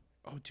team.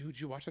 Oh, dude,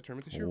 you watched that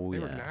tournament this year? Oh, they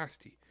were yeah.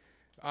 nasty.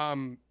 We So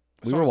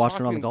I were was watching it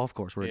on the talking- golf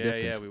course. We're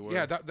addicted. Yeah, we were.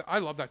 Yeah, I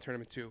love that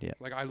tournament too. Yeah.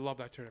 Like I love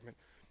that tournament.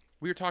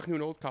 We were talking to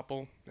an old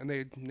couple, and they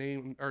had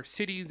named our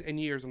cities and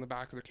years on the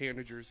back of their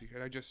Canada jersey,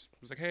 and I just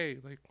was like, "Hey,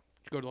 like,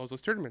 you go to all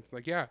those tournaments?"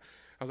 Like, yeah.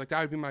 I was like,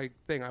 that would be my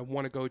thing. I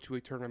want to go to a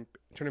tournament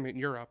in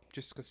Europe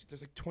just because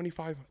there's like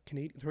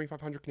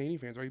 2,500 Canadian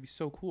fans. Right? It'd be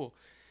so cool.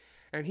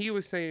 And he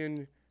was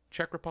saying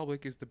Czech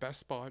Republic is the best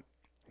spot.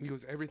 He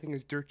goes, everything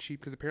is dirt cheap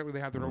because apparently they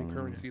have their own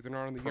currency. They're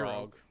not on the euro.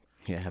 Prague.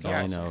 Yeah, that's Yeah,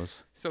 all he so-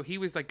 knows. So he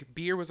was like,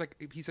 beer was like,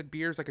 he said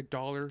beer's like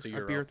 $1 a a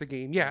euro. beer at the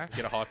game. Yeah.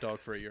 Get a hot dog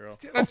for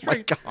 €1. That's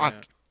right.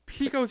 God,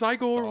 He goes, I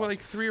go over with awesome.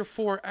 like 3 or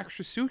 4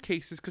 extra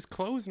suitcases because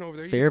closing over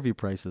there. Fairview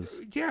prices.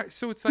 Yeah,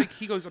 so it's like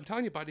he goes, I'm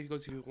telling you, buddy. He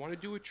goes, if you want to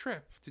do a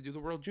trip to do the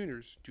World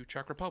Juniors, do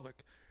Czech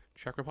Republic.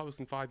 Czech Republic's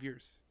in 5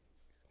 years.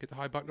 Get the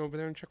high button over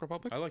there in Czech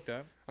Republic. I like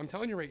that. I'm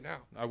telling you right now.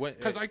 I went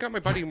Because I got my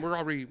buddy and we're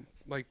already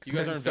like You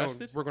guys set in are stone.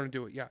 invested? We're going to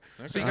do it, yeah.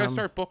 So Okay. you got to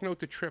start booking out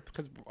the trip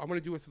because I'm going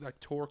to do it with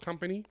that tour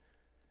company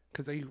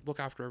because they look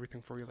after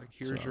everything for you. Like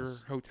here's your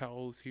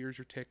hotels, here's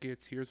your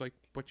tickets, here's like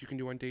what you can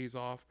do on days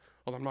off.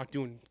 Although I'm not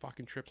doing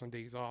fucking trips on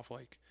days off,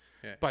 like.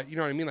 Yeah. But you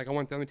know what I mean? Like I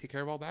want them to take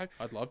care of all that.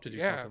 I'd love to do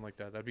Yeah. something like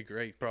that. That'd be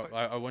great.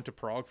 I went to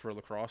Prague for a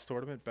lacrosse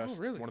tournament. Best,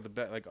 really? one of the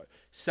best, like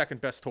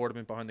second best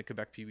tournament behind the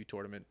Quebec PB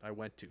tournament I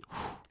went to.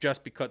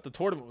 Just because the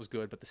tournament was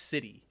good, but the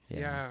city.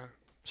 Yeah.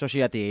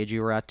 Especially at the age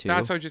you were at too.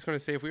 That's what I was just going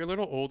to say. If we were a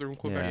little older in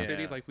Quebec Yeah.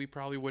 City, Yeah. like we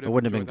probably would It have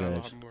wouldn't have enjoyed been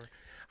that a good. lot more.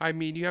 I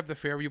mean, you have the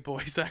Fairview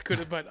boys that could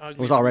have been ugly. It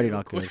was already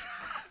not quick.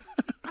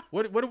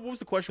 good. What was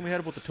the question we had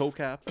about the toe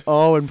cap?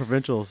 Oh, and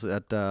provincials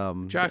at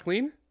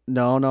Jacqueline?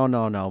 No.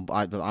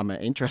 I'm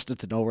interested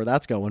to know where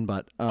that's going,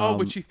 but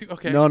But she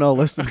okay. No,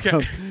 listen.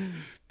 Okay.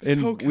 And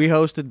Toe we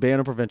hosted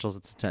Bantam Provincials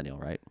at Centennial,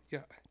 right? Yeah.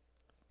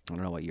 I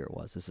don't know what year it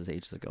was. This is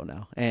ages ago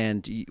now.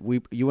 And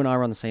you and I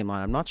were on the same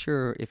line. I'm not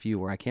sure if you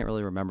were. I can't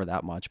really remember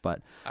that much,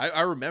 but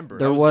I remember.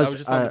 there I was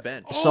just on the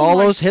bench.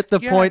 Solos hit the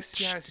point.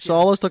 Yes.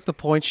 Solos took the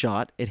point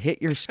shot. It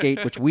hit your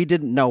skate, which we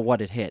didn't know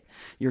what it hit.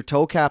 Your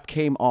toe cap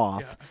came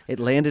off. Yeah. It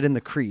landed in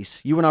the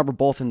crease. You and I were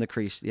both in the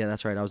crease. Yeah,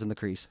 that's right. I was in the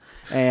crease.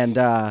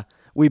 And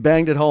we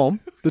banged it home.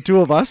 The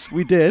two of us.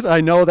 We did.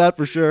 I know that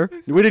for sure.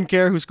 We didn't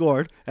care who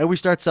scored. And we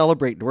start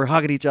celebrating. We're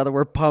hugging each other.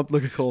 We're pumped.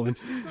 Look at Coleman.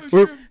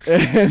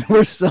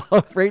 We're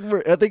celebrating.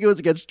 I think it was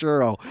against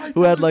Churro,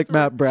 who had like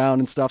Matt Brown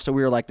and stuff. So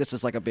we were like, this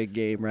is like a big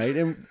game, right?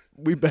 And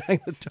we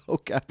banged the toe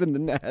cap in the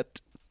net.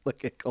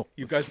 Look at Coleman.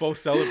 You guys both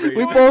celebrated.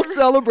 We both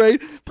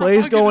celebrate.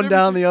 Plays going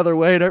down the other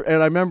way. And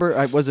I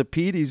remember, was it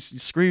Pete? He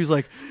screams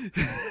like,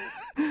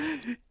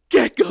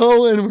 get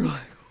going.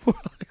 We're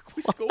like,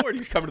 We scored.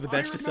 He's coming to the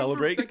bench to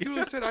celebrate. Like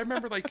you said, I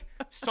remember like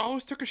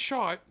Solos took a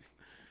shot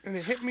and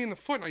it hit me in the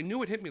foot. And I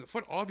knew it hit me in the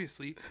foot,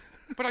 obviously.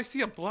 But I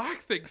see a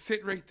black thing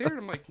sitting right there. And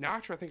I'm like,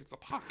 naturally, I think it's a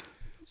puck.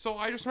 So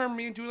I just remember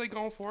me and Dooley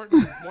going for it.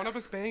 And one of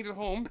us banged it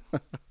home.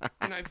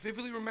 And I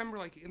vividly remember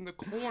like in the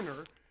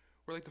corner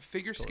where like the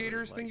figure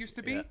skaters thing used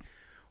to be. Yeah.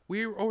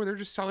 We were over there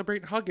just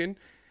celebrating, hugging.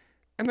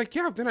 And like,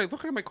 yeah, then I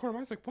look at my corner.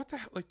 I was like, what the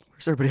hell? Like,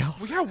 where's everybody else?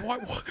 well,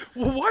 yeah,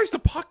 why is the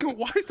puck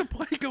why is the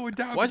play going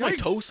down? Why is the my ice?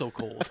 toe so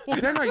cold? Well,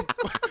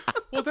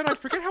 then I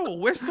forget how a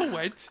whistle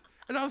went,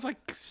 and I was like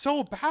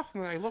so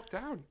baffled. And I looked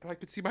down, and I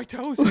could see my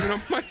toes even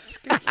on my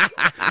skate,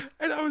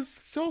 and I was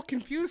so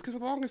confused because for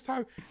the longest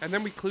time. And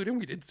then we clued in,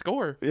 we did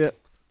score. Yeah.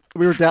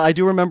 We were down. I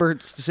do remember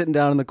sitting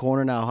down in the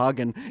corner now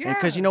hugging.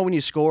 Because Yeah. when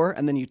you score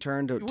and then you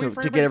turn to wait for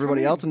everybody get to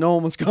everybody come else in. and no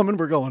one was coming,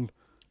 we're going.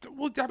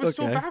 Well, that was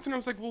so Okay. baffling. I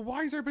was like, well,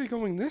 why is everybody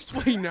going this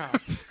way now?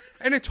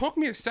 And it took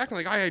me a second.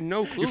 Like I had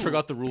no clue. You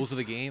forgot the rules of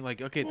the game.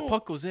 Like, okay, the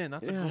puck goes in.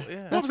 That's a goal.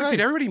 Yeah. I was like, did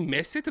everybody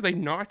miss it? Did they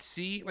not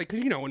see? Like, 'cause,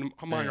 in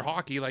minor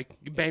hockey, like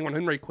you bang one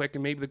in very quick,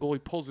 and maybe the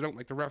goalie pulls it out.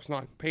 Like the ref's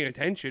not paying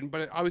attention.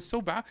 But I was so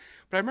bad.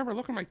 But I remember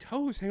looking at my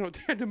toes hanging out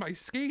the end of my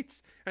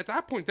skates. At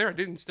that point, there,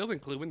 I still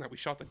didn't clue in that we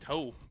shot the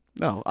toe.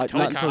 No, not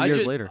cap. until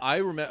years later. I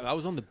remember I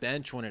was on the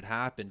bench when it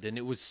happened, and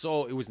it was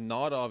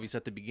not obvious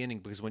at the beginning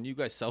because when you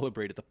guys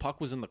celebrated, the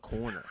puck was in the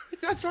corner.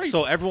 That's right.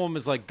 So everyone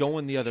was like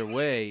going the other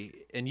way,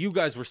 and you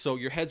guys were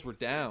your heads were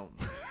down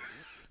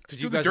because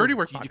Do the dirty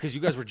work, bud. because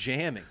you guys were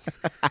jamming.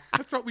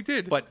 That's what we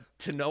did. But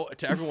to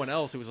everyone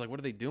else, it was like, what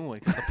are they doing?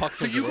 'Cause the puck's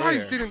so over you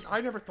guys there. didn't.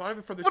 I never thought of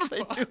it from the. What are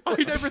they doing?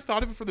 I never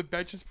thought of it from the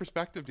bench's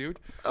perspective, dude.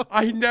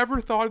 I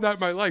never thought of that in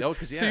my life. No,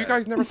 'cause, So yeah. you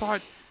guys never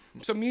thought.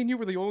 So me and you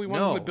were the only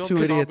ones in No. the building.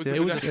 Two that idiots, thought yeah. It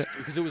was that.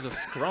 because it was a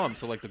scrum,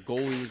 so like the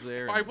goalie was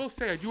there. I will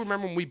say, I do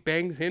remember when we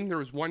banged in, there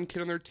was one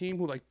kid on their team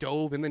who like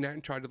dove in the net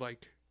and tried to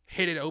like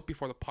hit it out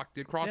before the puck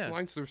did cross Yeah. the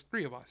line. So there's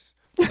three of us.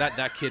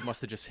 that kid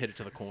must have just hit it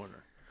to the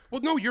corner. Well,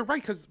 no, you're right,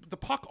 because the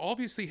puck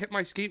obviously hit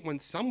my skate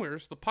went somewhere,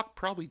 so the puck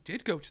probably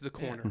did go to the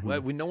corner.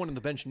 Well, no one on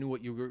the bench knew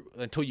what you were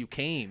until you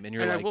came, and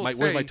you're And I like, will where's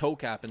my say- toe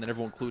cap? And then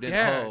everyone clued in.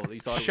 Yeah. Oh, you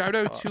thought it was Shout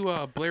the out puck.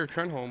 to Blair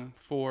Trenholm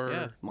for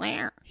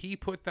Yeah. he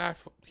put that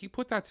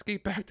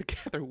skate back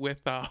together with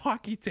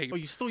hockey tape. Oh,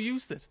 you still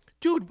used it.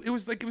 Dude, it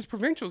was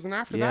provincials, and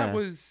after Yeah. that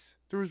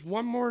there was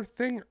one more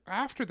thing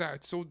after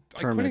that, so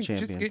Tournament I couldn't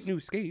just champions. get new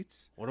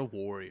skates. What a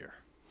warrior.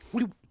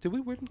 Did we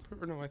win?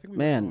 Or no, I think we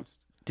Man, lost.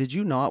 did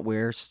you not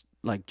wear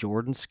like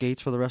Jordan skates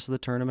for the rest of the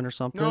tournament or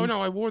something? No,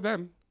 I wore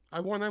them.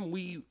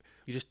 You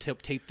just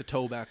taped the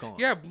toe back on.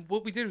 Yeah,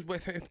 what we did was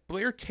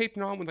Blair taped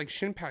it on with like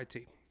shin pad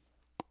tape.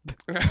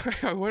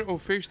 I went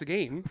and finished the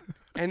game,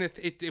 and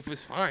it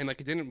was fine. Like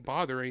it didn't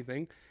bother or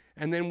anything.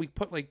 And then we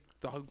put like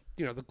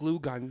the glue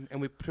gun, and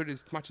we put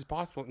as much as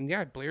possible. And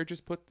yeah, Blair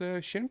just put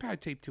the shin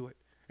pad tape to it,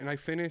 and I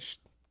finished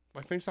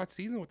that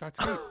season with that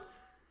skate.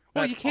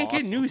 Well, you That's can't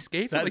get new awesome.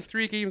 skates with like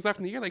 3 games left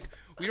in the year. Like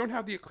we don't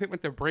have the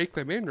equipment to break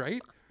them in, right?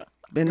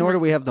 And nor do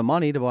we have the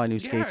money to buy new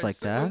skates like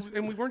that.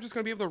 And we weren't just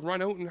going to be able to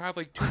run out and have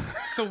like 2.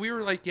 So we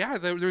were like, yeah,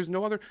 there's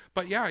no other.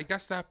 But yeah, I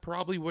guess that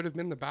probably would have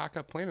been the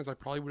backup plan. Is I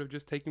probably would have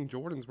just taken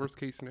Jordan's worst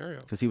case scenario.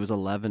 Because he was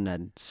 11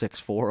 and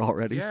 6'4"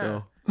 already. Yeah,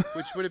 So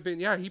which would have been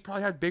he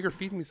probably had bigger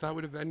feet than me, so that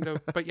would have ended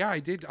up. But yeah, I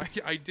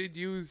did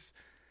use.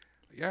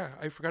 Yeah,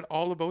 I forgot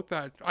all about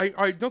that.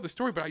 I know the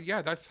story, but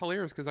that's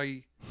hilarious because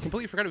I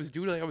completely forgot it was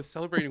Doodle I was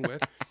celebrating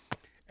with,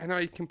 and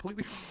I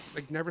completely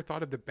never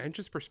thought of the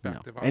bench's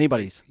perspective. I was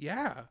anybody's. like,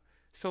 yeah.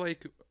 So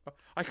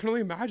I can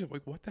only imagine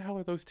what the hell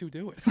are those two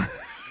doing?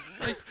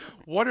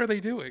 What are they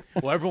doing?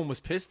 Well, everyone was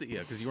pissed at you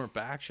because you weren't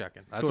back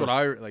checking. That's what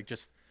I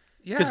because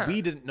Yeah.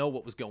 we didn't know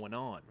what was going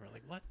on. We're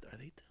like, what are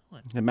they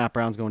doing? And Matt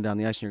Brown's going down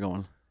the ice, and you're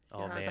going.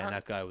 Oh Yeah, man,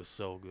 that guy was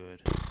so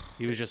good.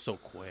 He was just so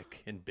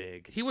quick and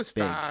big. He was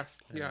Big.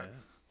 fast. Yeah.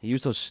 He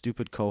used those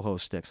stupid coho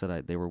sticks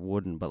they were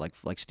wooden, but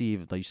like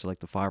Steve, they used to like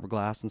the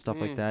fiberglass and stuff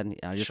like that. And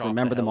I just Shocked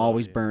remember the them hell out of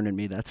always you. burning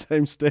me that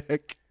same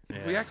stick.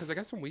 Well, yeah, because I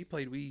guess when we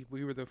played, we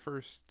were the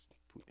first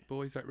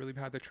boys that really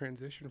had the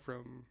transition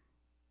from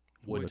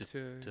wood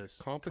to to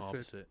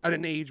composite at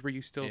an age where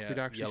you still could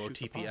actually yellow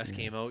shoot the TPS puck.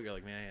 came out. You're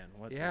like, man,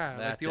 what? Yeah, was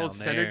that like the old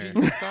down there?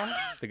 Synergy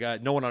stuff. The guy,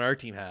 no one on our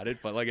team had it,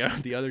 but like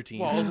the other team,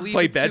 Well, leave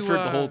play it to, Bedford,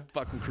 the whole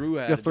fucking crew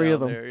had Yeah, it 3 down of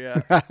them. there.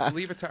 Yeah,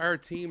 Leave it to our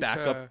team.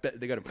 backup.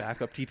 They got a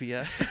backup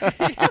TPS.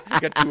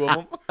 They got 2 of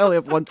them. I only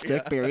have 1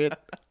 stick, period.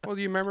 Well,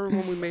 do you remember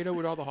when we made out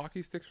with all the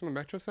hockey sticks from the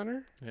Metro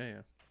Center? Yeah.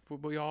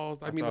 We all,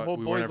 I mean, the thought whole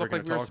we boys weren't looked ever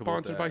like we were gonna talk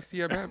about sponsored by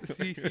that.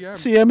 CCM.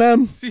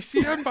 CMM.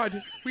 CCM,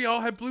 bud. We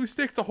all had blue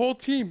sticks, the whole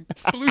team.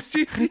 Blue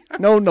CCM.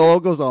 No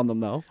logos on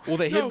them, though. Well,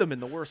 they No. hid them in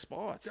the worst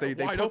spots. Yeah,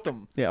 They wide put open.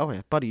 them. Yeah, oh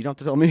yeah, buddy, you don't have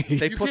to tell me.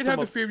 They You put can't them have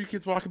the up. fear of your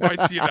kids walking by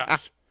and see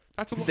that.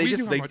 That's a lot. They we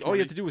just do they how much all you money.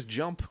 have to do is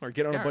jump or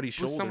get on Yeah, a buddy's boost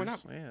shoulders. someone up.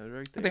 Yeah, they're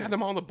right there. They had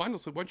them all in the bundle,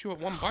 so once you had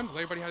one bundle,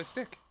 everybody had a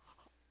stick.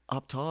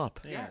 Up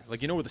top. Yeah, Yes.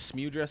 like you know where the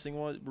SMU dressing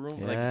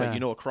room, like Yeah. but you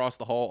know across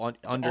the hall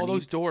underneath, All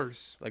those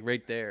doors like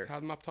right there.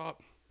 had them up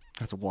top.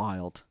 That's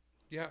wild.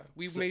 Yeah,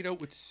 we made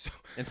out with so.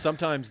 And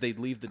sometimes they'd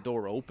leave the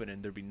door open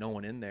and there'd be no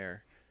one in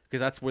there because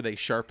that's where they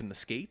sharpen the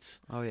skates.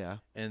 Oh yeah.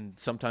 And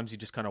sometimes you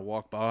just kind of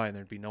walk by and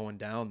there'd be no one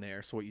down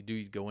there. So what you do,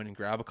 you'd go in and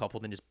grab a couple,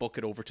 then just book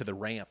it over to the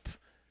ramp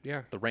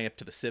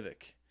to the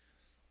Civic.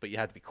 But you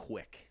had to be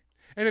quick.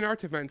 And in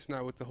art events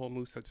now with the whole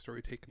Moosehead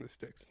story taking the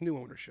sticks, new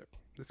ownership.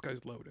 This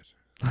guy's loaded.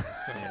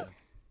 So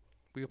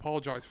we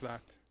apologize for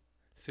that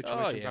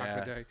situation back in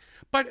the day.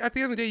 But at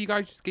the end of the day, you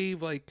guys just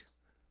gave like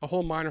a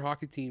whole minor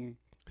hockey team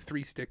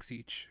 3 sticks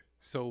each.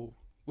 So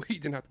we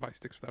didn't have to buy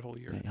sticks for that whole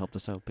year. Yeah, he helped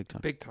us out big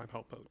time. Big time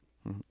help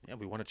out. Yeah,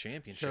 we won a Shout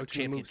championship. out to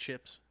the Moose.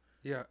 Championships.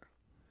 Yeah.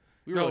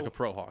 We were No. like a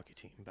pro hockey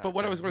team. Back But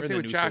what I then. was going We're to in say the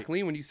with newspaper.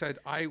 Jacqueline,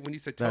 when you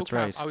said toe That's cap,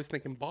 right. I was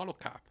thinking bottle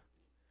cap.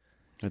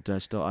 It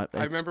does still. I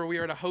remember we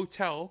were at a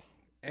hotel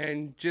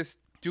and just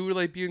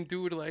doodle being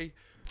doodle.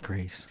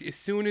 Great. As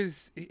soon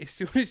as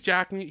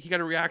Jacqueline, he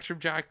got a reaction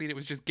from Jacqueline, it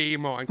was just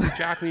game on. 'Cause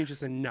Jacqueline's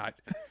just a nut,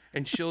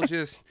 and she'll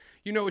just,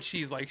 you know what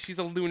she's like. She's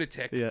a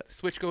lunatic. Yeah. The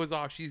switch goes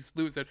off, she's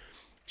losing.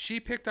 She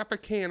picked up a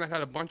can that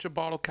had a bunch of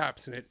bottle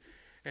caps in it,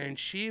 and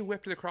she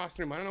whipped it across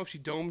the room. I don't know if she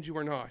domed you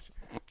or not,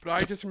 but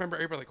I just remember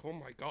everybody like, oh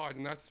my god.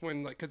 And that's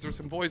when, like, because there were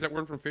some boys that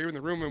weren't from Fair in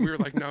the room, and we were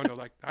like, no,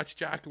 like that's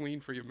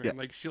Jacqueline for you, man. Yeah.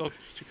 Like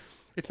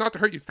it's not to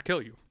hurt you, it's to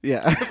kill you.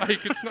 Yeah.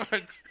 Like it's not.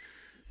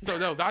 So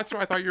no, that's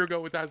where I thought you were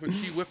going with that, is when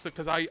she whipped it,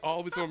 because I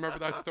always will remember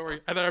that story.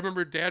 And then I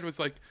remember Dad was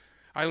like,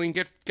 Eileen,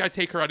 gotta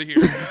take her out of here.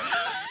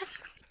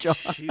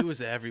 She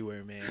was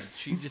everywhere, man.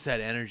 She just had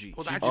energy.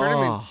 Well, She that just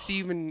tournament,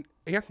 Steve and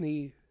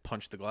Anthony,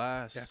 punched the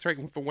glass. that's right,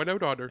 went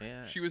out on her.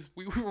 Yeah. She was,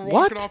 we were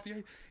What? walking off the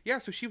ice. Yeah,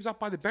 so she was up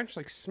by the bench,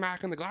 like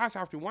smacking the glass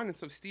after one, and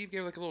so Steve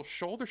gave like a little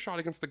shoulder shot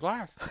against the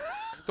glass.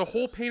 The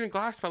whole pane of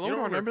glass fell You out don't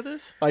on remember her.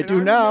 this? I And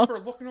do now. remember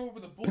looking over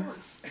the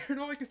boards,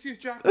 and all I could see is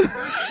Jack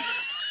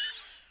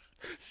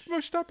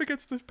smushed up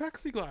against the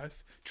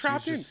plexiglass,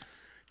 trapped in. just-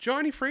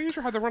 Johnny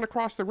Fraser had to run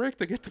across the rink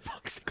to get the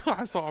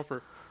plexiglass off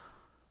her.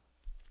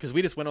 Because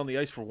we just went on the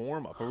ice for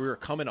warm up, or we were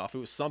coming off. It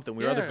was something.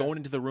 We were either Yeah. going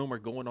into the room or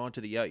going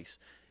onto the ice,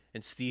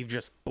 and Steve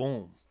just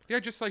boom. Yeah,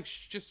 just a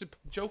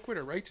joke with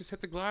her, right? Just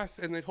hit the glass,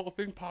 and the whole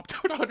thing popped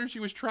out on her. She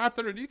was trapped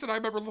underneath, and I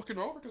remember looking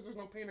over because there's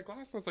no pane of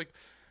glass, and I was like,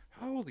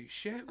 "Holy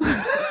shit!"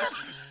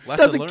 Lesson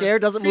Doesn't learned. care.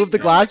 Doesn't move the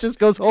glass. Just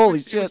goes. Holy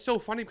It was shit. so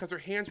funny because her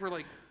hands were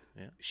like,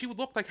 Yeah. she would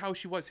look like how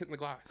she was hitting the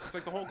glass. It's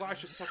like the whole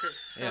glass just took her.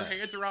 Yeah. Her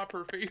hands are up,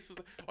 her face is.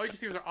 All you can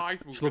see was her eyes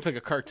moving. She looked like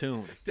a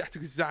cartoon. That's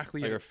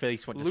exactly Like it. her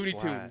face went just Looney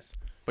flat. Tunes.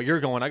 But you're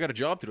going, I got a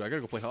job to do. I got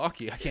to go play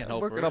hockey. I can't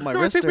help Working her. on my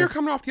No, I think we were wrister.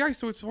 coming off the ice,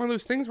 so it's one of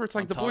those things where it's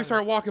like the boys tired.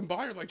 start walking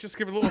by, or like just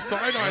giving a little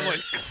side eye, like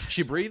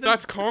She breathing?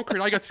 that's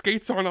concrete. I got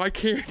skates on, and I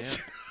can't.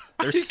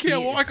 I There's can't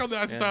steam. walk on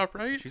that Yeah. stuff,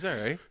 right? She's all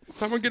right.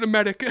 Someone get a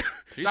medic.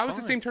 She's That was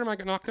the fine. same tournament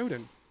I got knocked out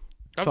in.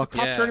 That was a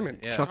Chocolate- tough tournament.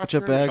 yeah. Tough Chocolate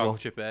chip tournament. bag.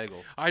 Chocolate chip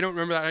bagel. I don't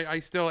remember that. I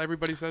still,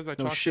 everybody says that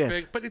No chocolate shit.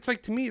 chip bag. But it's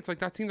like, to me, it's like,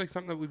 that seems like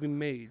something that would be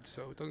made.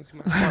 So it doesn't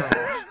seem like far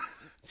off.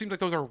 Seems like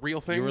those are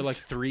real things. You were like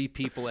 3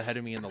 people ahead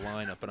of me in the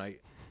lineup, and I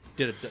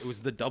did it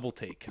was the double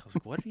take. I was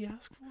like, what did he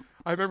ask for?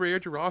 I remember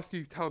Andrew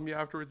Roski telling me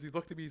afterwards, he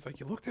looked at me, he's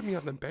like, you looked at me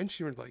on the bench,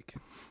 you were like,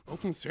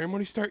 open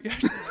ceremony start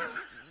yet?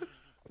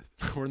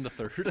 We're in the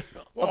third.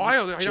 Well, I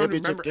don't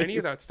championship remember any game.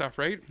 of that stuff,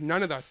 right?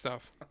 None of that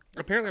stuff.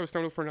 Apparently, I was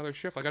thrown out for another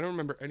shift. Like, I don't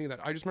remember any of that.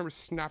 I just remember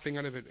snapping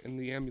out of it in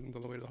the ambulance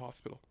on the way to the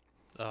hospital.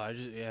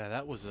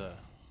 That was a.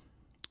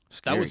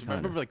 Scary That was kinda.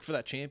 remember like for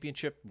that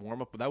championship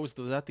warm up. Was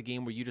that the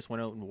game where you just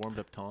went out and warmed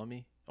up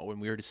Tommy? Oh,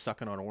 when we were just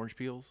sucking on orange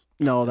peels.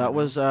 No, that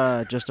was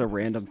just a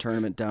random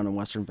tournament down in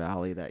Western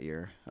Valley that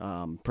year.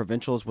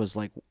 Provincials was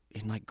like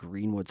in like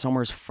Greenwood,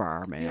 somewhere's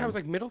far, man. Yeah, it was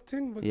like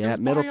Middleton. Yeah, it was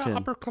by, Middleton.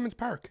 Upper Clemens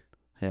Park.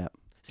 Yeah.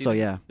 See, So this,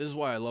 yeah, this is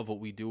why I love what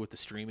we do with the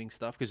streaming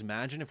stuff. Because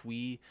imagine if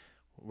we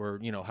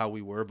were, how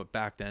we were, but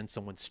back then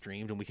someone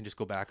streamed and we can just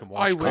go back and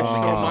watch. I wish Coleman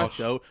so get much. knocked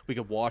out. We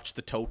could watch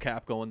the toe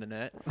cap go in the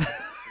net.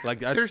 Like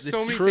that's There's so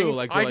it's many true. things.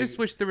 Like I just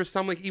wish there was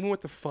some, like, even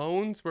with the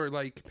phones, where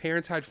like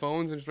parents had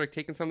phones and just like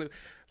taking something,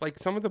 like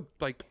some of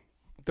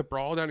the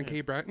brawl down in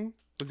Cape Breton.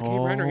 Was it Cape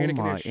oh Breton or my,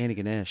 Antigonish?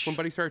 Antigonish. When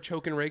Buddy started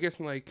choking Regis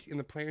and like in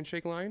the play and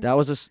shake line. That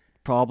was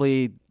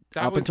probably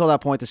That up was- until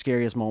that point the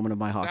scariest moment of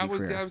my hockey That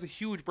was career. a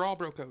huge brawl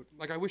broke out.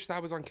 Like I wish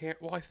that was on camp.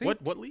 Well, I think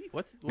what league?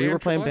 What? We were Bam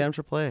playing AAA. BAM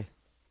AAA.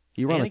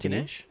 You were on the team.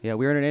 Antigonish? Yeah,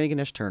 we were in an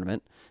Antigonish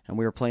tournament, and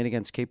we were playing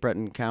against Cape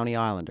Breton County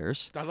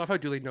Islanders. I love how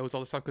Dooley knows all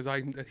this stuff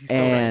because he's so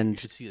And You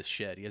should see his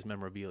shed. He has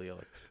memorabilia,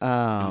 like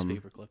um,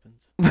 newspaper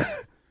clippings.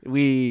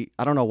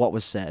 I don't know what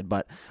was said,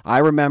 but I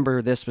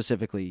remember this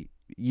specifically.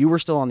 You were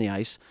still on the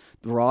ice.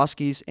 The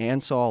Roskis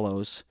and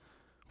Solos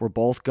were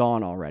both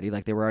gone already.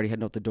 Like, they were already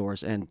heading out the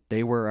doors, and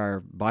they were our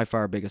by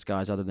far biggest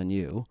guys other than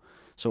you.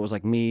 So it was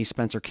like me,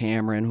 Spencer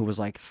Cameron, who was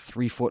like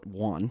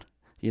 3'1".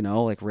 You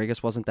know, like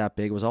Rigas wasn't that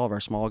big. It was all of our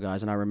small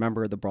guys. And I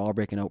remember the brawl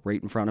breaking out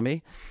right in front of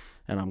me,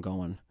 and I'm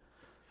going,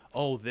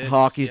 Oh, this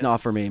hockey's yes.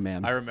 not for me,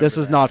 man. I remember this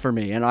is that. not for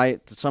me.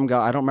 And some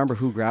guy, I don't remember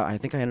who grabbed. I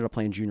think I ended up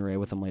playing junior A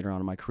with him later on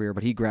in my career,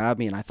 but he grabbed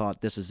me, and I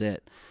thought, this is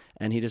it.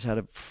 And he just had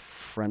a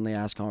friendly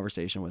ass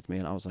conversation with me,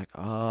 and I was like,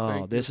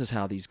 oh, this is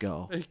how these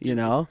go. You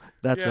know,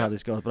 that's how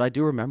this goes. But I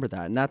do remember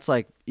that, and that's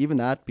like, even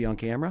that be on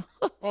camera.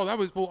 Oh, that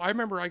was, well, I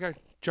remember I got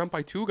jumped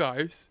by 2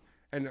 guys,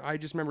 and I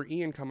just remember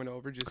Ian coming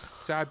over, just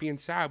being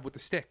Sab with the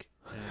stick.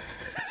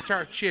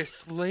 Start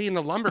just laying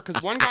the lumber,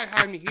 because one guy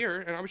had me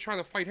here, and I was trying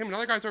to fight him.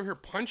 Another guy's over here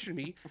punching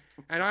me,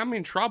 and I'm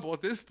in trouble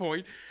at this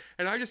point.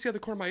 And I just see out the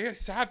corner of my eye,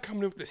 Sab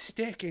coming up with the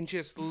stick and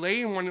just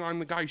laying one on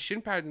the guy's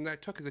shin pads, and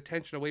that took his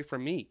attention away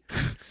from me.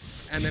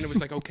 And then it was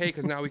like, okay,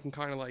 because now we can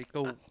kind of like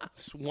go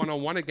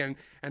 1-on-1 again.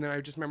 And then I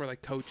just remember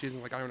like coaches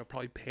and like, I don't know,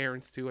 probably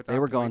parents too. At that They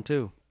were point. gone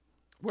too,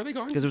 Were they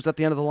gone? because it was at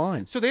the end of the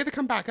line. So they had to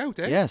come back out,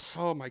 eh? Yes.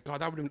 Oh my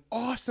god, that would have been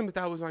awesome if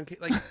that was on.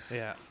 Like,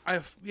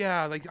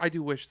 Yeah. like I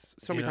do wish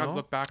so many You times know?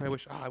 look back and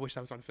I wish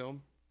that was on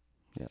film.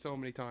 Yeah. So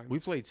many times. We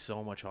played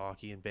so much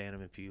hockey in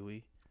Bantam and Pee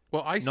Wee.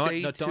 Well, I Not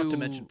say to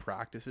mention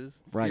practices.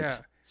 Right. Yeah.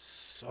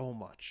 So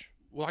much.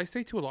 Well, I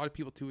say to a lot of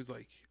people too is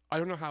like, I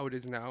don't know how it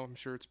is now. I'm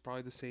sure it's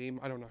probably the same.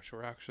 I don't know.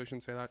 Sure, actually, I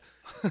shouldn't say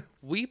that.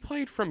 We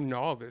played from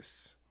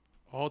novice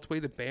all the way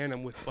to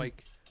Bantam with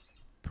like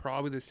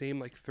probably the same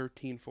like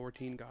 13,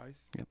 14 guys.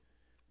 Yep.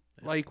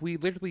 Like we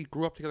literally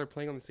grew up together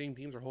playing on the same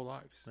teams our whole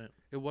lives. Yeah.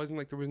 It wasn't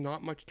like there was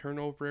not much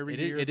turnover every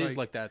year. It is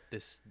like that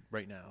this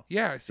right now.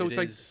 Yeah, so It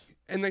it's is. like,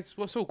 and that's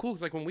what's so cool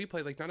because like when we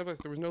played, like none of us,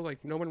 there was no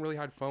like, no one really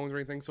had phones or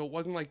anything, so it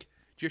wasn't like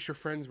just your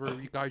friends were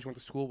you guys you went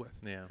to school with.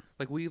 Yeah.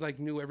 Like we like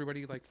knew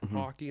everybody like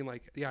hockey and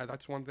like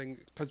that's one thing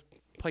because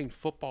playing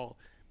football,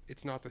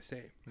 it's not the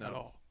same at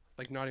all.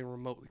 Like not even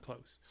remotely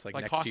close. It's like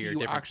next hockey, year, you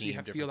different actually team,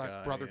 feel different that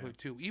guy, brotherhood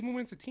too, even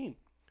when it's a team.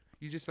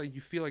 You just like you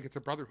feel like it's a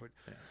brotherhood.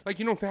 Like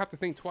you don't have to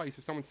think twice.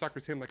 If someone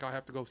suckers him, like I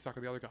have to go sucker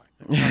the other guy.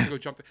 I have to go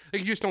jump.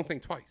 Like you just don't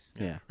think twice.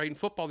 Yeah. Right. In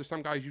football, there's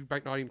some guys you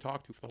might not even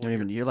talk to for the whole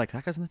year. You're like,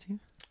 that guy's on the team?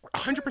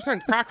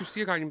 100% practice.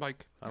 See a guy and you're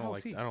like, I don't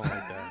like that.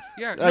 that.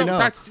 Yeah, I no, know.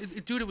 that's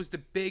dude. It was the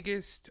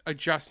biggest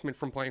adjustment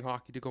from playing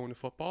hockey to go into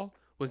football.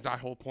 Was that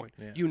whole point?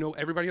 Yeah. You know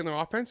everybody on the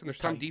offense, and there's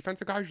some tight.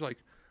 defensive guys. You're like,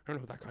 I don't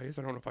know who that guy is.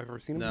 I don't know if I've ever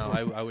seen him. No,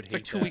 before. I would It's hate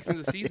like 2 that. weeks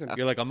into the season.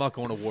 You're like, I'm not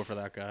going to war for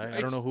that guy.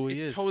 I don't know who he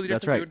it's is. Totally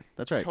That's different, right. dude.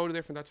 That's It's right. totally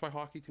different. That's why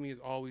hockey to me is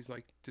always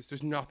like just.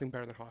 There's nothing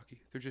better than hockey.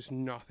 There's just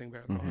nothing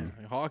better than hockey.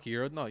 In hockey,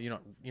 you're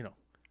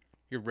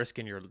you're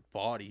risking your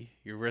body,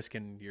 you're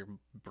risking your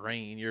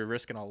brain, you're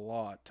risking a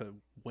lot to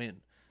win.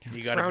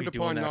 You got to frowned be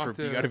doing upon that not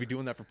for you to- got to be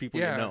doing that for people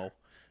Yeah. you know,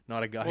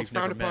 not a guy Well, it's who's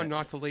never frowned upon met.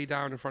 not to lay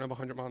down in front of a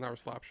 100-mile-an-hour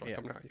slap shot Yeah.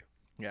 coming at you.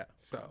 Yeah,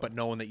 So, but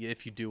knowing that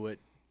if you do it,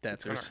 that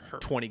It's gonna there's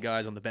hurt. 20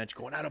 guys on the bench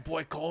going, "Atta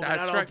boy, Coleman,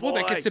 that's atta right. Well,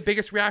 that boy." gets the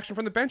biggest reaction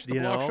from the bench. The You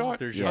block know, shot.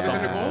 there's just Other than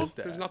a something goal, about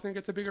that. there's nothing that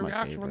gets a bigger my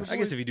reaction from favorite. the I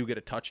guess boys. if you do get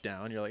a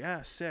touchdown, you're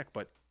like, sick,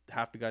 but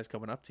half the guys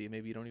coming up to you,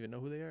 maybe you don't even know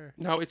who they are.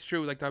 No, it's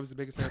true. Like that was the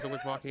biggest thing I did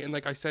with hockey. And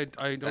like I said,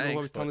 I don't know who I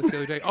Thanks, was telling bud. this the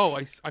other day. Oh,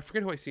 I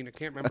forget who I seen. I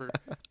can't remember.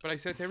 But I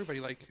said to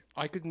everybody, like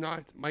I could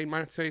not. I might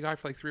not say a guy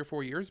for like 3 or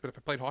 4 years, but if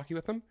I played hockey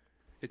with him,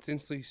 it's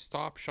instantly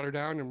stop, shut her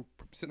down, and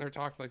sitting there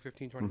talking for like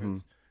 15, 20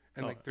 minutes.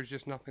 And like there's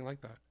just nothing like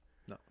that.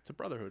 No, it's a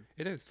brotherhood.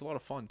 It is. It's a lot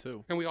of fun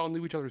too. And we all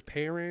knew each other's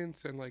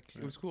parents, and like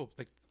it was cool.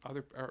 Like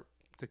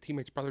the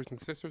teammates' brothers and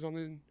sisters on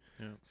the.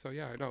 Yeah. So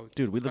yeah, no.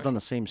 Dude, we lived on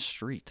the same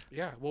street.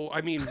 Yeah, well,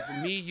 I mean,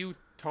 me, you,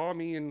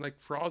 Tommy, and like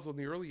Frazel in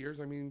the early years.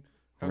 I mean,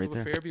 that was Right all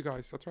the there. Fairview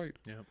guys. That's right.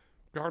 Yeah.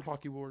 Yarn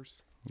hockey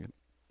wars. Yep.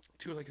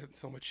 Dude, I got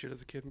so much shit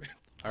as a kid, man.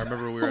 I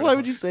remember we were. Why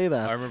would you say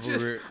that? I remember we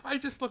were. I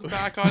just look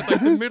back on like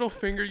the middle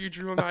finger you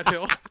drew on that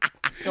hill,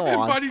 Go and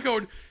on. Buddy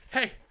going,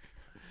 "Hey,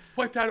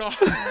 wipe that off."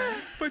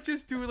 But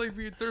just do it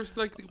like there's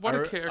like what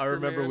a character. I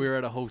remember man. we were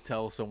at a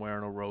hotel somewhere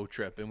on a road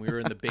trip, and we were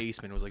in the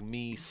basement. It was like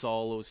me,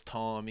 Solos,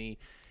 Tommy.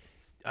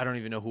 I don't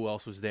even know who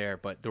else was there,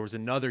 but there was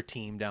another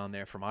team down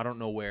there from I don't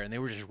know where, and they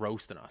were just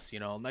roasting us. You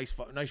know, nice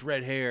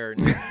red hair,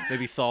 and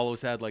maybe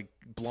Solos had like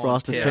blonde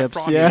Frosted tips.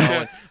 tips, you yeah. know,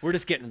 and we're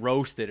just getting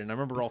roasted, and I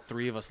remember all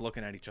three of us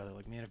looking at each other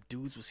like, man, if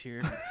Dudes was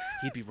here,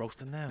 he'd be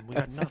roasting them. We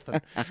got nothing.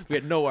 We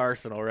had no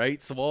arsenal,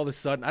 right? So all of a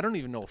sudden, I don't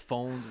even know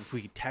phones if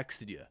we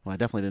texted you. Well, I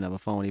definitely didn't have a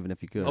phone, even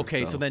if you could.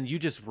 Okay, so then you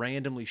just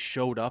randomly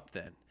showed up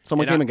then.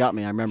 someone And came I- and got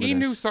me. I remember He this.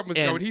 knew something was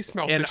going. He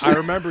smelled and it. I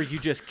remember you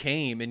just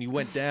came and you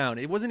went down.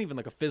 It wasn't even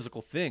like a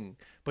physical thing,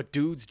 but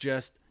dudes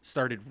just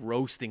started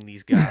roasting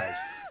these guys.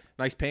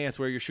 Nice pants.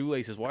 Wear your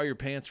shoelaces. Why are your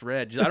pants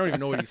red? Just, I don't even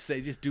know what you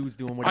say. Just dudes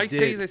doing what he I did.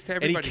 say this to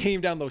everybody. And he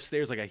came down those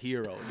stairs like a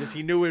hero. Just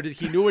he knew what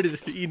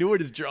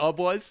his job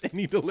was, and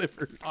he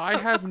delivered. I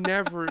have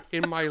never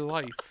in my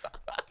life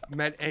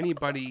met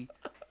anybody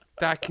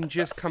that can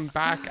just come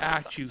back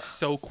at you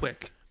so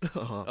quick.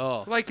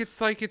 Oh,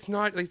 It's like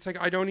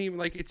I don't even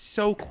like it's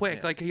so quick.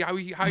 Yeah.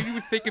 Like how you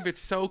would think of it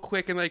so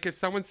quick, and like if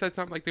someone said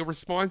something, like the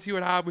response you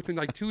would have within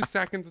like 2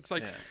 seconds, it's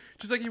like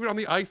just like even on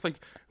the ice, like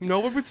no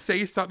one would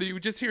say something. You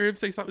would just hear him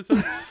say something so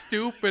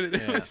stupid. And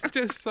it was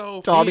just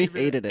so Tommy funny,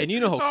 man. hated it. and you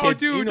know how Oh,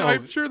 kids, dude, you know,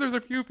 I'm sure there's a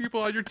few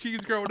people on your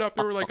teams growing up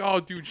that were like, "Oh,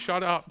 dude,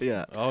 shut up."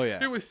 Yeah. oh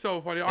yeah, It was so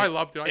funny. I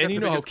loved it. I got and the you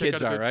know how biggest kick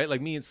kids out of are, it. right? Like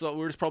me and so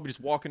we're just probably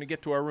just walking to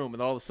get to our room,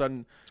 and all of a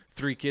sudden,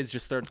 3 kids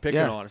just started picking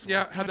Yeah. on us.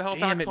 Yeah, had the Damn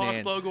Halifax it, Hawks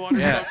man. logo on it.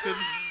 Yeah. or something.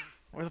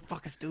 Where the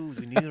fuck is dudes?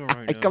 We need them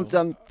right He now. comes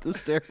down the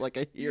stairs like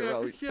a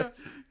hero. he Yeah.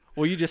 says.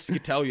 Well, you just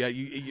could tell.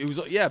 It was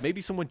maybe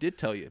someone did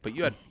tell you, but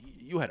you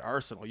had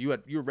arsenal. You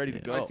were ready to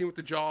go. I seen with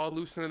the jaw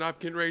loosening up,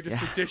 getting ready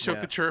just to dish out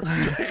Yeah. the chirps.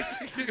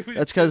 It was-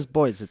 That's because,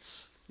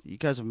 boys, you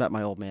guys have met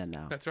my old man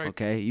now. That's right.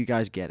 Okay, you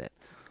guys get it.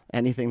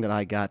 Anything that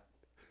I got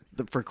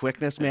for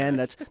quickness, man,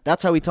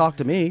 that's how he talked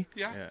to me.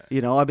 yeah. Yeah.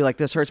 You know, I'd be like,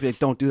 "This hurts." Be like,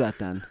 "Don't do that,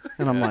 then."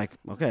 And I'm like,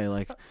 "Okay,"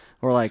 like,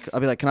 or like, I'll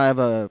be like,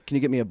 Can you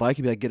get me a bike?"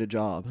 He'd be like, "Get a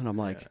job," and I'm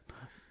like,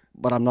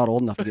 "But I'm not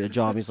old enough to get a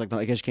job." He's like, "No,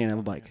 I guess you can't have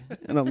a bike."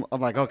 And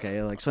I'm like,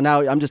 "Okay," like, so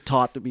now I'm just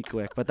taught to be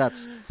quick. But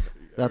that's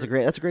a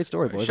great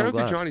story, boys. Shout I'm out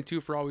glad. to Johnny too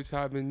for always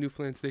having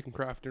Newfoundland steak and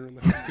craft dinner in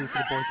the house too for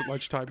the boys at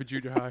lunchtime at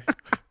junior high.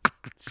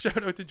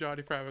 Shout out to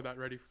Johnny for having that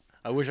ready.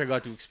 I wish I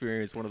got to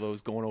experience one of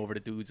those going over to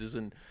dudes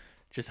and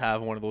just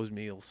have one of those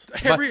meals.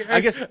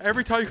 I guess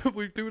every time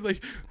we do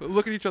like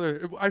look at each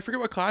other, I forget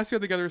what class we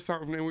had together or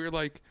something, and we were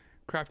like,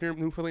 craft dinner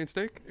Newfoundland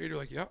steak, and you're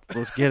like, yeah.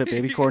 Let's get it,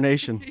 baby.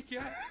 Coronation.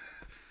 Yeah.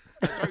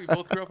 That's right. We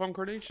both grew up on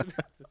coronation.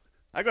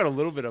 I got a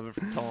little bit of it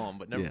from Tom,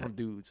 but never Yeah. from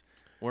dudes.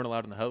 Weren't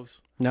allowed in the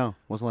house. No,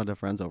 wasn't allowed to have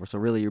friends over. So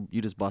really,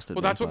 you just busted.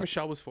 Well, me, that's what but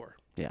Michelle was for.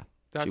 Yeah,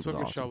 That's she what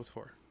was Michelle awesome. was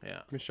for.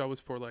 Yeah. Michelle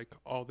was for like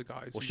all the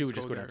guys. Well, who she would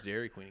just go there. down to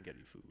Dairy Queen and get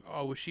you food.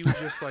 Oh, well, she was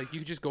just like, you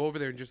could just go over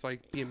there and just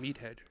like be a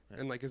meathead,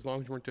 and like as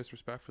long as you weren't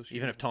disrespectful, she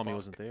Even if didn't give a Tommy fuck.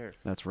 wasn't there.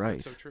 That's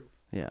right. So true.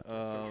 Yeah,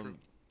 So true.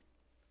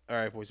 All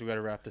right, boys, we got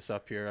to wrap this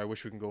up here. I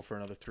wish we can go for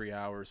another 3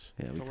 hours.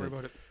 yeah. We Don't worry could.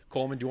 about it.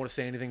 Coleman, do you want to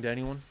say anything to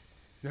anyone?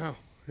 No.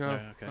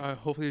 Yeah, okay.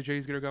 Hopefully the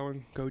Jays get her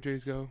going. Go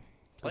Jays, go.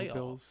 Play the Playoffs.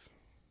 Bills.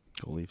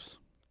 Go Leafs.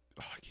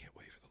 Oh, I can't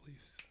wait for the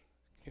Leafs.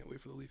 Can't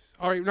wait for the Leafs.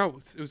 All right, no,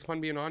 it was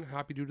fun being on.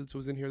 Happy Doodles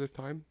was in here this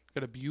time.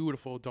 Got a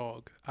beautiful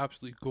dog,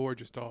 absolutely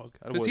gorgeous dog.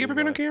 I Has he wouldn't ever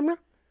been on lie. camera?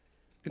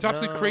 It's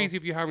absolutely No. crazy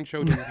if you haven't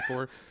showed him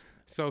before.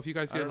 So if you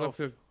guys I get don't a know look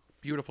at the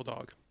beautiful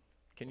dog.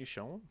 Can you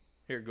show him?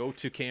 Here, go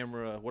to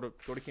camera.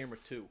 Go to camera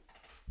 2.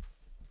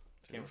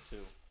 Camera 2.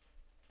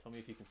 Tell me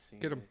if you can see.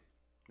 Get him. me.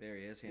 There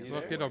he is.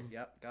 Look at him.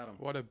 Yep, got him.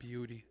 What a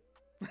beauty.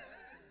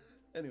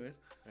 Anyways.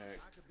 All right.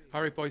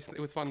 All right, boys. It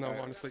was fun though,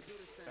 honestly.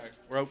 All right.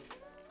 We're out.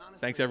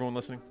 Thanks everyone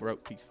listening. We're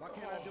out. Peace. Why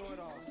can't I do it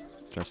all?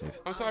 Drive safe.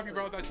 I'm sorry if you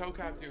brought that toe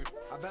cap, dude.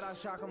 I bet I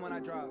shock them when I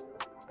drop.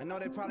 I know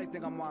they probably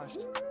think I'm washed.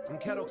 I'm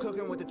kettle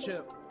cooking with the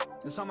chip.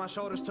 It's on my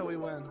shoulders till we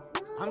win.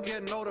 I'm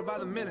getting older by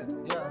the minute.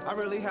 Yeah, I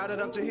really had it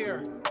up to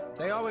here.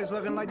 They always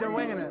looking like they're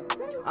winging it.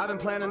 I've been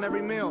planning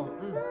every meal.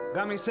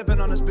 Got me sipping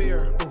on this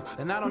beer. Ooh,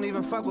 and I don't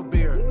even fuck with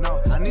beer.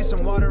 No, I need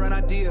some water and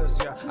ideas.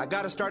 Yeah, I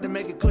gotta start to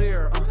make it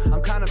clear.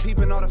 I'm kinda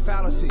peeping all the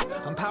fallacy.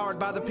 I'm powered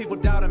by the people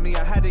doubting me.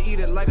 I had to eat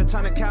it like a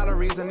ton of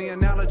calories. And the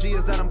analogy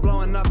is that I'm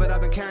blowing up, but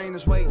I've been carrying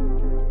this weight.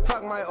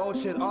 Fuck my old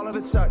shit, all of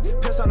it sucked.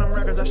 Piss on them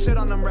records, I shit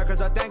on them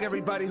records. I thank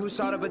everybody who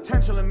saw the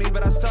potential in me,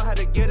 but I still had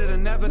to get it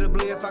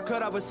inevitably. If I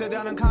could, I would sit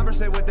down and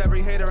conversate with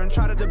every hater and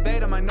try to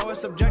debate them. I know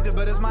it's subjective,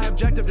 but it's my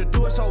objective to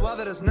do it so well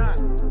that it's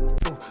not.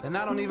 Ooh, and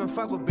I don't even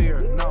fuck with beer.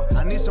 No,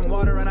 I need some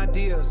water and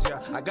ideas.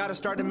 Yeah, I gotta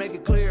start to make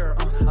it clear.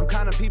 I'm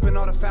kinda peeping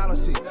all the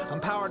fallacy. I'm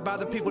powered by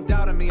the people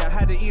doubting me. I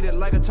had to eat it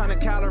like a ton of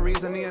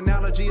calories. And the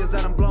analogy is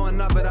that I'm blowing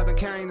up, but I've been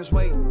carrying this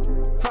weight.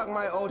 Fuck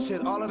my old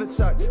shit, all of it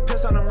sucked.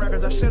 Piss on them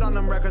records, I shit on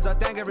them records. I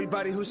thank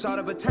everybody who saw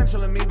the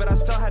potential in me, but I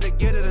still had to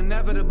get it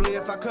inevitably.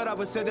 If I could, I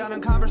would sit down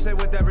and conversate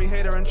with every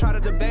hater and try to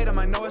debate them.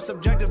 I know it's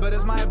subjective, but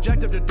it's my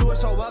objective to do it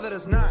so well that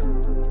it's not.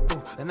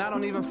 Ooh, and I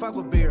don't even fuck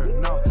with beer.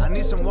 No, I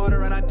need some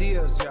water and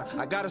ideas. Yeah,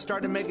 I gotta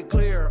start to make it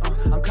clear.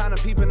 I'm kinda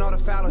peeping all the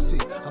fallacy.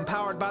 I'm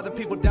powered by the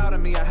people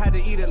doubting me. I had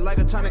to eat it like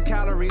a ton of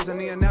calories. And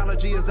the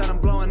analogy is that I'm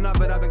blowing up,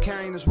 but I've been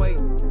carrying this weight.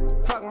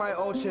 Fuck my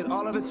old shit,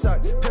 all of it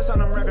sucked. Piss on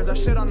them records, I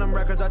shit on them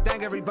records. I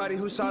thank everybody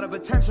who saw the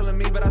potential in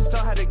me, but I still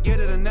had to get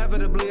it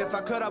inevitably. If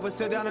I could, I would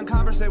sit down and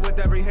conversate with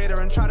every hater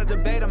and try to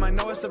debate them. I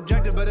know it's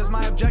subjective, but it's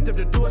my objective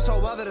to do it so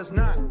well that it's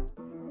not.